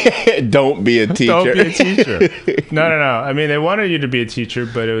was don't be a teacher. Don't be a teacher. No. I mean, they wanted you to be a teacher,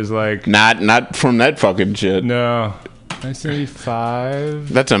 but it was like not from that fucking shit. No.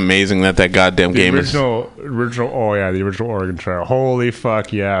 1985. That's amazing that goddamn game is original. Oh yeah, the original Oregon Trail. Holy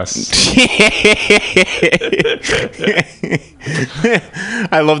fuck yes!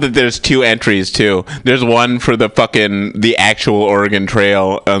 I love that there's 2 entries too. There's one for the actual Oregon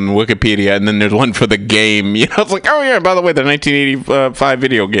Trail on Wikipedia, and then there's one for the game. You know, it's like, oh yeah, by the way, the 1985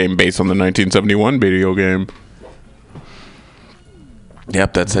 video game based on the 1971 video game.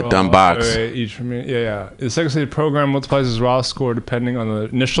 Yep, that's a dumb box. Yeah. The second program multiplies his raw score depending on the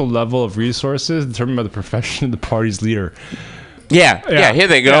initial level of resources determined by the profession of the party's leader. Yeah, here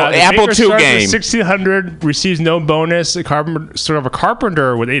they go. The Apple baker II starts game. With 1,600 receives no bonus. A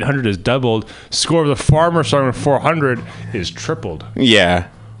carpenter with 800 is doubled. Score of the farmer starting with 400 is tripled. Yeah.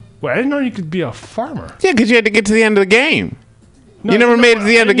 Well, I didn't know you could be a farmer. Yeah, because you had to get to the end of the game. No, you never made it to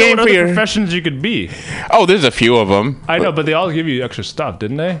the end of the game for your professions you could be. Oh, there's a few of them. I know, but they all give you extra stuff,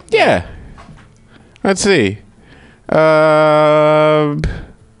 didn't they? Yeah. Let's see. Who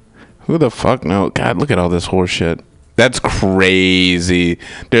the fuck knows? God, look at all this horse shit. That's crazy.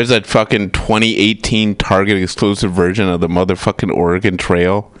 There's a fucking 2018 Target exclusive version of the motherfucking Oregon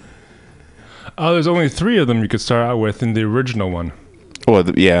Trail. Oh, there's only 3 of them you could start out with in the original one. Well,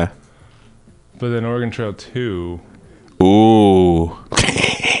 yeah. But then Oregon Trail 2. Ooh.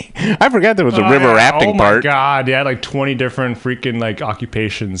 I forgot there was a river rafting part. Oh my god, yeah, like 20 different freaking like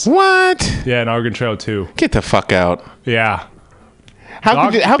occupations. What? Yeah, in Oregon Trail 2. Get the fuck out. Yeah.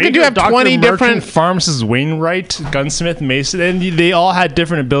 How could you have 20 different pharmacist, Wainwright, gunsmith, Mason, and they all had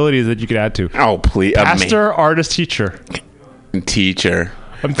different abilities that you could add to. Oh, please. Pastor, artist, teacher. Teacher.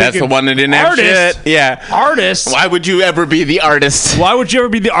 That's the one that didn't have shit. Yeah. Artist. Why would you ever be the artist? Why would you ever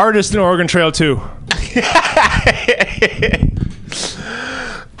be the artist in Oregon Trail 2?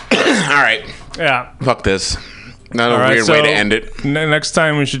 All right. Yeah. Fuck this. Not a weird way to end it. Next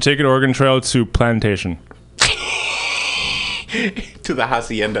time we should take an Oregon Trail to Plantation. To the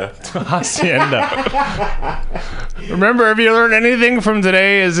hacienda. Remember, if you learn anything from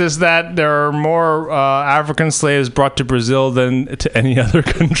today, is that there are more African slaves brought to Brazil than to any other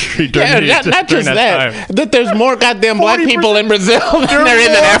country during not just that. time. That there's more goddamn black people in Brazil than there is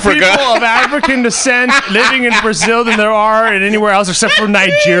in Africa. There are more people of African descent living in Brazil than there are in anywhere else except for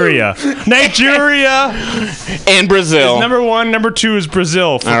Nigeria. Nigeria and Brazil. Number 1, number 2 is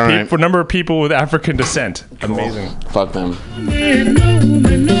Brazil for number of people with African descent. Cool. Amazing. Fuck them.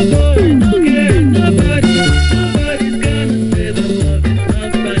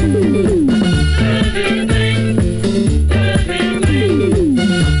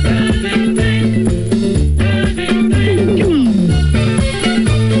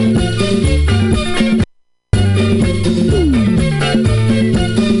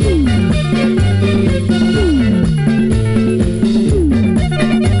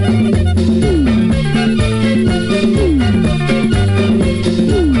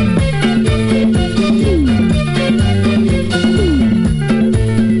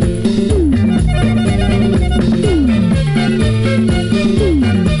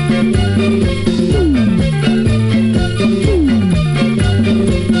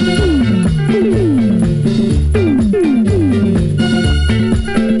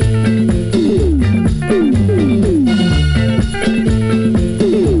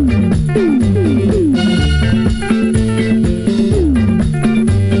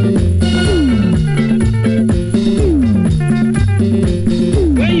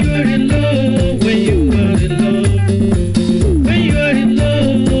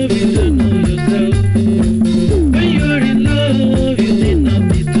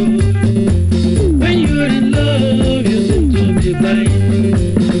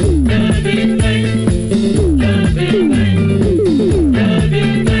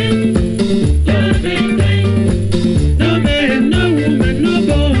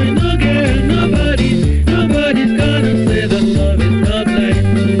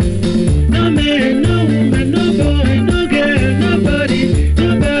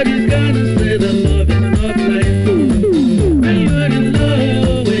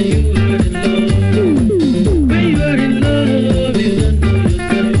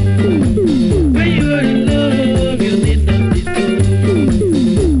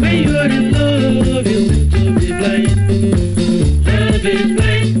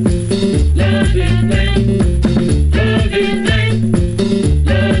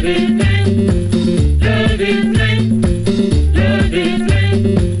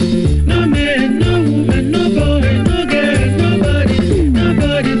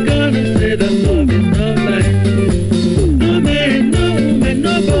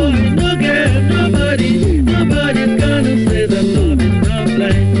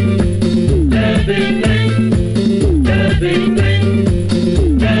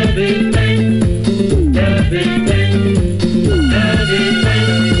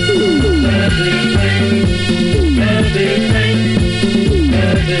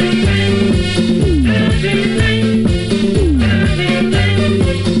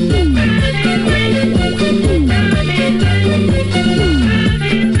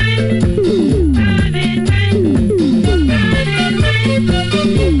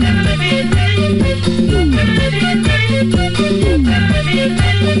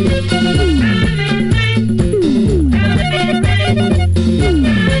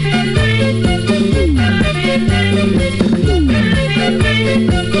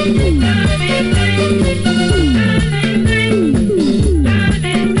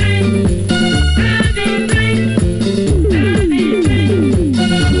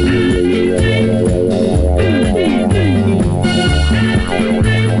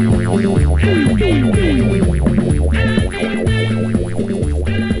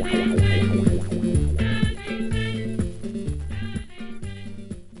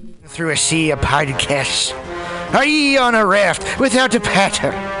 Through a sea of podcasts. Are ye on a raft without a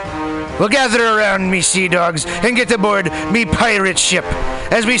paddle? Well, gather around me, sea dogs, and get aboard me pirate ship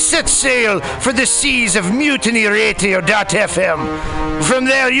as we set sail for the seas of MutinyRadio.fm. From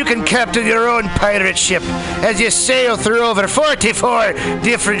there, you can captain your own pirate ship as you sail through over 44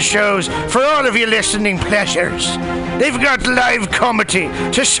 different shows for all of your listening pleasures. They've got live comedy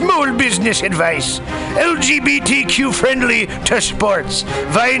to small business advice, LGBTQ friendly to sports,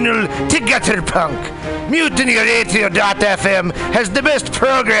 vinyl to gutter punk. MutinyRadio.fm has the best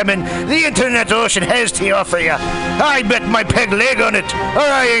programming the internet ocean has to offer you. I bet my peg leg on it, or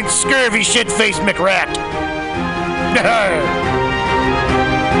I ain't scurvy shit-faced McRat.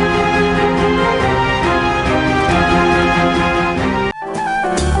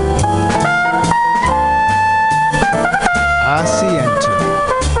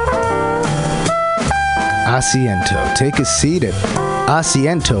 Asiento. Take a seat at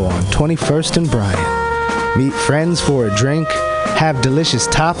Asiento on 21st and Bryant. Meet friends for a drink, have delicious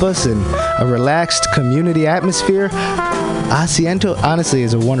tapas, and a relaxed community atmosphere. Asiento, honestly,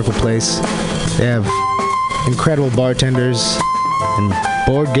 is a wonderful place. They have incredible bartenders and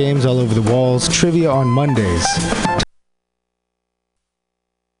board games all over the walls, trivia on Mondays,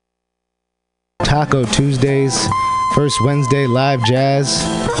 Taco Tuesdays, First Wednesday live jazz,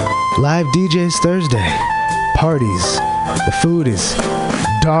 live DJs Thursday, parties. The food is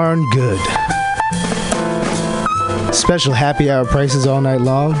darn good. Special happy hour prices all night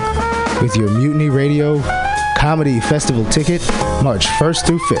long with your Mutiny Radio Comedy Festival ticket, March 1st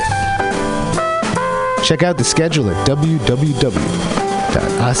through 5th. Check out the schedule at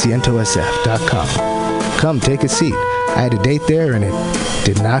www.asientosf.com. Come take a seat. I had a date there and it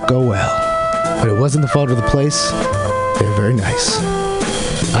did not go well. But it wasn't the fault of the place. They're very nice.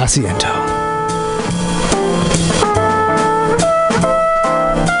 Asiento.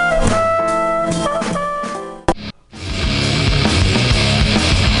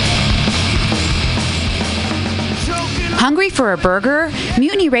 Hungry for a burger?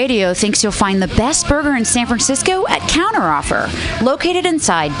 Mutiny Radio thinks you'll find the best burger in San Francisco at Counteroffer, located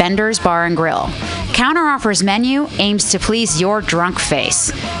inside Bender's Bar and Grill. Counteroffer's menu aims to please your drunk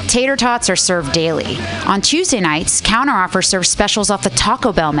face. Tater tots are served daily. On Tuesday nights, Counteroffer serves specials off the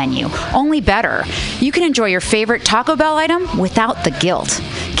Taco Bell menu, only better. You can enjoy your favorite Taco Bell item without the guilt.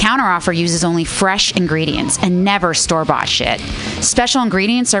 Counteroffer uses only fresh ingredients and never store-bought shit. Special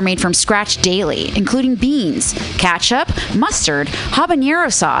ingredients are made from scratch daily, including beans, ketchup, mustard,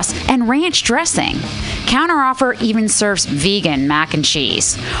 habanero sauce, and ranch dressing. Counteroffer even serves vegan mac and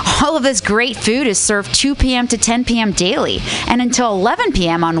cheese. All of this great food is served 2 p.m. to 10 p.m. daily and until 11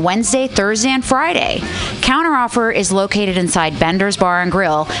 p.m. on Wednesday, Thursday, and Friday. Counteroffer is located inside Bender's Bar and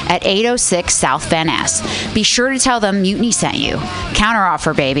Grill at 806 South Van Ness. Be sure to tell them Mutiny sent you.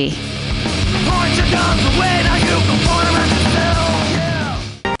 Counteroffer, baby.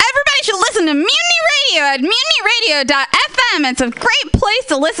 Everybody should listen to Mutiny Radio at MutinyRadio.fm. It's a great place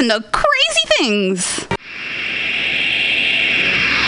to listen to crazy things.